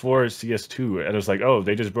is before CS2, and it was like, oh,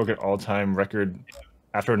 they just broke an all-time record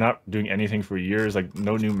after not doing anything for years, like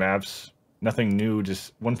no new maps, nothing new,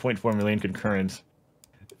 just 1.4 million concurrents.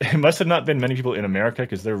 It must have not been many people in America,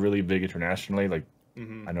 because they're really big internationally. Like,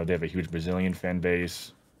 I know they have a huge Brazilian fan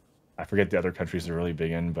base. I forget the other countries they're really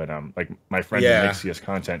big in, but like my friend Yeah. who makes CS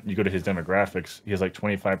content, you go to his demographics, he has like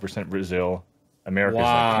 25% Brazil, America's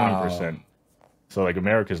Wow. like 20%. So like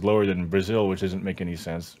America's lower than Brazil, which doesn't make any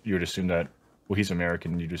sense. You would assume that, well, he's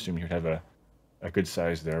American, you'd assume he would have a good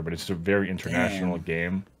size there, but it's a very international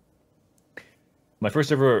game. My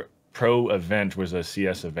first ever pro event was a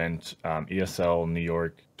CS event, ESL New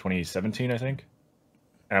York 2017, I think.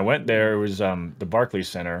 And I went there. It was the Barclays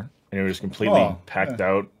Center, and it was completely packed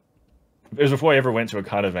out. It was before I ever went to a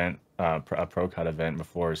COD event, a pro COD event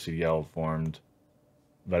before CDL formed.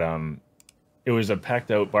 But it was a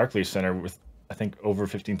packed out Barclays Center with, I think, over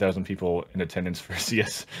 15,000 people in attendance for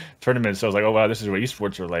CS tournaments. So I was like, oh wow, this is what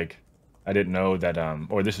esports are like. I didn't know that,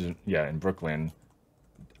 or this is, yeah, in Brooklyn.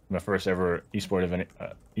 My first ever esport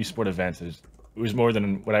event it was more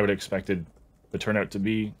than what I would have expected the turnout to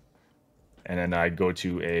be. And then I go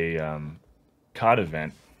to a COD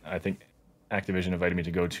event. I think Activision invited me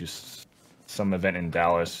to go to some event in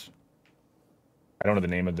Dallas. I don't know the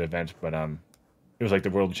name of the event, but it was like the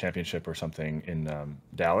World Championship or something in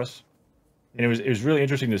Dallas. And it was really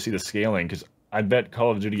interesting to see the scaling, because I bet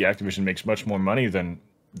Call of Duty Activision makes much more money than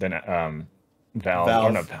Valve.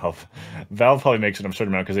 Or not Valve. Valve probably makes it a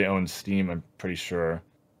certain amount because they own Steam, I'm pretty sure.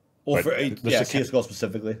 Well, for, yeah, CSGO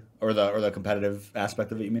specifically, or the competitive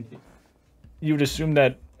aspect of it, you mean? You would assume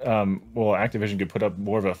that, well, Activision could put up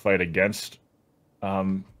more of a fight against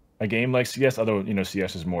a game like CS, although, you know,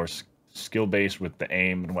 CS is more skill-based with the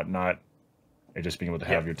aim and whatnot, and just being able to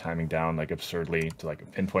have your timing down, like, absurdly to, like,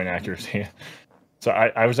 pinpoint accuracy. So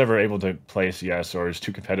I was never able to play CS, or it's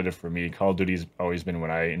too competitive for me. Call of Duty's always been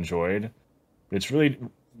what I enjoyed. It's really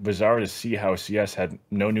bizarre to see how CS had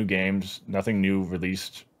no new games, nothing new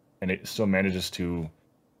released, and it still manages to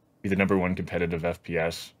be the #1 competitive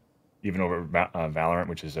FPS, even over Valorant,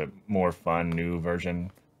 which is a more fun, new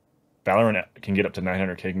version. Valorant can get up to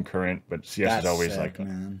 900k concurrent, but CS is always sick, like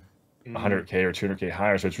man. 100k or 200k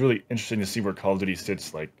higher. So it's really interesting to see where Call of Duty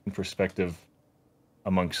sits, like, in perspective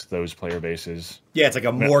amongst those player bases. Yeah, it's like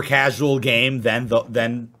a more casual game than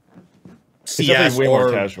CS way or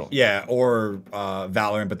more casual. Yeah, or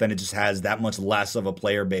Valorant, but then it just has that much less of a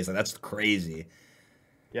player base. Like, that's crazy.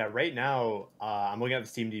 Yeah, right now I'm looking at the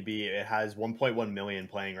Steam DB. It has 1.1 million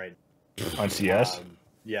playing right On CS?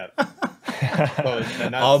 Yeah. So,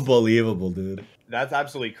 and Unbelievable, dude. That's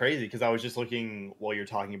absolutely crazy, because I was just looking while you're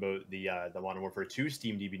talking about the Modern Warfare 2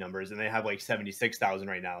 Steam DB numbers, and they have like 76,000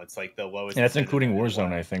 right now. It's like the lowest. And that's including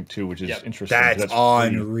Warzone, I think, too, which is interesting. That's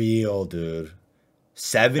unreal, dude.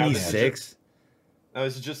 76? No,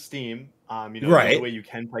 this is just Steam. You know, right. the way you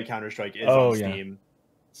can play Counter-Strike is on Steam.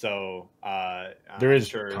 So there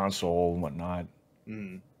is console and whatnot.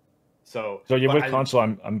 So yeah, with console,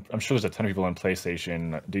 I'm sure there's a ton of people on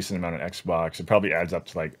PlayStation, a decent amount on Xbox. It probably adds up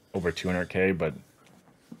to like over 200k, but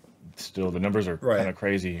still the numbers are kind of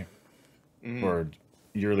crazy for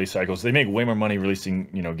yearly cycles. They make way more money releasing,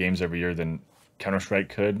 you know, games every year than Counter-Strike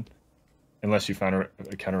could, unless you found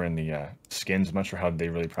a counter in the skins. I'm not sure how they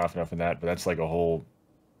really profit off of that, but that's like a whole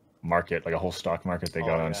market, like a whole stock market they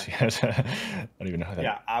got on CS. I don't even know how that.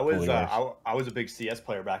 Yeah, I was a big CS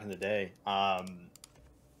player back in the day.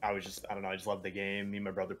 I don't know, I just loved the game. Me and my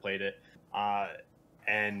brother played it.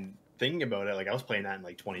 And thinking about it, like, I was playing that in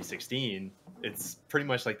like 2016. It's pretty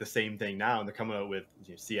much like the same thing now, and they're coming out with,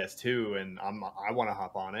 you know, CS2, and I want to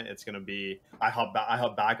hop on it. It's gonna be I hopped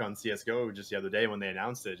back on CS:GO just the other day when they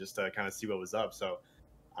announced it, just to kind of see what was up. So,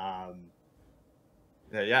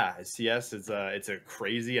 yeah, CS is it's a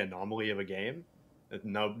crazy anomaly of a game.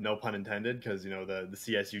 No pun intended, because, you know, the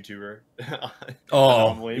CS YouTuber.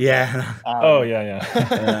 Yeah.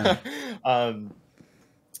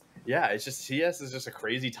 Yeah, it's just CS is just a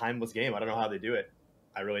crazy timeless game. I don't know how they do it.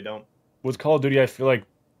 I really don't. With Call of Duty, I feel like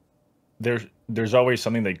there's always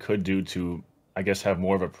something they could do to, I guess, have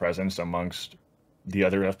more of a presence amongst the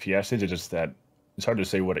other FPSs. It's just that it's hard to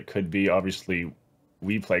say what it could be. Obviously,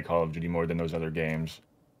 we play Call of Duty more than those other games.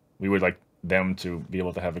 We would like them to be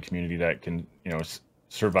able to have a community that can, you know,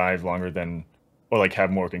 survive longer than, or like have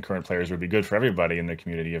more concurrent players. Would be good for everybody in the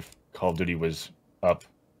community if Call of Duty was up,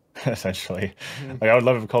 essentially. Like, I would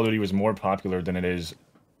love if Call of Duty was more popular than it is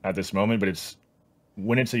at this moment, but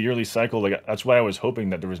when it's a yearly cycle, like, that's why I was hoping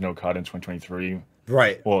that there was no COD in 2023.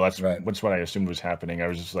 Right. Well, that's what I assumed was happening. I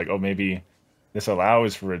was just like, oh, maybe this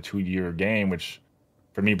allows for a 2-year game, which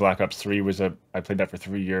for me, Black Ops 3 I played that for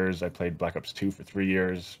 3 years. I played Black Ops 2 for 3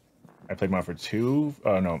 years. I played Modern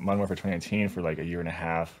Warfare 2019 for like a year and a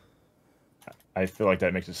half. I feel like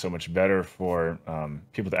that makes it so much better for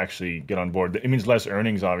people to actually get on board. It means less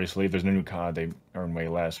earnings, obviously. If there's no new COD, they earn way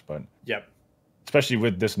less. But especially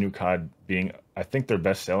with this new COD being, I think, their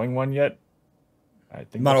best-selling one yet. I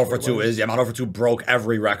think Modern that's Warfare what it 2 was. is. Yeah, Modern Warfare 2 broke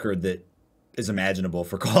every record that is imaginable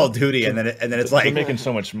for Call of Duty, and then it's They're like making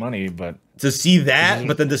so much money, but to see that,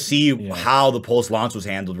 but then to see Yeah. how the post launch was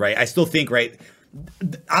handled, right? I still think, right,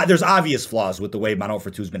 there's obvious flaws with the way Modern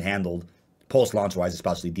Warfare 2 has been handled, post launch wise,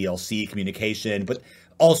 especially DLC, communication, but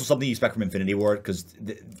also something you expect from Infinity Ward, because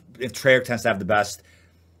Treyarch tends to have the best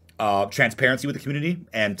transparency with the community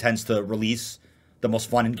and tends to release the most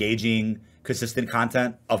fun, engaging, consistent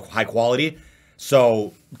content of high quality.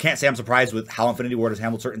 So can't say I'm surprised with how Infinity Ward has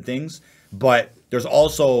handled certain things, but there's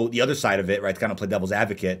also the other side of it, right? To kind of play devil's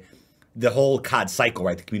advocate, the whole COD cycle,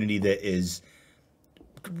 right? The community that is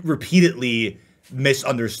repeatedly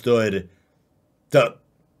misunderstood the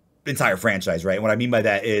entire franchise, right? And what I mean by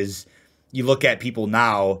that is you look at people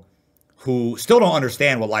now who still don't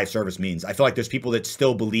understand what live service means. I feel like there's people that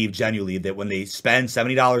still believe genuinely that when they spend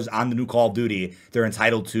 $70 on the new Call of Duty, they're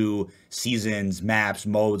entitled to seasons, maps,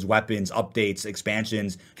 modes, weapons, updates,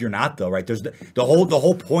 expansions. You're not, though, right? There's the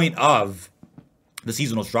whole point of the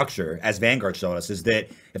seasonal structure, as Vanguard showed us, is that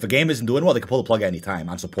if a game isn't doing well, they can pull the plug at any time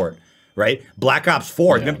on support, right? Black Ops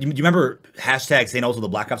 4, Yeah. you remember hashtag say no to the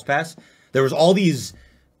Black Ops Pass? There was all these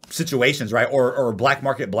situations, right? Or Black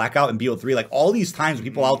Market Blackout and BO3, like all these times when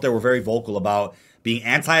people out there were very vocal about being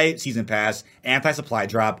anti-season pass, anti-supply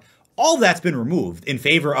drop. All that's been removed in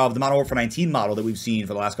favor of the Modern Warfare 19 model that we've seen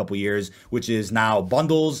for the last couple of years, which is now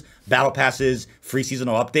bundles, battle passes, free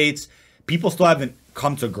seasonal updates. People still haven't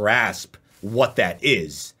come to grasp what that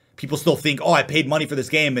is. People still think, oh, I paid money for this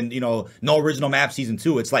game and, no original map season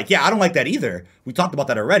 2. It's like, yeah, I don't like that either. We talked about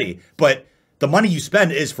that already. But the money you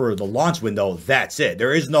spend is for the launch window. That's it.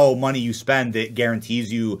 There is no money you spend that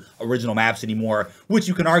guarantees you original maps anymore, which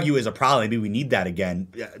you can argue is a problem. Maybe we need that again.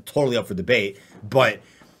 Yeah, totally up for debate. But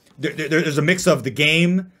there's a mix of the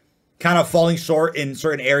game kind of falling short in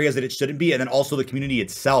certain areas that it shouldn't be, and then also the community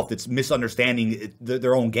itself that's misunderstanding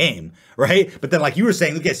their own game, right? But then, like you were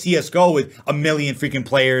saying, look at CSGO with 1 million freaking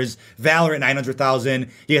players, Valorant 900,000.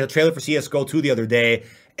 You had a trailer for CSGO 2 the other day,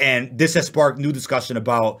 and this has sparked new discussion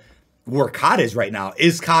about where COD is right now.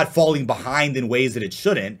 Is COD falling behind in ways that it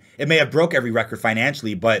shouldn't? It may have broke every record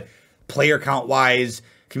financially, but player count wise,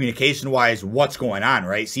 communication wise, what's going on,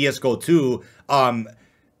 right? CSGO 2,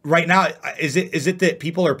 right now, is it that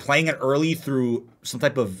people are playing it early through some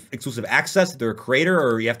type of exclusive access that they're a creator,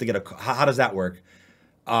 or you have to get a? How does that work?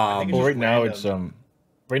 I think well, just right now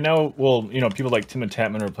random. people like Tim and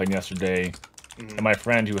Tatman were playing yesterday, and my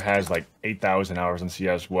friend who has like 8,000 hours in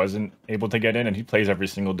CS wasn't able to get in, and he plays every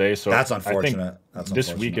single day. So That's unfortunate. I think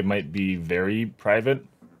this week it might be very private,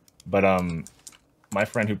 but my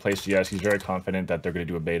friend who plays CS, he's very confident that they're going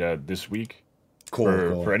to do a beta this week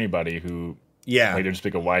for anybody who played it, just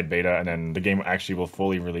pick a wide beta, and then the game actually will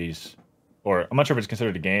fully release. Or I'm not sure if it's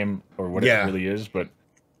considered a game or what it really is, but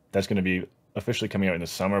that's going to be officially coming out in the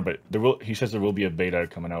summer. But he says there will be a beta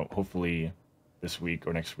coming out hopefully this week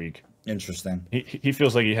or next week. Interesting. He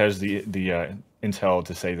feels like he has the intel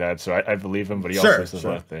to say that, so I believe him. But he also says a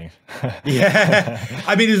lot of things. Yeah,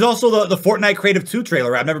 I mean, there's also the Fortnite Creative 2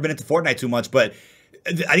 trailer. I've never been into Fortnite too much, but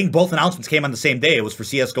I think both announcements came on the same day. It was for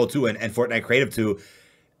CS:GO 2 and Fortnite Creative 2.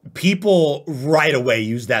 People right away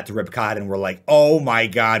used that to rip COD and were like, oh my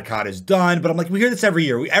God, COD is done. But I'm like, we hear this every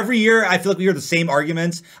year. Every year, I feel like we hear the same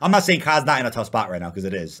arguments. I'm not saying COD's not in a tough spot right now, because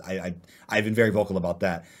it is. I've been very vocal about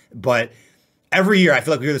that. But every year, I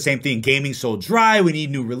feel like we hear the same thing. Gaming's so dry. We need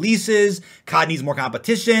new releases. COD needs more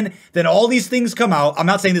competition. Then all these things come out. I'm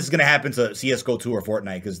not saying this is going to happen to CSGO 2 or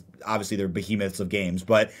Fortnite, because obviously they're behemoths of games.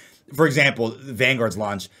 But for example, Vanguard's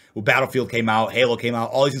launch, well, Battlefield came out, Halo came out,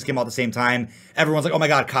 all these things came out at the same time. Everyone's like, oh my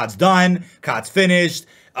God, COD's done, COD's finished.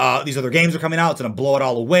 These other games are coming out, it's gonna blow it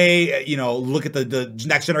all away. Look at the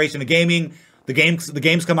next generation of gaming. The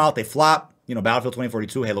games come out, they flop. Battlefield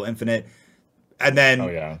 2042, Halo Infinite. And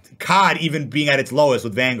then COD, even being at its lowest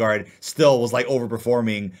with Vanguard, still was like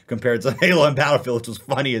overperforming compared to Halo and Battlefield, which was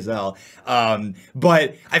funny as hell.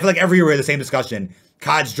 But I feel like every year we have the same discussion.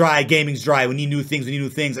 COD's dry, gaming's dry, we need new things,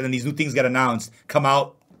 and then these new things get announced, come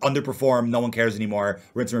out, underperform, no one cares anymore,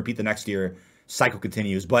 rinse and repeat the next year, cycle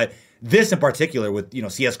continues. But this in particular with,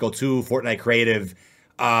 CSGO 2, Fortnite Creative,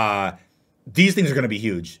 these things are going to be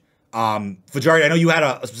huge. Fajari, I know you had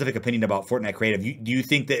a specific opinion about Fortnite Creative. Do you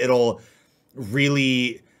think that it'll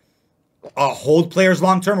really hold players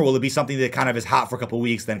long term, or will it be something that kind of is hot for a couple of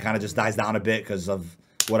weeks, then kind of just dies down a bit because of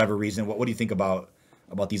whatever reason? What do you think about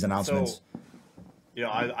these announcements? So,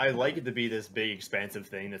 I like it to be this big, expansive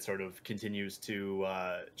thing that sort of continues to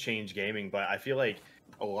change gaming, but I feel like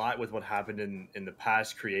a lot with what happened in the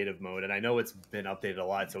past creative mode, and I know it's been updated a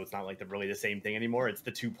lot, so it's not like really the same thing anymore. It's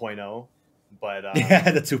the 2.0. But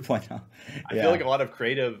yeah, the 2.0. I feel like a lot of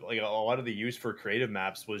creative, like a lot of the use for creative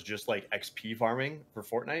maps was just like XP farming for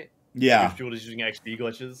Fortnite. Yeah. People just using XP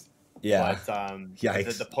glitches. Yeah. But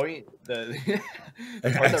Yikes. the point, the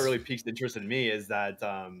part that really piques interest in me is that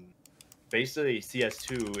basically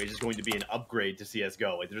CS2 is just going to be an upgrade to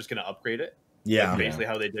CS:GO. Like they're just going to upgrade it. Yeah. Like basically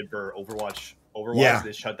how they did for Overwatch. Yeah.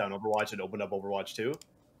 They shut down Overwatch and opened up Overwatch 2.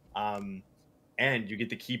 And you get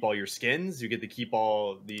to keep all your skins, you get to keep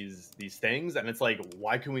all these things, and it's like,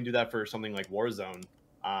 why couldn't we do that for something like Warzone?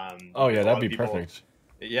 Oh yeah, that'd be perfect.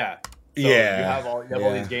 Yeah. So yeah. You have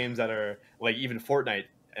all these games that are like even Fortnite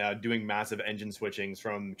doing massive engine switchings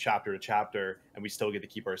from chapter to chapter, and we still get to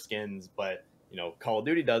keep our skins. But you know, Call of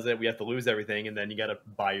Duty does it. We have to lose everything, and then you got to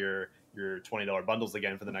buy your $20 bundles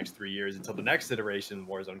again for the next 3 years until the next iteration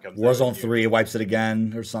Warzone comes. Warzone 3 wipes it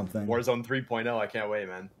again or something. Warzone 3.0. I can't wait,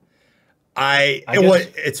 man.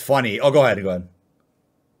 It's funny. Oh, go ahead.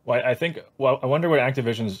 Well, I wonder what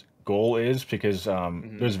Activision's goal is, because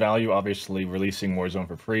there's value, obviously, releasing Warzone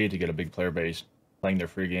for free to get a big player base playing their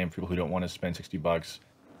free game, people who don't want to spend $60,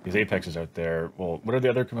 because Apex is out there. Well, what are the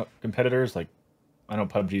other competitors? Like, I know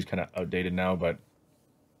PUBG's kind of outdated now, but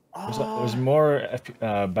there's more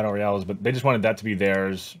Battle Royales, but they just wanted that to be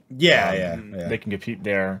theirs. Yeah. They can compete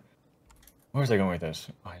there. Where was I going with this?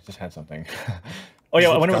 Oh, I just had something. Oh yeah,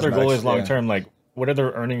 I wonder what their goal is long term. Like, what are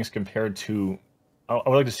their earnings compared to? I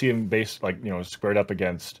would like to see them based, like, squared up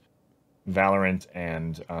against Valorant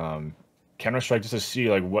and Counter-Strike, just to see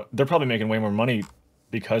like what they're probably making way more money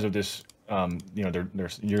because of this. Their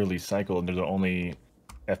yearly cycle, and they're the only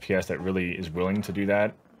FPS that really is willing to do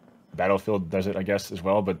that. Battlefield does it, I guess, as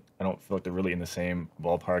well, but I don't feel like they're really in the same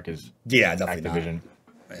ballpark as Activision. Not.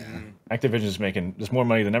 Yeah. Activision is making just more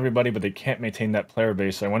money than everybody, but they can't maintain that player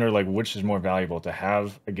base. So I wonder, like, which is more valuable, to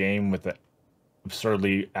have a game with the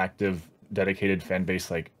absurdly active, dedicated fan base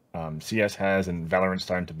like CS has and Valorant's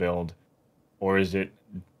starting to build, or is it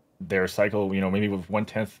their cycle, maybe with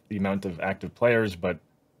 1/10 the amount of active players, but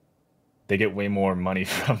they get way more money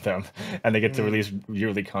from them, and they get to release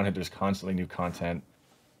yearly content. There's constantly new content.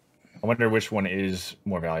 I wonder which one is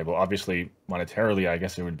more valuable. Obviously, monetarily, I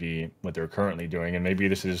guess it would be what they're currently doing, and maybe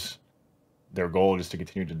this is their goal, is to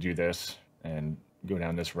continue to do this and go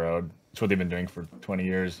down this road. It's what they've been doing for 20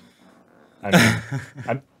 years.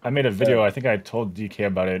 I made a video. I think I told DK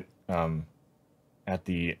about it at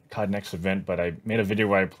the COD Next event, but I made a video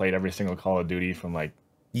where I played every single Call of Duty from like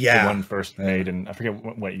the one first made, and I forget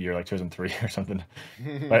what year, like 2003 or something.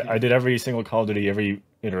 But I did every single Call of Duty, every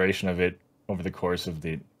iteration of it over the course of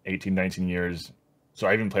the 18, 19 years. So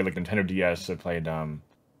I even played like Nintendo DS. I played on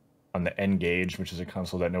the N-Gage, which is a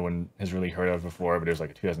console that no one has really heard of before, but it was like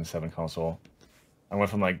a 2007 console. I went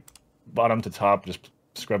from like bottom to top, just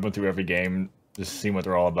scrubbing through every game, just seeing what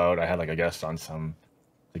they're all about. I had like a guest on some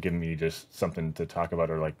to give me just something to talk about,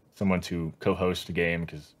 or like someone to co-host a game,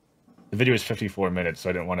 because the video is 54 minutes, so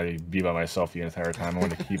I didn't want to be by myself the entire time. I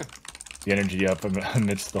wanted to keep the energy up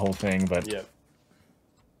amidst the whole thing, but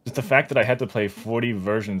just the fact that I had to play 40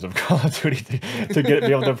 versions of Call of Duty to be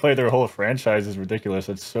able to play their whole franchise is ridiculous.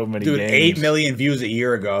 That's so many games. 8 million views a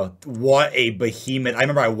year ago. What a behemoth. I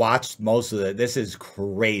remember I watched most of it. This is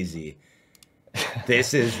crazy.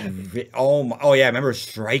 This is... Oh, yeah, I remember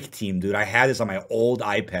Strike Team, dude. I had this on my old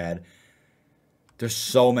iPad. There's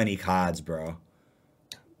so many CODs, bro.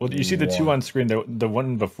 Well, you see the two on screen. The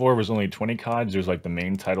one before was only 20 CODs. There's like the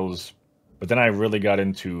main titles. But then I really got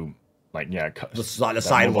into... like, the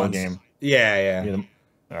side ones. Game. Yeah.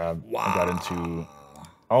 I got into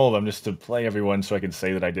all of them just to play everyone, so I could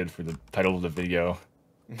say that I did for the title of the video.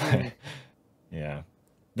 The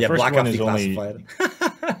first Black one Ops is only...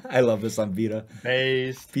 I love this on Vita.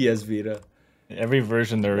 PS Vita. Every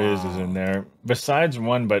version there is in there. Besides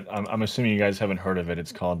one, but I'm assuming you guys haven't heard of it.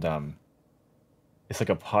 It's called it's like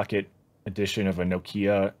a pocket edition of a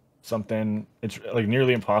Nokia something. It's like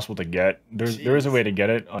nearly impossible to get. There is a way to get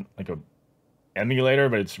it on like a emulator,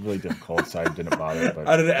 but it's really difficult, so I didn't bother. But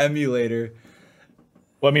out of the emulator.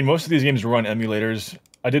 Well, I mean, most of these games run emulators.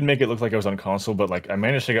 I did make it look like I was on console, but like I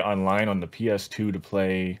managed to get online on the PS2 to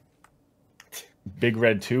play Big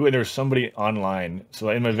Red 2, and there was somebody online. So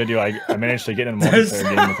in my video, I managed to get in a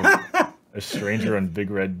multiplayer game with a stranger on Big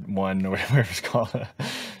Red 1 or whatever it's called.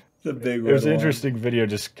 The Big Red It was an 1. interesting video,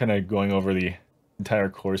 just kind of going over the entire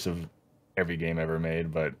course of every game ever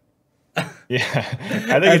made, but yeah,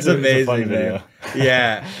 I think it's amazing. It's a fun video.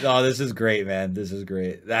 Yeah, no, this is great, man. This is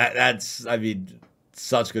great. That's I mean,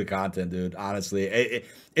 such good content, dude. Honestly,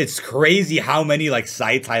 it's crazy how many like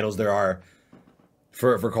side titles there are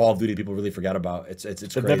for Call of Duty. People really forget about. It's It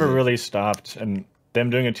crazy. never really stopped, and them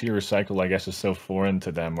doing a tier recycle, I guess, is so foreign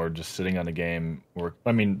to them, or just sitting on the game. Or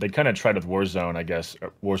I mean, they kind of tried with Warzone, I guess,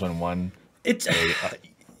 Warzone 1. It's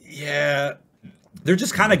yeah, they're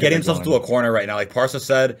just kind of getting themselves into a corner right now. Like Parsa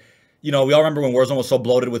said, you know, we all remember when Warzone was so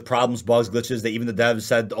bloated with problems, bugs, glitches that even the devs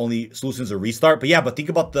said the only solution is a restart. But yeah, but think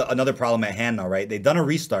about another problem at hand now, right? They've done a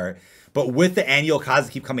restart, but with the annual CODs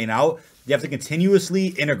that keep coming out, you have to continuously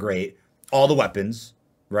integrate all the weapons,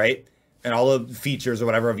 right? And all the features or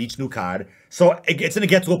whatever of each new COD. So it's going to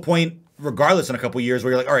get to a point, regardless, in a couple of years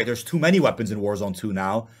where you're like, all right, there's too many weapons in Warzone 2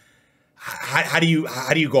 now. How do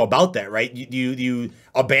you go about that, right? Do you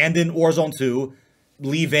abandon Warzone 2,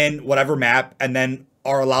 leave in whatever map, and then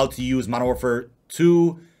are allowed to use Modern Warfare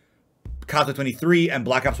 2, COD 2023, and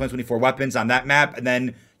Black Ops 2024 weapons on that map, and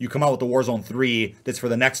then you come out with the Warzone 3 that's for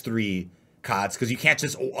the next 3 CODs, because you can't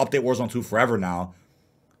just update Warzone 2 forever now.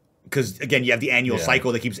 Because, again, you have the annual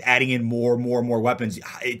cycle that keeps adding in more weapons.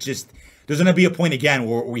 It just... There's going to be a point, again,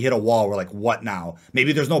 where we hit a wall. We're like, what now?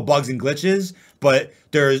 Maybe there's no bugs and glitches, but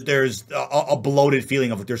there's a bloated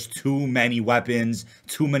feeling of like there's too many weapons,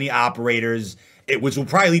 too many operators, which will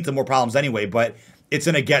probably lead to more problems anyway. But it's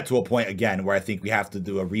going to get to a point, again, where I think we have to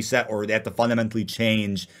do a reset, or they have to fundamentally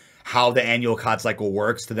change how the annual COD cycle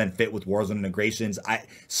works to then fit with Warzone integrations.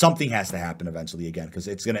 Something has to happen eventually, again, because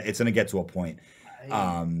it's gonna get to a point.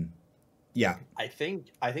 Yeah. I think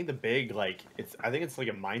the big, like, I think it's like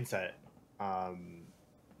a mindset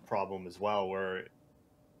problem as well, where,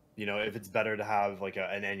 you know, if it's better to have like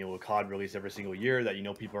an annual COD release every single year that, you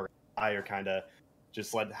know, people are gonna buy, or kind of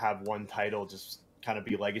just have one title just kind of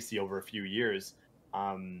be legacy over a few years.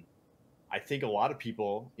 I think a lot of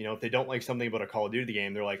people, you know, if they don't like something about a Call of Duty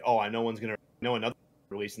game, they're like, oh, I know another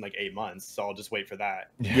release in like 8 months, so I'll just wait for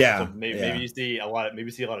that. Yeah. So maybe you see a lot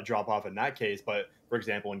of drop off in that case. But for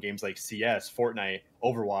example, in games like CS, Fortnite,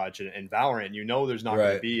 Overwatch, and Valorant, you know, there's not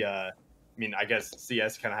going to be I mean, I guess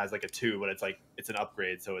CS kind of has like a 2, but it's like it's an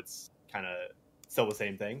upgrade, so it's kind of still the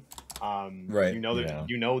same thing. Right. You know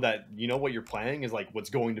that you know what you're playing is like what's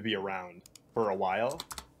going to be around for a while.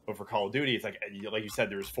 But for Call of Duty, it's like you said,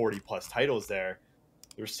 there's 40 plus titles there.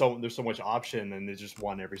 There's so much option, and there's just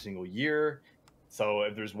one every single year. So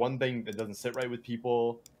if there's one thing that doesn't sit right with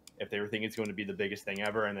people, if they were thinking it's going to be the biggest thing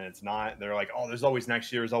ever, and then it's not, they're like, oh, there's always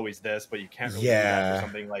next year, there's always this, but you can't really do that for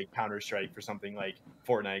something like Counter-Strike, for something like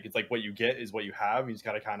Fortnite. It's like what you get is what you have. You just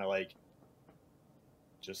got to kind of like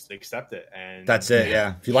just accept it, and that's it.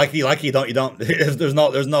 Yeah, if you like it, you like it. You don't. There's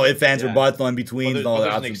no ifs, ands, or buts, no in between. Well,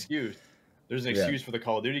 there's an excuse. There's an excuse for the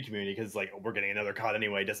Call of Duty community, because like, we're getting another COD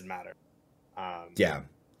anyway. It doesn't matter.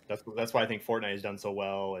 That's why I think Fortnite has done so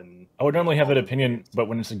well. And I would normally have that opinion, but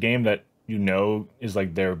when it's a game that you know is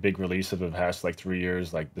like their big release of the past like 3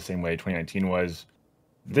 years, like the same way 2019 was,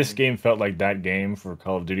 this game felt like that game for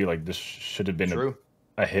Call of Duty. Like, this should have been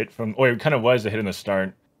a hit from, or it kind of was a hit in the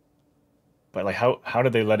start, but like how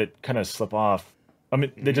did they let it kind of slip off? I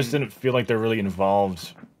mean, they just didn't feel like they're really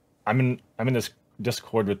involved. I'm in this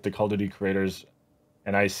Discord with the Call of Duty creators,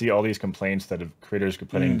 and I see all these complaints that creators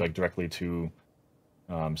complaining like directly to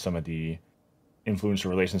some of the influencer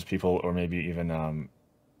relations people, or maybe even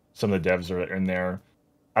some of the devs are in there.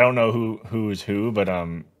 I don't know who is who, but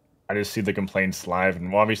I just see the complaints live,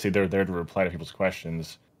 and obviously they're there to reply to people's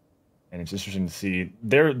questions, and it's interesting to see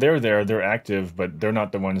they're active, but they're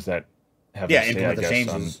not the ones that have implement the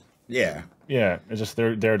changes. Yeah, it's just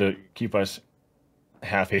they're there to keep us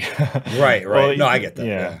happy. Right. Well, no, I get that.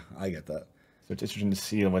 Yeah, I get that. So it's interesting to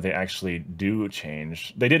see what they actually do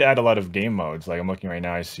change. They did add a lot of game modes. Like, I'm looking right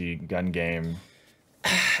now, I see gun game.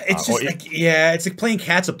 It's just it's like playing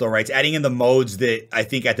catch up though, right? It's adding in the modes that I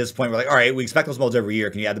think at this point we're like, all right, we expect those modes every year.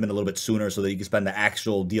 Can you add them in a little bit sooner so that you can spend the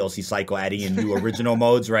actual DLC cycle adding in new original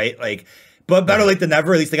modes, right? Like, but better late than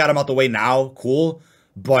never. At least they got them out the way now. Cool.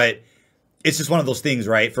 But it's just one of those things,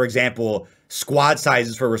 right? For example, squad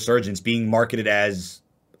sizes for Resurgence being marketed as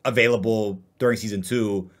available during Season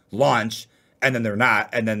 2 launch, and then they're not,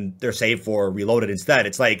 and then they're saved for Reloaded instead.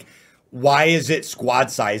 It's like, why is it squad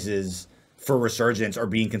sizes for Resurgence are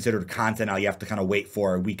being considered content now you have to kind of wait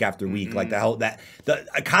for week after week? Like the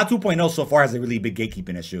COD 2.0 so far has a really big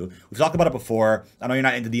gatekeeping issue. We've talked about it before. I know you're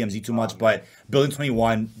not into DMZ too much, but Building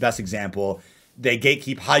 21, best example. They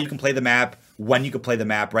gatekeep how you can play the map, when you can play the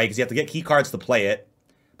map, right? Because you have to get key cards to play it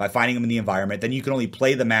by finding them in the environment. Then you can only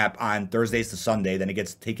play the map on Thursdays to Sunday. Then it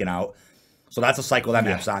gets taken out. So that's a cycle that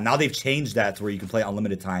map's on. Now they've changed that to where you can play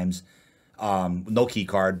unlimited times, no key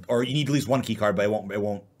card, or you need at least one key card, but it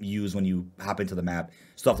won't use when you hop into the map.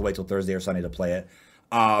 Still have to wait till Thursday or Sunday to play it.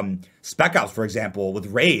 Spec Ops, for example, with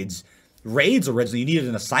raids originally you needed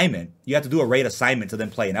an assignment. You have to do a raid assignment to then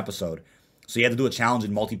play an episode. So you had to do a challenge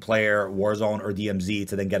in multiplayer, Warzone, or DMZ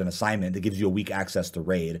to then get an assignment that gives you a week access to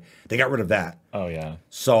raid. They got rid of that. Oh, yeah.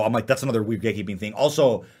 So I'm like, that's another weird gatekeeping thing.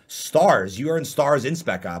 Also, stars. You earn stars in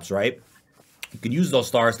Spec Ops, right? You can use those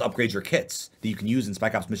stars to upgrade your kits that you can use in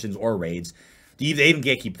Spec Ops missions or raids. They even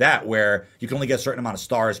gatekeep that, where you can only get a certain amount of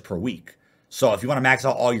stars per week. So if you want to max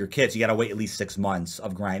out all your kits, you got to wait at least 6 months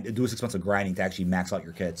of grind. Do 6 months of grinding to actually max out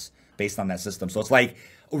your kits based on that system. So it's like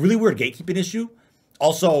a really weird gatekeeping issue.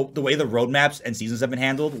 Also, the way the roadmaps and seasons have been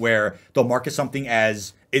handled, where they'll market something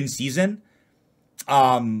as in season,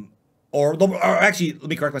 or actually, let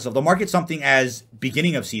me correct myself. They'll market something as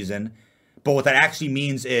beginning of season, but what that actually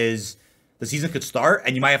means is the season could start,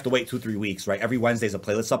 and you might have to wait 2-3 weeks, right? Every Wednesday is a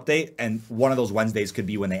playlist update, and one of those Wednesdays could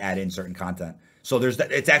be when they add in certain content. So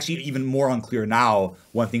it's actually even more unclear now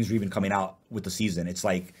when things are even coming out with the season. It's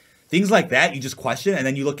like things like that you just question, and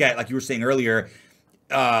then you look at, like you were saying earlier,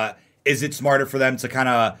 is it smarter for them to kind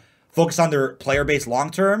of focus on their player base long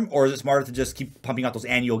term, or is it smarter to just keep pumping out those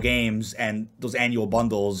annual games and those annual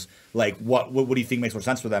bundles? Like, what do you think makes more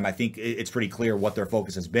sense for them? I think it's pretty clear what their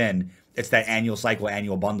focus has been. It's that annual cycle,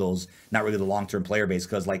 annual bundles, not really the long term player base.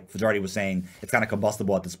 Because, like Fajardi was saying, it's kind of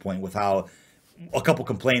combustible at this point with how a couple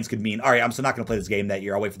complaints could mean, all right, I'm still not going to play this game that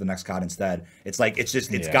year. I'll wait for the next COD instead. It's like it's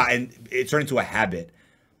turned into a habit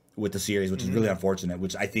with the series, which is really unfortunate.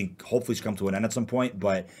 Which I think hopefully should come to an end at some point,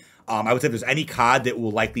 but. I would say if there's any COD that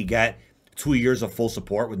will likely get 2 years of full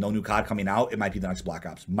support with no new COD coming out, it might be the next Black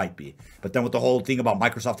Ops. Might be. But then with the whole thing about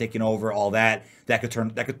Microsoft taking over, all that could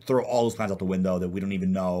throw all those plans out the window that we don't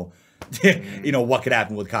even know, what could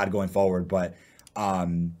happen with COD going forward. But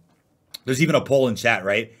there's even a poll in chat,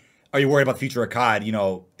 right? Are you worried about the future of COD?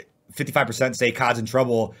 55% say COD's in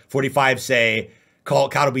trouble. 45 say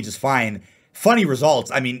COD will be just fine. Funny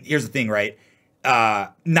results. I mean, here's the thing, right?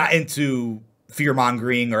 Not into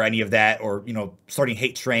fear-mongering or any of that, or starting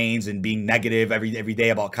hate trains and being negative every day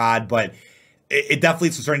about COD, but it definitely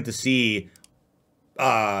is starting to see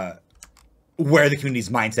where the community's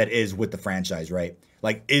mindset is with the franchise, right?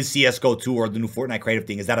 Like, is CSGO 2 or the new Fortnite creative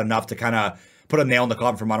thing, is that enough to kind of put a nail in the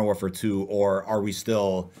coffin for Modern Warfare 2, or are we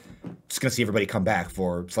still just going to see everybody come back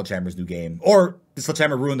for Sledgehammer's new game? Or did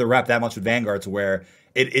Sledgehammer ruin their rep that much with Vanguard to where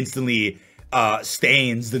it instantly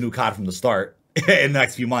stains the new COD from the start? In the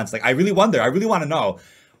next few months? Like, I really want to know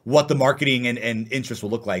what the marketing and interest will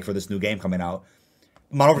look like for this new game coming out.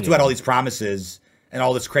 Modern Warfare 2 had all these promises and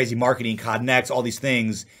all this crazy marketing, COD Next, all these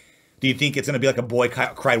things. Do you think it's going to be like a boy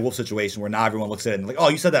cried wolf situation where now everyone looks at it and like, oh,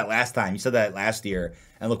 you said that last time, you said that last year,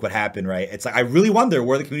 and look what happened, right? It's like, I really wonder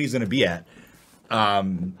where the community is going to be at. I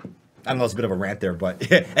don't know, it's a bit of a rant there, but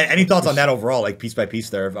any thoughts on that overall, like piece by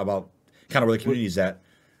piece there, about kind of where the community is at?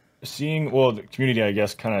 The community, I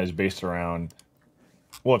guess, kind of is based around,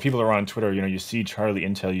 if people are on Twitter, you see Charlie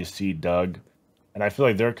Intel, you see Doug, and I feel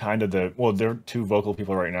like they're kind of they're two vocal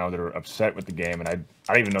people right now that are upset with the game, and I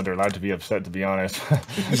don't even know they're allowed to be upset, to be honest.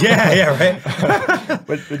 yeah, right.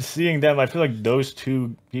 but seeing them, I feel like those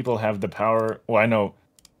two people have the power. Well, I know,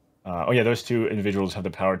 those two individuals have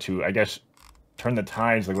the power to, I guess, turn the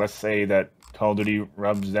tides. Like, let's say that Call of Duty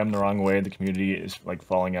rubs them the wrong way, the community is like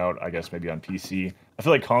falling out, I guess maybe on PC. I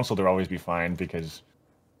feel like console they'll always be fine, because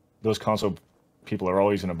those console people are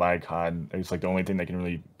always going to buy COD. It's like the only thing they can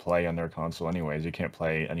really play on their console anyways. You can't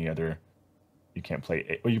play any other, you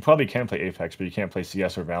probably can play Apex, but you can't play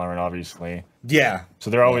CS or Valorant, obviously. Yeah. So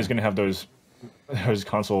they're always going to have those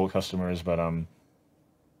console customers, but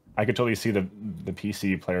I could totally see the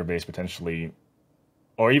PC player base potentially,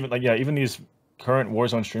 or even even these current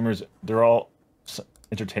Warzone streamers, they're all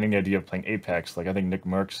entertaining the idea of playing Apex. Like, I think Nick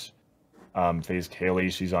Merckx, FaZe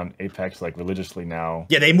Kaylee, she's on Apex like religiously now.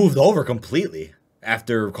 Yeah, they moved over completely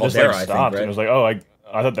after Caldera. Just, stopped, I think, right? and it was like, oh,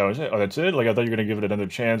 I thought that was it. Oh, that's it. Like, I thought you were gonna give it another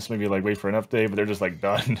chance, maybe like wait for an update, but they're just like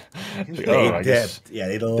done. Like, I guess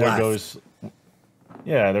they left.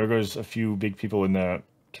 There goes a few big people in the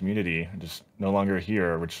community just no longer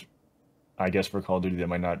here, which I guess for Call of Duty that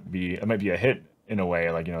might be a hit in a way.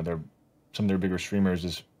 Like, some of their bigger streamers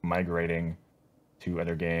is migrating to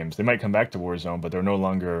other games. They might come back to Warzone, but they're no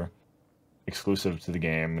longer exclusive to the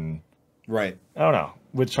game. And right, I don't know.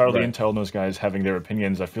 With Charlie Intel and those guys having their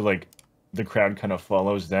opinions, I feel like the crowd kind of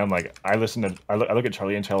follows them. Like, I look at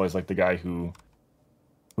Charlie Intel as like the guy who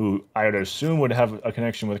I would assume would have a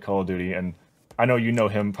connection with Call of Duty, and I know you know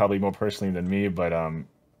him probably more personally than me, but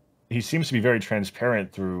he seems to be very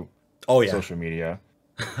transparent through social media.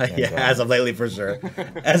 As of lately, for sure.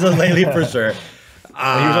 As of lately, for sure.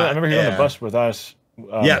 I remember he was on the bus with us.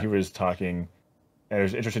 He was talking, and it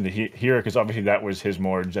was interesting to hear, because obviously that was his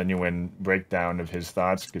more genuine breakdown of his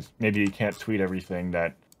thoughts, because maybe he can't tweet everything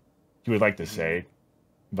that he would like to say,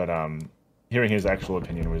 but hearing his actual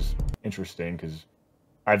opinion was interesting because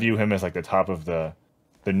I view him as like the top of the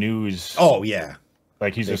news. Oh yeah,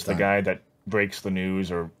 like he's Big just the time. guy that breaks the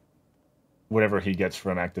news or whatever he gets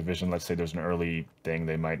from Activision. Let's say there's an early thing,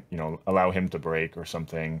 they might, you know, allow him to break or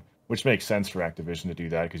something, which makes sense for Activision to do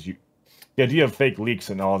that because the idea of fake leaks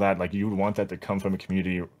and all that, like you would want that to come from a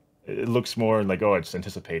community. It looks more like, oh, it's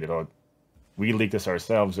anticipated. Oh, we leaked this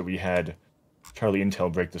ourselves, that we had Charlie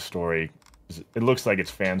Intel break the story. It looks like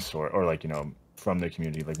it's fan story or like, you know, from the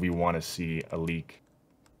community. Like we want to see a leak.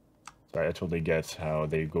 So I totally get how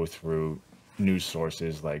they go through news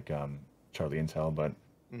sources like Charlie Intel, but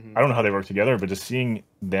I don't know how they work together. But just seeing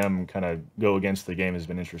them kind of go against the game has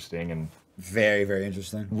been interesting, and very, very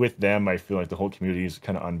interesting. with them, I feel like the whole community is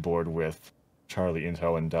kind of on board with Charlie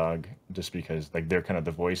Intel and Doug, just because like they're kind of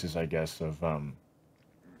the voices, I guess, of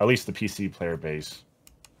at least the PC player base.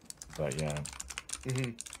 But yeah.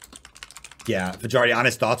 Yeah, majority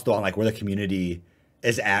honest thoughts though on like where the community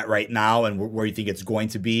is at right now and where you think it's going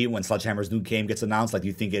to be when Sledgehammer's new game gets announced. Like, do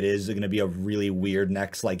you think it is going to be a really weird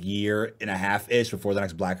next like year and a half ish before the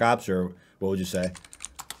next Black Ops, or what would you say?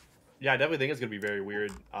 Yeah, I definitely think it's going to be very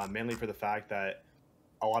weird, mainly for the fact that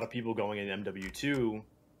a lot of people going in MW2, you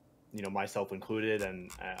know, myself included, and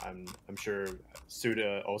I'm sure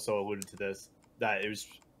Suda also alluded to this, that it was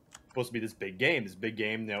supposed to be this big game,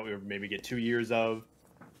 you know, we maybe get 2 years of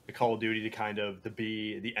the Call of Duty to kind of to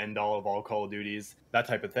be the end all of all Call of Duties, that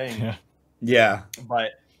type of thing. Yeah.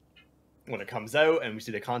 But when it comes out and we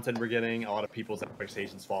see the content we're getting, a lot of people's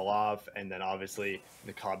expectations fall off. And then obviously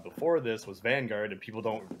the COD before this was Vanguard, and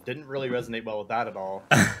people didn't really resonate well with that at all.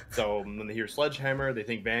 So when they hear Sledgehammer, they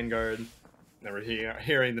think Vanguard. And then we're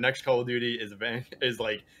hearing the next Call of Duty is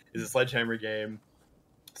a Sledgehammer game.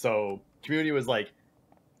 So community was like,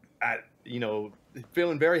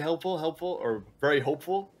 feeling very helpful or very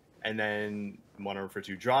hopeful, and then Modern Warfare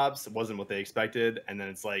 2 drops. It wasn't what they expected, and then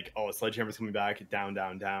it's like, oh, Sledgehammer's coming back,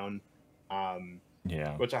 down.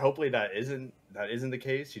 Yeah. Which hopefully that isn't the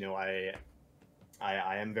case. You know, I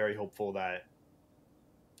am very hopeful that,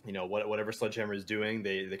 you know, whatever Sledgehammer is doing,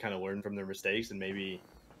 they kind of learn from their mistakes and maybe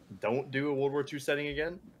don't do a World War II setting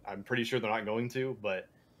again. I'm pretty sure they're not going to, but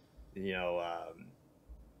you know,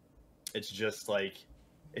 it's just like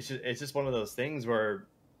it's just one of those things where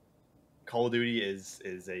Call of Duty is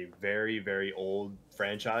a very, very old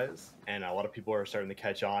franchise, and a lot of people are starting to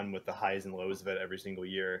catch on with the highs and lows of it every single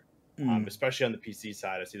year, especially on the PC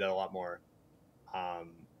side. I see that a lot more.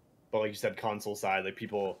 But like you said, console side, like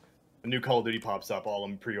people, a new Call of Duty pops up, let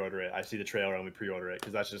me pre-order it. I see the trailer, let me pre-order it,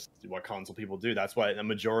 because that's just what console people do. That's what the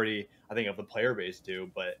majority, I think, of the player base do.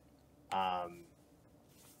 But I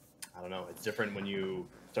don't know. It's different when you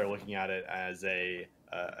start looking at it as a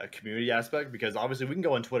community aspect, because obviously we can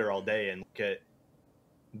go on Twitter all day and look at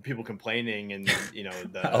people complaining and, you know,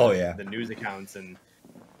 the the news accounts,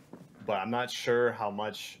 but I'm not sure how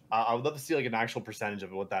much. I would love to see like an actual percentage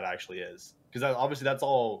of what that actually is, because obviously that's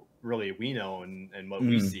all really we know and what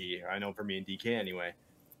we see. I know for me and DK anyway.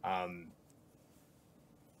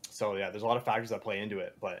 So yeah, there's a lot of factors that play into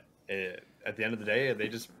it, but at the end of the day, they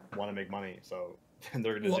just want to make money, so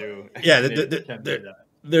they're going to do. Yeah,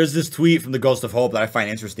 there's this tweet from the Ghost of Hope that I find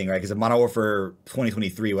interesting, right? Because Modern Warfare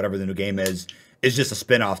 2023, whatever the new game is just a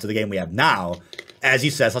spin-off to the game we have now. As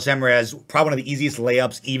he says, Sledgehammer has probably one of the easiest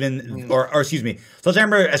layups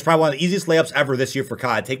Sledgehammer has probably one of the easiest layups ever this year for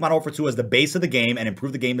COD. Take Modern Warfare 2 as the base of the game and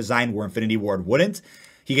improve the game design where Infinity Ward wouldn't.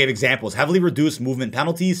 He gave examples: heavily reduced movement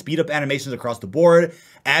penalties, speed up animations across the board,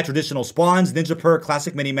 add traditional spawns, ninja perk,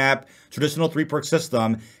 classic minimap, traditional 3-perk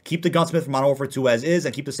system, keep the gunsmith from Modern Warfare 2 as is,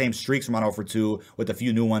 and keep the same streaks from Modern Warfare 2 with a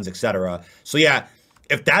few new ones, etc. So yeah,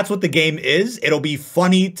 if that's what the game is, it'll be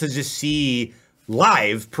funny to just see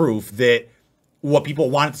live proof that what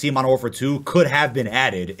people wanted to see in Modern Warfare 2 could have been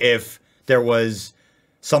added if there was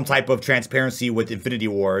some type of transparency with Infinity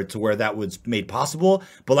Ward to where that was made possible.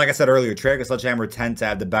 But like I said earlier, Treyarch and Sledgehammer tend to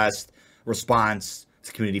have the best response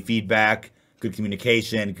to community feedback, good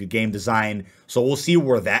communication, good game design. So we'll see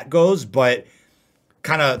where that goes. But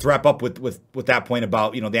kind of to wrap up with that point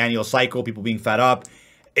about, you know, the annual cycle, people being fed up,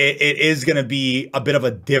 it is going to be a bit of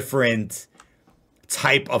a different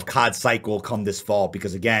type of COD cycle come this fall,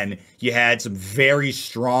 because again, you had some very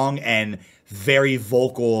strong and very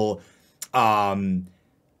vocal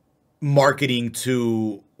marketing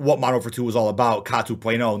to what Modern Warfare 2 was all about. COD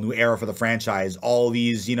 2.0, new era for the franchise, all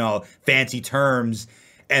these, you know, fancy terms,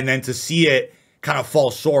 and then to see it kind of fall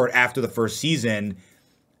short after the first season,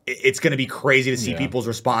 it's going to be crazy to see people's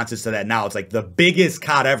responses to that now. It's like the biggest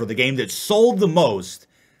COD ever, the game that sold the most,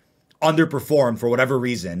 underperformed for whatever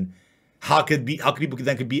reason. How could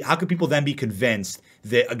people then be convinced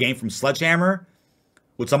that a game from Sledgehammer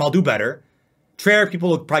would somehow do better, Treyarch, people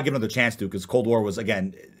will probably give another chance to, because Cold War was,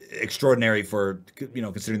 again, extraordinary for,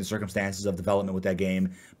 considering the circumstances of development with that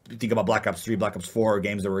game. Think about Black Ops 3, Black Ops 4,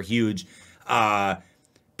 games that were huge.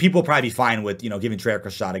 People will probably be fine with, giving Treyarch a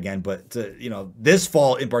shot again. But, this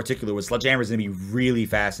fall in particular with Sledgehammer is going to be really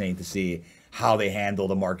fascinating to see how they handle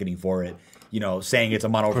the marketing for it. Saying it's a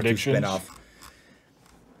Modern Warfare 2 spinoff.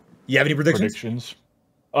 You have any predictions?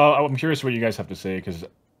 I'm curious what you guys have to say, because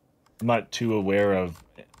I'm not too aware of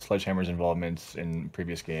Sledgehammer's involvements in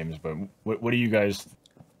previous games, but what do you guys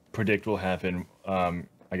predict will happen, I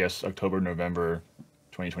guess, October, November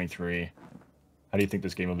 2023? How do you think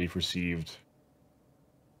this game will be perceived?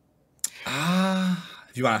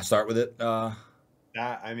 If you want to start with it.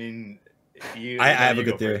 I mean... I have a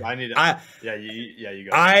good theory. You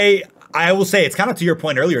go. I will say, it's kind of to your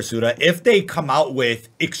point earlier, Suda. If they come out with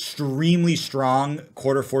extremely strong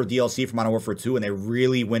Q4 DLC for Modern Warfare 2 and they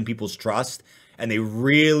really win people's trust and they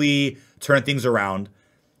really turn things around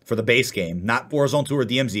for the base game, not Warzone 2 or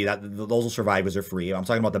DMZ, those will survive because they're free. I'm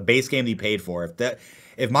talking about the base game that you paid for.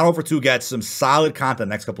 If Modern Warfare 2 gets some solid content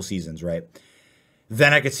the next couple seasons, right,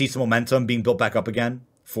 then I could see some momentum being built back up again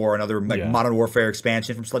for another Modern Warfare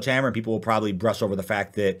expansion from Sledgehammer, and people will probably brush over the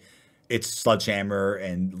fact that it's Sledgehammer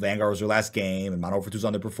and Vanguard was their last game and Modern Warfare 2 is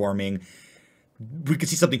underperforming. We could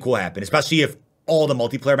see something cool happen, especially if all the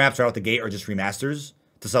multiplayer maps right out the gate are just remasters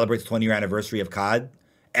to celebrate the 20-year anniversary of COD.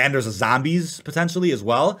 And there's a zombies potentially as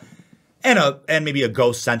well, and maybe a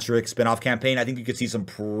ghost-centric spin-off campaign. I think you could see some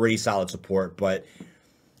pretty solid support. But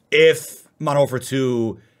if Modern Warfare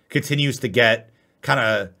 2 continues to get kind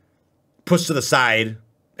of pushed to the side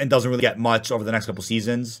and doesn't really get much over the next couple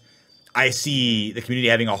seasons, I see the community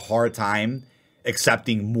having a hard time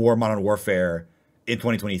accepting more Modern Warfare in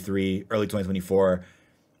 2023, early 2024.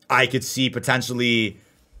 I could see potentially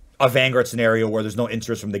a Vanguard scenario where there's no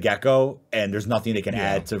interest from the get-go and there's nothing they can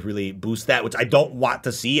add to really boost that, which I don't want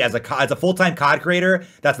to see. As a full-time COD creator,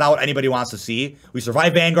 that's not what anybody wants to see. We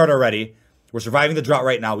survived Vanguard already. We're surviving the drought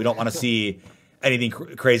right now. We don't want to see anything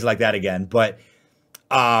crazy like that again. But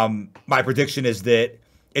my prediction is that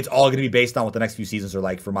it's all going to be based on what the next few seasons are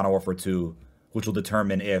like for Modern Warfare 2, which will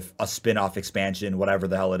determine if a spin-off expansion, whatever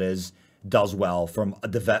the hell it is, does well from a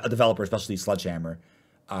developer, especially Sledgehammer.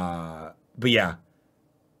 But yeah,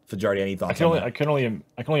 Fajardi, any thoughts? I can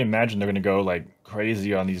only imagine they're going to go like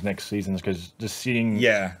crazy on these next seasons, because just seeing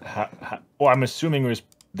well, I'm assuming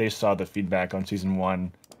they saw the feedback on season 1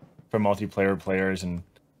 from multiplayer players and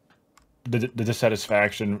the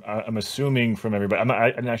dissatisfaction. I'm assuming from everybody.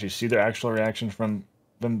 I didn't actually see their actual reaction from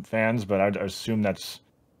them fans, but I'd assume that's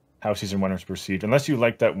how season 1 was perceived. Unless you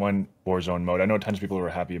like that one Warzone mode, I know tons of people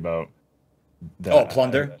were happy about.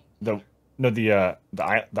 Plunder. The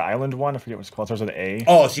island one. I forget what it's called. It starts with an A.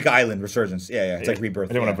 Oh, Sheikah Island Resurgence. Yeah. It's like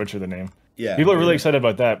Rebirth. I didn't want to butcher the name. Yeah. People are really excited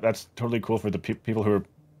about that. That's totally cool for the people who are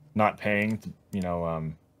not paying.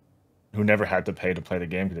 Who never had to pay to play the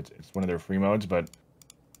game because it's one of their free modes, but.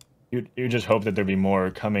 You just hope that there'd be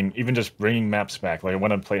more coming, even just bringing maps back. Like, I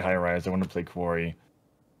want to play High Rise, I want to play Quarry.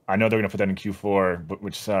 I know they're going to put that in Q4,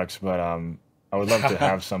 which sucks, but I would love to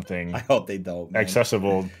have something I hope they don't, man.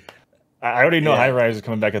 accessible. I already know High Rise is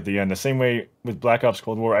coming back at the end. The same way with Black Ops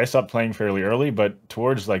Cold War, I stopped playing fairly early, but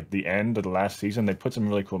towards like the end of the last season, they put some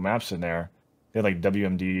really cool maps in there. They had like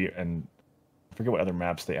WMD and I forget what other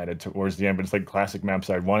maps they added towards the end, but it's like classic maps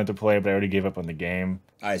I wanted to play, but I already gave up on the game.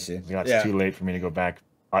 I see. It's too late for me to go back.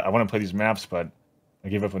 I want to play these maps, but I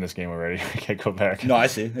gave up on this game already. I can't go back. No, I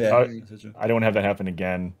see. Yeah, I don't want to have that happen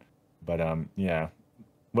again. But yeah,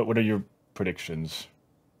 what are your predictions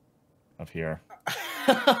of here?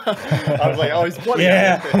 I was like, oh, he's funny.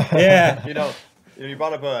 Yeah. You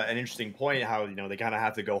brought up an interesting point. How they kind of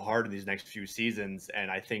have to go hard in these next few seasons, and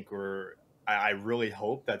I think I really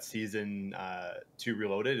hope that season 2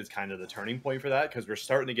 Reloaded is kind of the turning point for that, because we're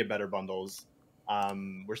starting to get better bundles.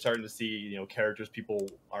 We're starting to see, characters people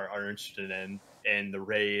are interested in the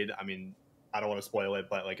raid. I mean, I don't want to spoil it,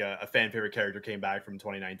 but like a fan favorite character came back from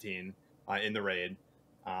 2019 in the raid.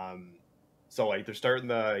 So like they're starting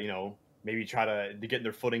to, maybe try to get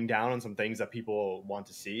their footing down on some things that people want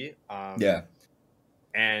to see. And,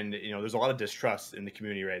 there's a lot of distrust in the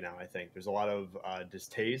community right now. I think there's a lot of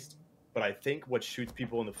distaste, but I think what shoots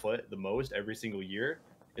people in the foot the most every single year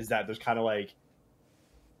is that there's kind of like,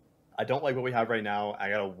 I don't like what we have right now. I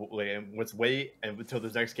gotta let's wait until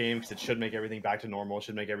this next game, because it should make everything back to normal. It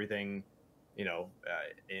should make everything,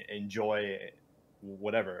 enjoy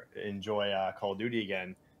Call of Duty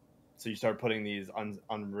again. So you start putting these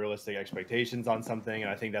unrealistic expectations on something, and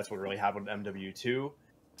I think that's what really happened with MW2.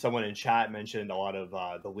 someone in chat mentioned a lot of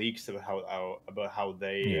the leaks about how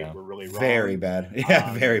they were really wrong. Very bad.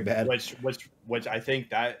 Yeah, very bad. Which I think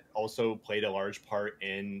that also played a large part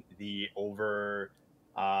in the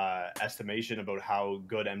estimation about how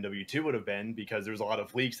good MW2 would have been, because there was a lot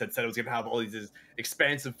of leaks that said it was going to have all these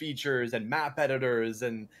expansive features and map editors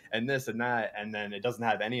and this and that, and then it doesn't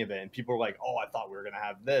have any of it, and people were like, oh, I thought we were going to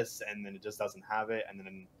have this, and then it just doesn't have it, and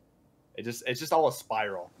then it's just all a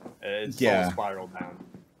spiral. It's all a spiral down,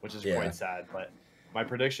 which is quite sad. But my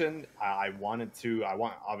prediction, I want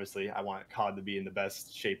COD to be in the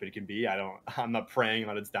best shape it can be. I'm not praying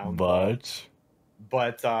on its downfall.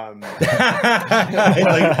 But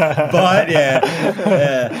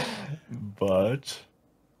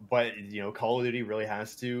but you know, Call of Duty really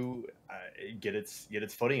has to get its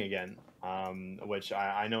footing again, which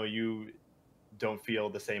I know you don't feel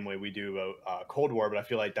the same way we do about Cold War, but I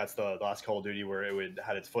feel like that's the last Call of Duty where it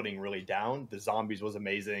had its footing really down. The zombies was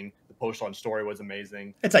amazing. The post-launch story was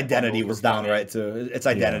amazing. Its identity was down right too. Its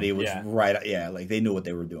identity was right. Yeah, like they knew what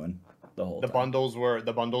they were doing the whole time. The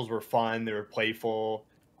bundles were fun. They were playful.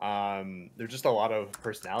 There's just a lot of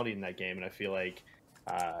personality in that game, and I feel like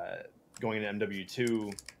going into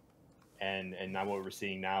MW2 and now what we're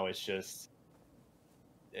seeing now is just,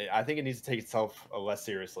 I think it needs to take itself less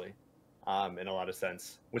seriously in a lot of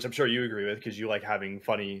sense, which I'm sure you agree with because you like having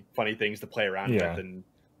funny things to play around with. And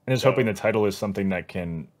just hoping the title is something that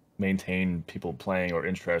can maintain people playing or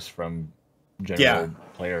interest from general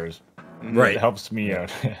players. Right. It helps me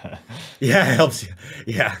out. Yeah, it helps you.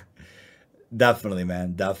 Yeah. Definitely,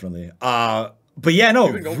 man. Definitely. But yeah, no.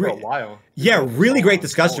 We've been going for a while. Yeah, really great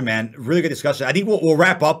discussion, man. Really good discussion. I think we'll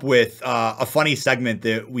wrap up with a funny segment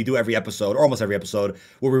that we do every episode, or almost every episode,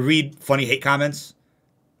 where we read funny hate comments,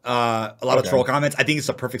 a lot of troll comments. I think it's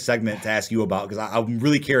a perfect segment to ask you about, because I'm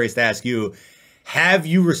really curious to ask you, have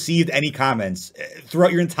you received any comments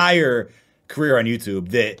throughout your entire career on YouTube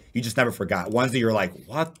that you just never forgot? Ones that you're like,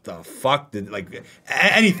 what the fuck?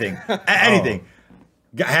 Anything. Anything.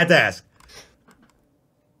 I had to ask.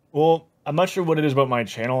 Well, I'm not sure what it is about my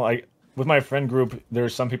channel. With my friend group,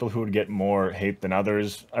 there's some people who would get more hate than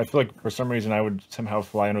others. I feel like for some reason I would somehow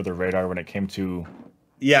fly under the radar when it came to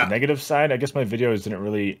the negative side. I guess my videos didn't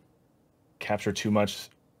really capture too much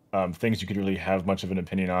things you could really have much of an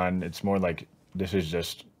opinion on. It's more like, this is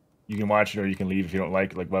just, you can watch it or you can leave if you don't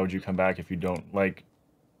like. Like, why would you come back if you don't like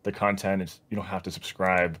the content? You don't have to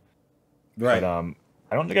subscribe. Right. But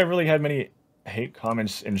I don't think I really had many hate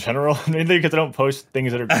comments in general, mainly because I don't post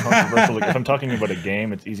things that are controversial. Like if I'm talking about a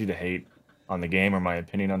game, it's easy to hate on the game or my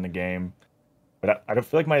opinion on the game. But I don't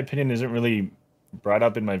feel like my opinion isn't really brought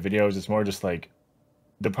up in my videos. It's more just like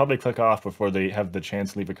they'll probably click off before they have the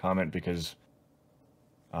chance to leave a comment, because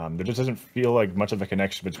there just doesn't feel like much of a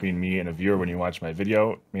connection between me and a viewer when you watch my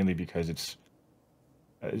video, mainly because it's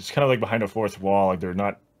kind of like behind a fourth wall. Like they're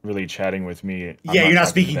not really chatting with me. You're not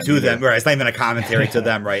speaking to them, right? It's not even a commentary to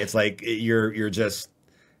them, right? It's like you're just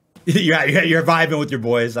you're vibing with your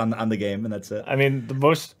boys on the game, and that's it. I mean, the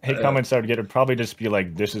most hate comments I would get would probably just be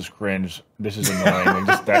like, "This is cringe, this is annoying," and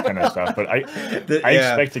just that kind of stuff. But I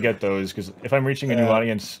expect to get those, because if I'm reaching a new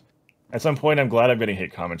audience, at some point I'm glad I'm getting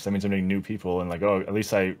hate comments. That means I'm getting new people, and like, oh, at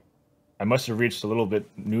least I must have reached a little bit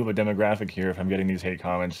new of a demographic here if I'm getting these hate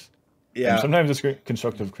comments. Yeah. And sometimes it's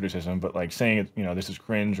constructive criticism, but like saying it, this is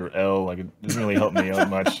cringe or L, like it doesn't really help me out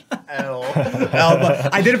much. L.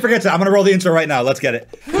 But I didn't forget to. I'm gonna roll the intro right now. Let's get it.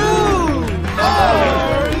 Who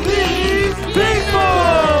are these people?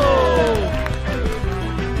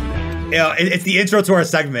 It's the intro to our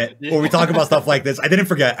segment where we talk about stuff like this. I didn't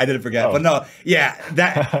forget. Oh. But no,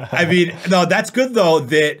 that's good though.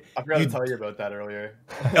 That I forgot to tell you about that earlier.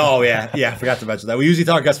 Oh yeah, I forgot to mention that. We usually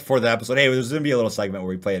talk before the episode. Hey, there's gonna be a little segment where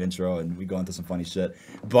we play an intro and we go into some funny shit.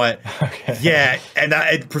 But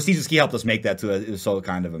and Prestigious Key helped us make that too. It was so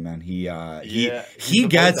kind of him, man. He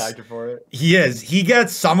gets he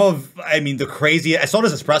gets some of the craziest. I saw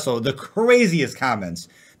this espresso, the craziest comments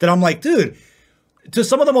that I'm like, dude. To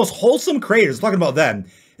some of the most wholesome creators, talking about them,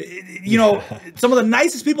 some of the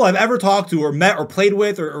nicest people I've ever talked to or met or played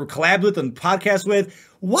with or collabed with and podcast with.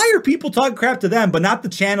 Why are people talking crap to them, but not the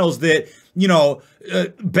channels that,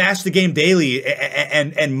 bash the game daily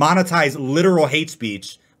and monetize literal hate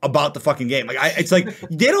speech about the fucking game? Like, it's like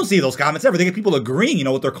they don't see those comments ever. They get people agreeing,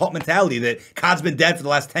 with their cult mentality that COD's been dead for the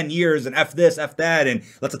last 10 years and F this, F that, and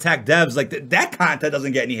let's attack devs. Like that content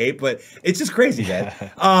doesn't get any hate, but it's just crazy, man.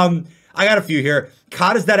 I got a few here.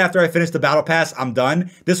 COD is dead after I finished the Battle Pass. I'm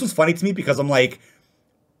done. This was funny to me because I'm like,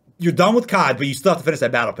 you're done with COD, but you still have to finish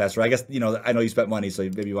that Battle Pass, right? I guess, I know you spent money, so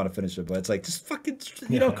maybe you want to finish it, but it's like, just fucking,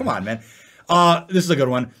 come on, man. This is a good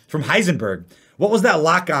one. From Heisenberg. What was that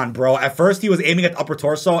lock on, bro? At first, he was aiming at the upper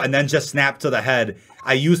torso and then just snapped to the head.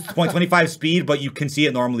 I used 0.25 speed, but you can see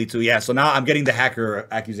it normally too. Yeah, so now I'm getting the hacker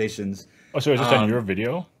accusations. Oh, so is this on your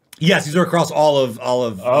video? Yes, these are across all of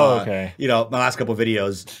okay. You know, my last couple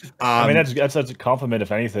videos. I mean, that's a compliment,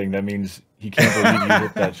 if anything. That means he can't believe you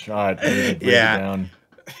hit that shot. And Yeah. Down.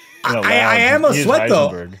 I am a sweat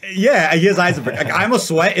though. Yeah, he is Eisenberg. Like, I'm a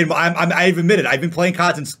sweat, and I've admitted I've been playing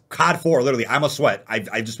COD since COD 4. Literally, I'm a sweat.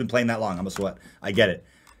 I've just been playing that long. I'm a sweat. I get it.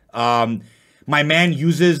 My man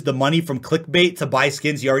uses the money from clickbait to buy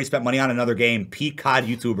skins he already spent money on another game. Peak COD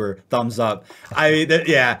YouTuber. Thumbs up.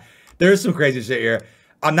 Yeah, there's some crazy shit here.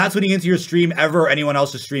 I'm not tuning into your stream ever or anyone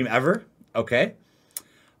else's stream ever. Okay.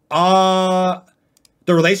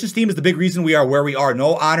 The relations team is the big reason we are where we are.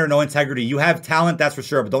 No honor, no integrity. You have talent, that's for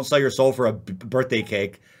sure, but don't sell your soul for a birthday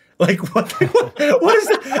cake. Like, what is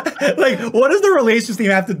that? Like, what does the relations team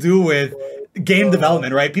have to do with game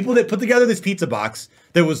development, right? People that put together this pizza box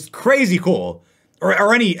that was crazy cool,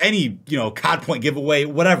 or any you know, COD point giveaway,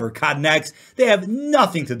 whatever, COD Next, they have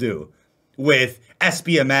nothing to do with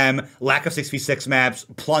SBMM, lack of 6v6 maps,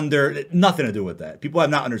 plunder, nothing to do with that. People have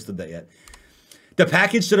not understood that yet. The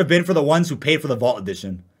package should have been for the ones who paid for the Vault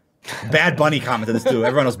Edition. Bad Bunny commented this too.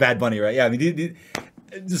 Everyone knows Bad Bunny, right? Yeah, I mean,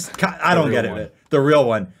 I don't get it, man. The real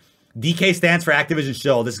one. DK stands for Activision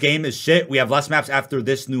Shill. This game is shit. We have less maps after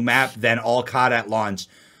this new map than all COD at launch.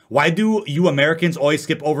 Why do you Americans always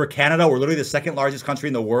skip over Canada? We're literally the second largest country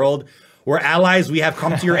in the world. We're allies. We have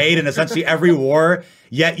come to your aid in essentially every war.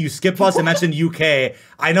 Yet you skip us and mention UK.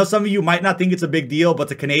 I know some of you might not think it's a big deal, but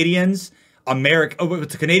to Canadian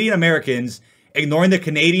Americans, ignoring the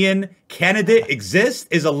Canadian candidate exists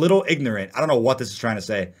is a little ignorant. I don't know what this is trying to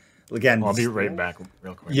say. Again, I'll be right back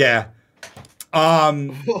real quick. Yeah.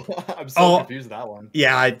 I'm so confused with that one.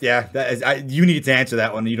 Yeah. You need to answer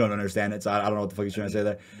that one. You don't understand it, so I don't know what the fuck you're trying to say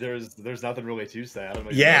there. There's nothing really to say. I don't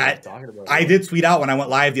know. Yeah, what you're talking about. I did tweet out when I went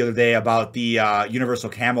live the other day about the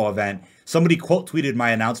Universal Camo event. Somebody quote tweeted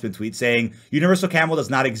my announcement tweet saying, "Universal Camo does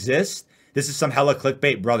not exist. This is some hella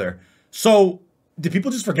clickbait, brother." So did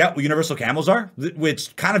people just forget what Universal Camos are?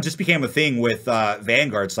 Which kind of just became a thing with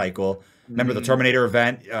Vanguard Cycle. Remember the Terminator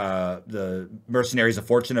event, the Mercenaries of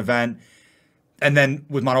Fortune event. And then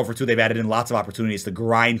with Modern Warfare 2, they've added in lots of opportunities to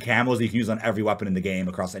grind camos that you can use on every weapon in the game,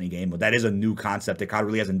 across any game. But that is a new concept that COD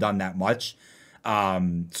really hasn't done that much.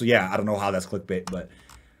 So yeah, I don't know how that's clickbait, but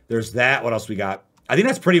there's that. What else we got? I think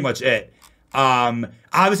that's pretty much it.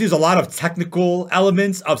 Obviously, there's a lot of technical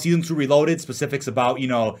elements of Season 2 Reloaded, specifics about, you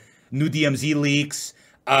know, new DMZ leaks,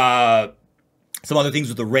 some other things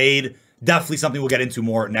with the raid. Definitely something we'll get into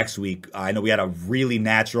more next week. I know we had a really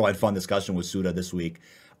natural and fun discussion with Suda this week.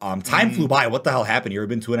 Time flew by. What the hell happened here? We've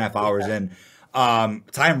been 2.5 hours in.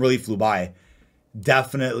 Time really flew by.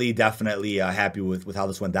 Definitely happy with how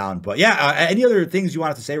this went down. But yeah, any other things you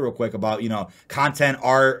wanted to say real quick about, you know, content,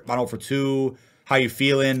 art, Modern Warfare 2, how you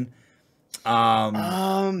feeling? You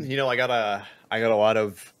know, I got a lot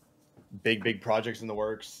of big projects in the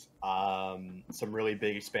works. Some really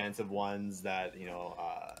big, expansive ones that, you know,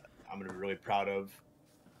 I'm gonna be really proud of.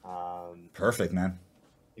 Perfect, man.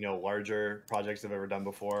 You know, larger projects I've ever done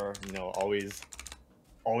before. You know, always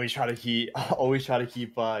try to keep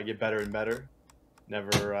get better and better.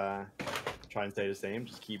 Never try and stay the same.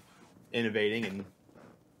 Just keep innovating and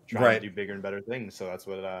trying to do bigger and better things. So that's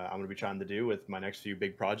what I'm going to be trying to do with my next few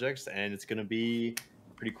big projects, and it's going to be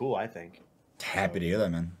pretty cool, I think. Happy to hear that,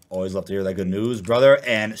 man. Always love to hear that good news, brother.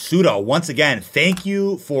 And Suda, once again, thank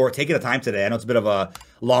you for taking the time today. I know it's a bit of a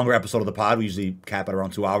longer episode of the pod. We usually cap at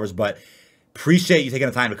around 2 hours, but appreciate you taking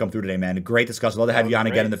the time to come through today, man. Great discussion. Love to have you on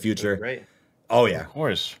again in the future. Great. Oh, yeah. Of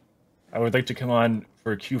course. I would like to come on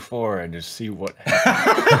for Q4 and just see what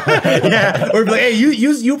happens. Yeah. Or be like,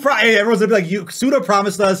 hey, everyone's gonna be like, Suda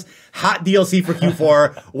promised us hot DLC for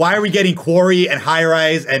Q4. Why are we getting Quarry and High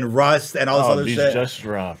Rise and Rust and all this other these shit? just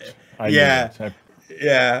dropped. Yeah.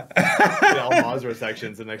 All Mazra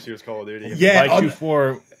sections in next year's Call of Duty. Yeah. By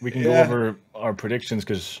Q4, we can go over our predictions,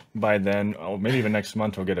 because by then, maybe even next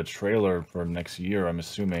month, we'll get a trailer for next year, I'm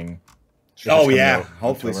assuming. Oh, yeah.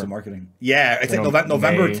 Hopefully some marketing. Yeah. I think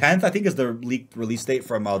November 10th, I think, is the leaked release date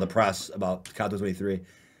from the press about COD 23.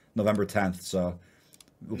 November 10th. So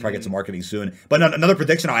we'll probably get some marketing soon. But another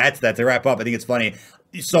prediction I'll add to that to wrap up. I think it's funny.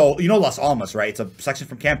 So, you know Las Almas, right? It's a section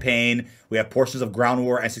from Campaign. We have portions of Ground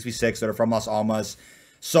War and 6v6 that are from Las Almas.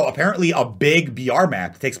 So apparently a big BR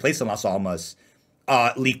map that takes place in Las Almas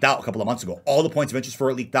leaked out a couple of months ago. All the points of interest for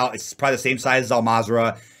it leaked out. It's probably the same size as Al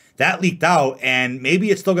Mazrah. That leaked out, and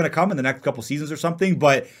maybe it's still going to come in the next couple seasons or something,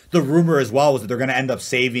 but the rumor as well was that they're going to end up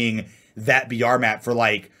saving that BR map for,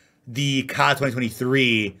 like, the COD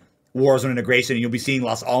 2023 Warzone integration, and you'll be seeing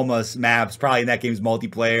Las Almas maps probably in that game's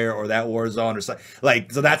multiplayer or that Warzone or something.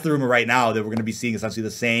 Like, so that's the rumor right now that we're going to be seeing essentially the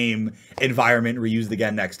same environment reused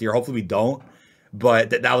again next year. Hopefully we don't, but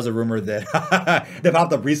that was a rumor that that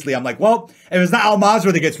popped up recently. I'm like, well, if it's not Al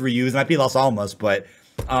Mazrah that gets reused, it might be Las Almas, but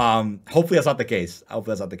hopefully that's not the case.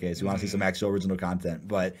 Hopefully that's not the case. We want to see some actual original content,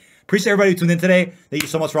 but appreciate everybody who tuned in today. Thank you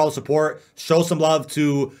so much for all the support. Show some love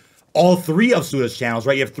to all 3 of Suda's channels,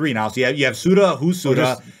 right? You have 3 now. So you have Suda, who's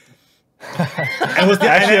Suda? And what's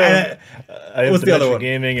the, what's the other one?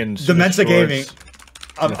 Gaming and Dementia Gaming.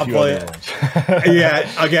 I'm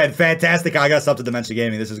Yeah, again, fantastic. I got stuff to Dementia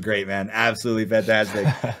Gaming. This is great, man. Absolutely fantastic.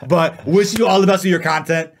 But wish you all the best with your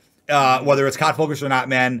content, whether it's COD Focus or not,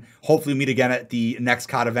 man. Hopefully meet again at the next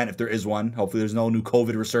COD event if there is one. Hopefully there's no new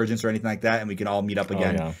COVID resurgence or anything like that, and we can all meet up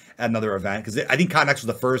again at another event. Because I think COD Next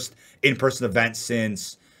was the first in-person event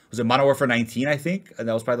since, was it Modern Warfare 19, I think? That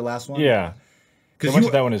was probably the last one? Yeah. I went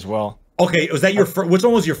to that one as well. Okay, was that your first? Which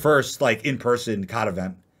one was your first like in-person COD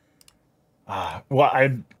event? Well,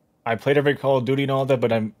 I played every Call of Duty and all that,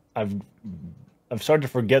 but I've started to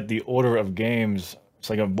forget the order of games.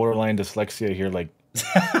 It's like a borderline dyslexia here. Like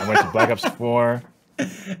I went to Black Ops 4.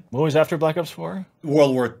 What was after Black Ops 4?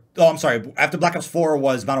 I'm sorry. After Black Ops 4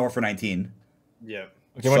 was Modern Warfare 19. Yeah.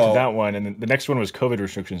 Okay, I went to that one, and then the next one was COVID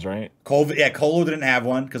restrictions, right? COVID, yeah. Colo didn't have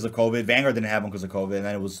one because of COVID. Vanguard didn't have one because of COVID, and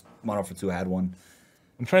then it was Modern Warfare 2 had one.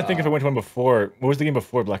 I'm trying to think if I went to one before. What was the game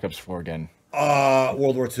before Black Ops 4 again?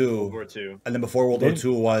 World War II. World War II. And then before World War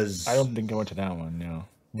II was... I don't think I went to that one, no.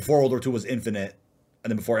 Before World War II was Infinite,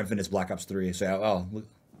 and then before Infinite is Black Ops 3. So, oh, look,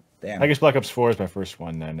 damn. I guess Black Ops 4 is my first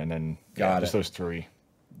one then, and then just those 3.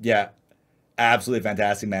 Yeah, absolutely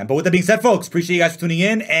fantastic, man. But with that being said, folks, appreciate you guys for tuning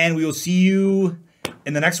in, and we will see you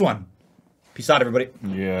in the next one. Peace out, everybody.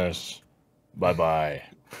 Yes. Bye-bye.